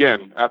ever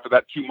again after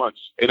that 2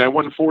 months. And I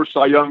won 4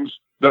 Cy Youngs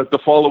the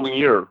following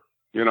year.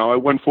 I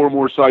won 4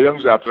 more Cy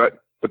Youngs after that.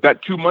 But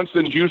that 2 months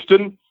in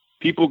Houston,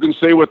 people can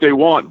say what they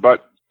want,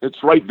 but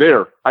it's right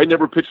there. I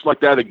never pitched like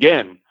that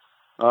again.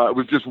 It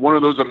was just one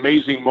of those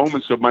amazing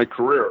moments of my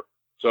career.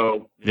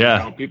 So,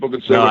 yeah, people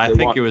can say what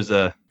they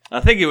want. I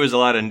think it was a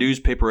lot of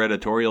newspaper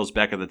editorials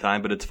back at the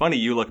time, but it's funny,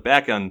 you look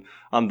back on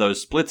those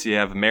splits. You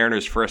have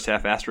Mariners first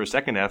half, Astros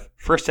second half.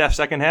 First half,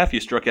 second half, you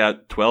struck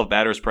out 12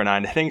 batters per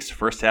 9 innings.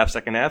 First half,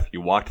 second half,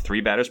 you walked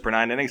 3 batters per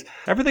 9 innings.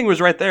 Everything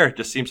was right there. It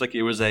just seems like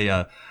it was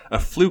a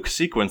fluke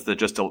sequence that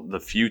just the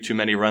few too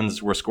many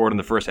runs were scored in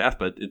the first half,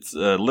 but it's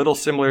a little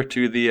similar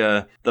to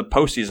the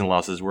postseason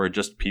losses, where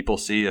just people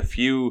see a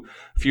few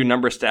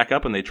numbers stack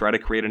up and they try to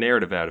create a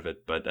narrative out of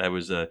it. But it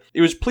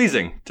was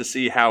pleasing to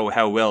see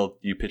how well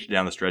you pitched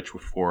down the stretch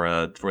for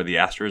the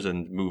Astros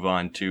and move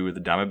on to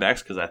the Diamondbacks,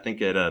 because I think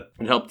it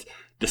helped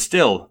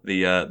distill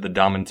the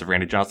dominance of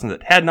Randy Johnson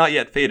that had not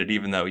yet faded,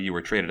 even though you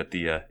were traded at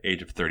the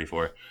age of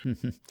 34.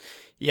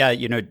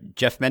 Yeah,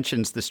 Jeff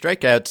mentions the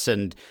strikeouts,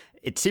 and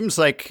it seems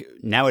like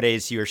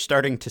nowadays you're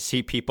starting to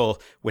see people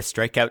with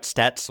strikeout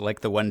stats like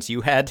the ones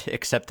you had,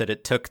 except that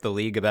it took the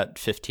league about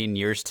 15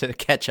 years to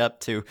catch up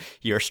to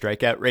your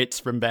strikeout rates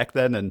from back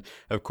then. And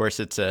of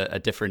course, it's a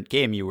different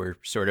game. You were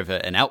sort of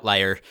an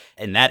outlier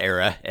in that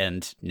era.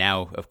 And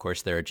now, of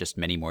course, there are just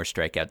many more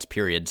strikeouts,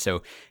 period.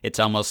 So it's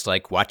almost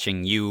like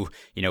watching you,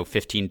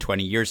 15,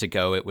 20 years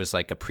ago, it was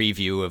like a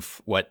preview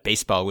of what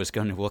baseball was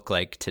going to look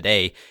like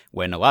today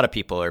when a lot of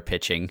people are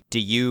pitching.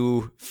 Do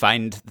you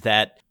find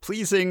that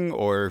pleasing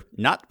or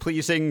not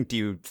pleasing? Do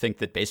you think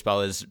that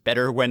baseball is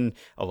better when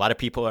a lot of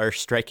people are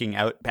striking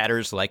out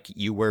batters like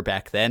you were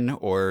back then?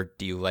 Or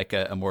do you like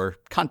a more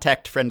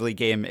contact-friendly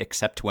game,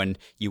 except when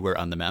you were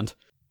on the mound?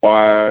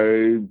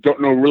 I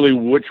don't know really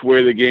which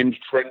way the game's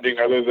trending,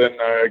 other than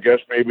I guess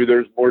maybe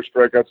there's more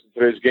strikeouts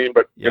in today's game.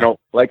 But you know,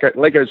 like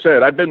I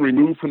said, I've been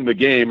removed from the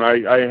game. I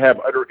have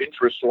utter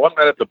interest, so I'm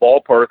not at the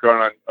ballpark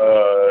on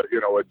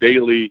a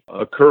daily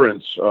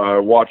occurrence.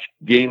 Watch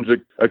games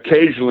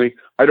occasionally.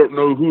 I don't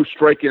know who's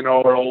striking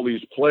out all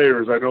these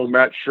players. I know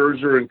Matt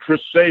Scherzer and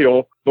Chris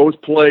Sale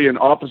both play in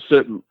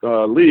opposite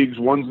leagues.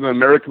 One's in the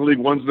American League,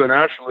 one's in the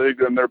National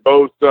League, and they're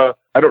both.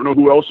 I don't know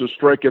who else is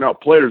striking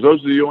out players.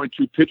 Those are the only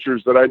two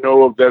pitchers that I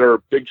know of that are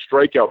big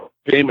strikeout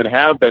game and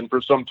have been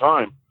for some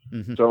time.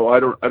 Mm-hmm. So I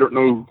don't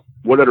know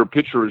what other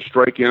pitcher is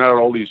striking out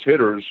all these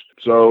hitters.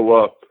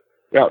 So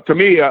to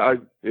me,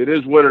 it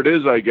is what it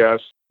is, I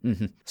guess.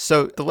 Mm-hmm.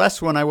 So the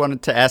last one I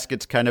wanted to ask,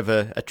 it's kind of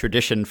a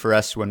tradition for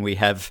us when we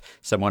have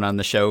someone on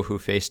the show who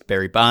faced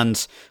Barry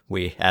Bonds.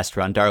 We asked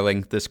Ron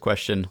Darling this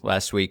question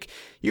last week.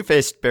 You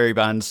faced Barry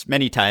Bonds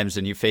many times,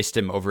 and you faced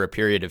him over a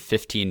period of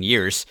 15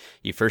 years.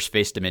 You first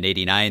faced him in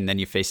 89, then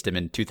you faced him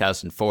in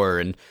 2004,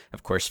 and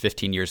of course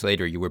 15 years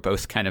later you were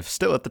both kind of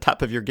still at the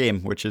top of your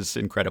game, which is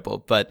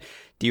incredible. But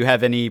do you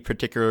have any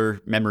particular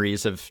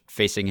memories of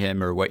facing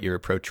him or what your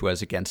approach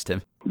was against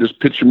him? Just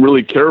pitch him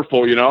really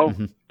careful, you know?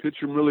 Mm-hmm. Pitch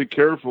him really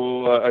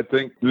careful. I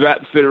think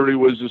that theory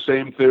was the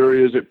same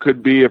theory as it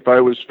could be if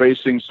I was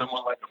facing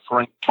someone like a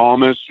Frank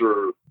Thomas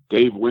or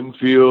Dave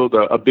Winfield,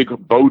 a big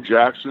Bo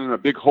Jackson, a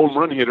big home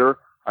run hitter.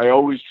 I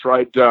always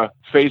tried to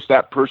face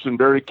that person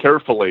very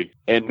carefully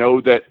and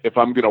know that if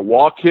I'm going to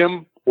walk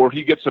him or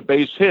he gets a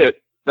base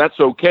hit,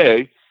 that's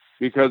okay,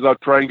 because I'll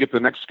try and get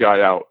the next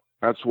guy out.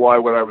 That's why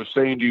what I was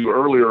saying to you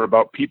earlier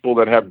about people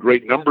that have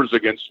great numbers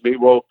against me,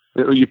 well,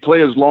 you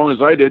play as long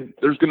as I did,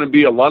 there's going to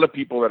be a lot of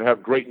people that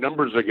have great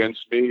numbers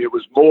against me. It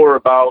was more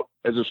about,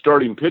 as a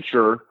starting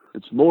pitcher,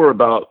 it's more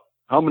about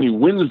how many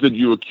wins did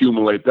you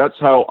accumulate. That's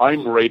how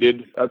I'm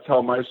rated. That's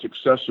how my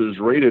success is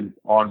rated,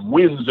 on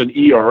wins and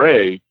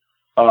ERA,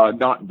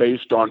 not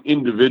based on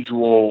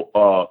individual.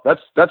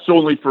 That's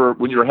only for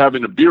when you're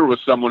having a beer with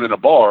someone in a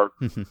bar,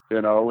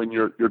 you know, and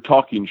you're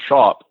talking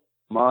shop.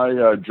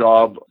 My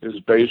job is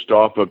based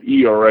off of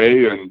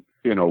ERA and,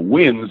 you know,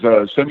 wins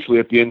essentially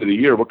at the end of the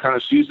year. What kind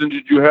of season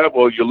did you have?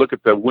 Well, you look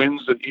at the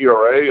wins and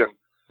ERA, and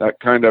that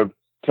kind of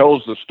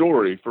tells the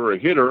story. For a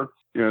hitter,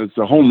 you know, it's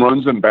the home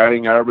runs and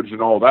batting average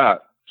and all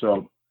that.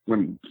 So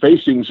when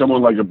facing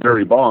someone like a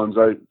Barry Bonds,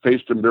 I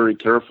faced him very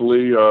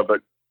carefully,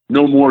 but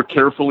no more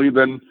carefully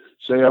than,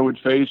 say, I would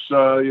face,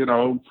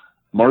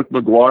 Mark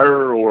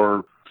McGwire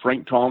or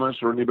Frank Thomas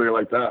or anybody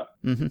like that.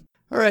 Mm-hmm.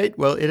 All right.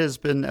 Well, it has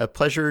been a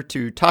pleasure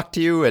to talk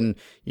to you. And,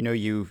 you know,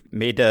 you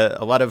made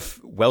a lot of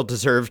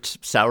well-deserved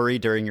salary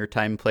during your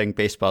time playing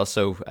baseball.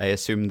 So I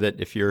assume that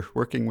if you're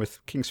working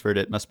with Kingsford,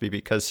 it must be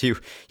because you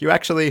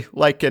actually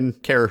like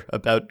and care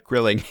about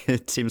grilling.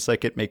 It seems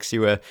like it makes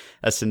you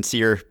a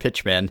sincere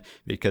pitchman,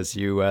 because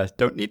you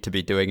don't need to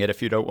be doing it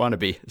if you don't want to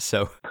be.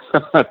 So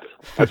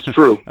that's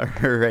true.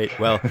 All right.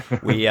 Well,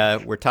 we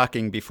were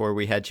talking before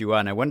we had you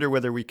on. I wonder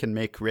whether we can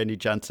make Randy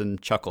Johnson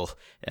chuckle,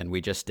 and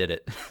we just did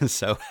it.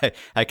 So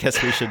I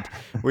guess we should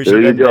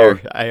end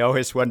there. I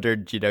always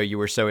wondered, you know, you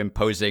were so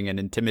imposing and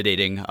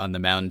intimidating on the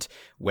mound,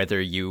 whether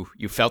you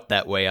felt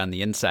that way on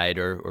the inside,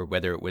 or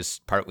whether it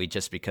was partly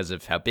just because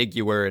of how big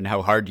you were and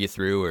how hard you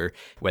threw, or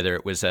whether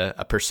it was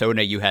a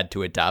persona you had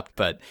to adopt.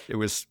 But it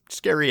was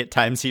scary at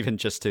times, even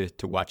just to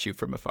watch you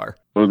from afar.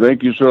 Well,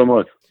 thank you so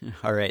much.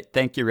 All right.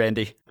 Thank you,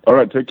 Randy. All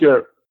right. Take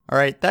care. All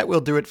right, that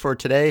will do it for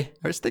today.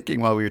 I was thinking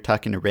while we were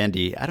talking to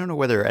Randy, I don't know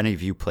whether any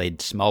of you played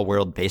Small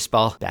World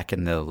Baseball back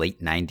in the late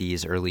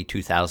 90s, early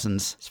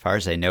 2000s. As far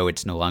as I know,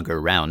 it's no longer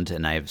around,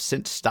 and I've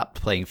since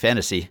stopped playing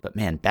fantasy. But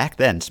man, back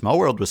then, Small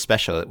World was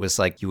special. It was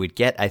like you would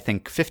get, I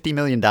think, $50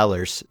 million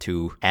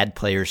to add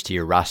players to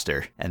your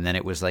roster, and then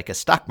it was like a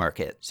stock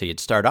market. So you'd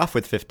start off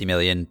with $50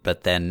 million,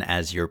 but then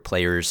as your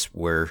players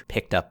were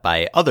picked up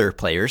by other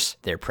players,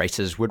 their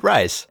prices would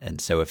rise. And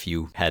so if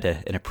you had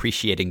an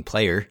appreciating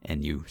player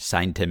and you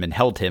signed him and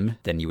held him,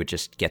 then you would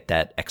just get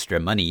that extra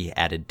money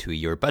added to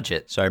your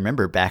budget. So I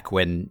remember back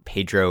when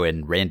Pedro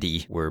and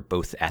Randy were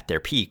both at their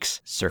peaks,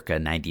 circa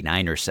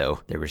 99 or so,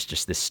 there was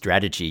just this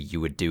strategy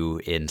you would do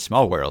in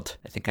Small World.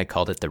 I think I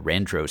called it the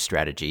Randro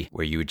strategy,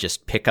 where you would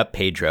just pick up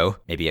Pedro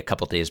maybe a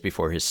couple days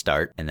before his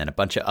start, and then a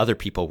bunch of other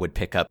people would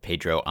pick up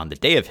Pedro on the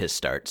day of his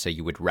start. So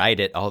you would ride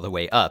it all the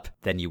way up.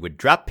 Then you would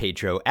drop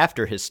Pedro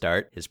after his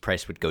start. His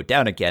price would go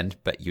down again,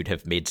 but you'd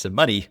have made some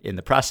money in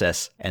the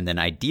process. And then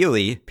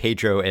ideally,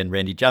 Pedro and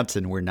Randy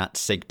Johnson were not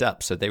synced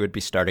up, so they would be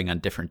starting on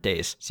different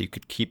days. So you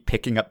could keep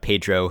picking up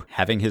Pedro,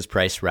 having his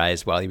price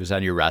rise while he was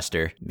on your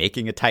roster,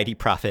 making a tidy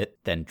profit,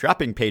 then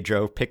dropping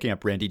Pedro, picking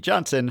up Randy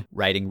Johnson,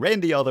 riding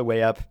Randy all the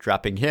way up,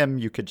 dropping him.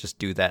 You could just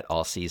do that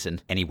all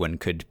season. Anyone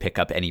could pick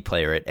up any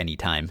player at any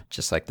time,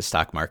 just like the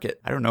stock market.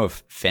 I don't know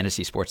if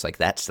fantasy sports like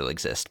that still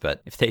exist,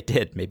 but if they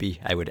did, maybe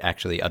I would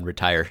actually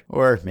unretire,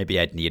 or maybe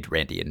I'd need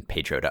Randy and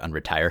Pedro to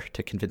unretire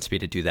to convince me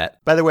to do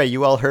that. By the way,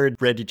 you all heard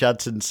Randy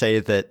Johnson say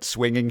that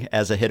swinging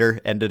as a hitter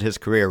ended his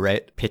career,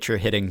 right? Pitcher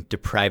hitting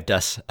deprived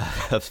us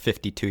of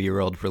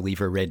 52-year-old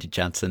reliever Randy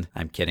Johnson.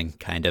 I'm kidding,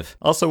 kind of.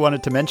 Also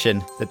wanted to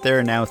mention that there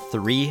are now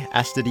 3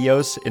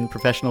 Astudillos in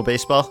professional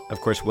baseball. Of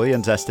course,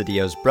 Willians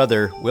Astudillo's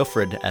brother,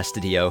 Wilfred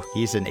Astudillo,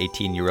 he's an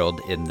 18-year-old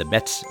in the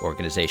Mets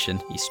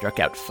organization. He struck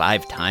out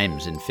 5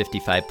 times in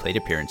 55 plate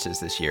appearances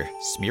this year,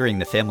 smearing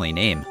the family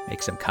name.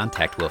 Make some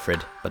contact,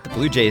 Wilfred. But the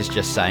Blue Jays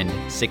just signed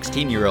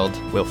 16-year-old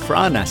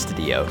Wilfran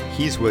Astudillo.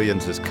 He's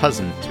Williams'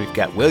 cousin. So we've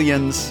got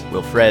Williams,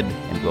 Wilfred,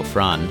 and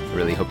Wilfran. I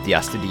really hope the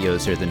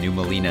Astudillos are the new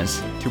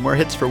Molinas. 2 more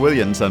hits for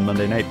Williams on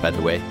Monday night, by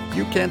the way.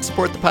 You can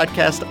support the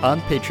podcast on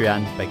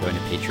Patreon by going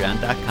to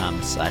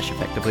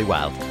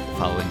patreon.com/effectivelywild. The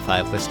following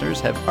 5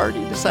 listeners have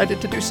already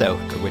decided to do so,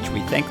 for which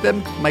we thank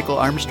them: Michael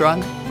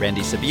Armstrong,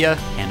 Randy Sabia,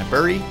 Hannah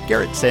Burry,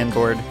 Garrett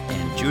Sandboard,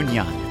 and June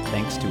Yan.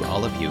 Thanks to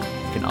all of you.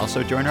 You can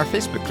also join our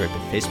Facebook group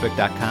at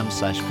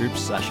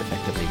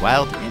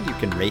facebook.com/groups/effectivelywild, and you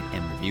can rate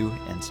and review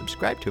and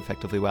subscribe to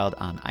Effectively Wild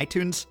on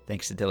iTunes.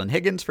 Thanks to Dylan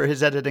Higgins for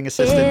his editing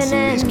assistance.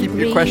 Please keep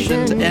your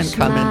questions and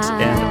comments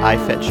and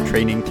iFetch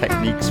training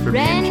techniques for me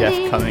and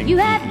Jeff coming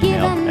via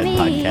email at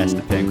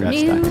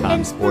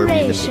podcast@fangraphs.com or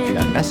via the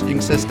Patreon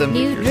messaging system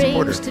if you're a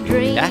supporter.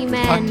 Back to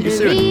talk to you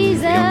soon. If we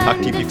don't talk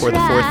to you before the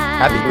 4th,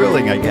 happy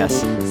grilling, I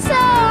guess. So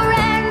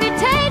Randy,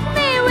 take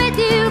me with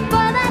you,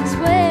 for that's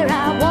where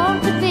I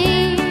want to be.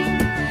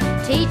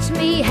 Teach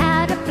me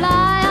how to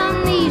fly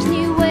on these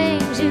new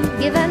wings you've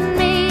given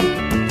me.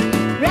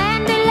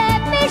 Randy,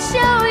 let me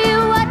show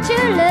you what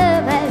your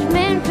love has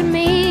meant to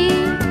me.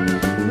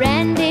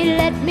 Randy,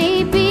 let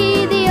me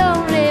be the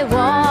only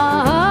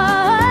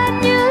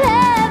one you'll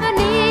ever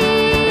need.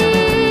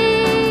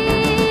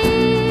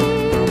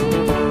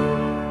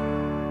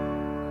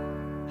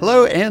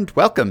 Hello and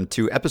welcome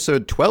to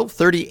episode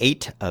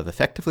 1238 of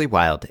Effectively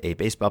Wild, a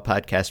baseball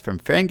podcast from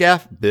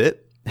Fangraph.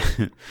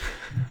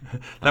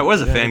 That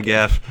was a fan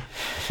gaff.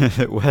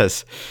 It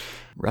was.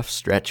 Rough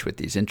stretch with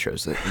these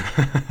intros lately.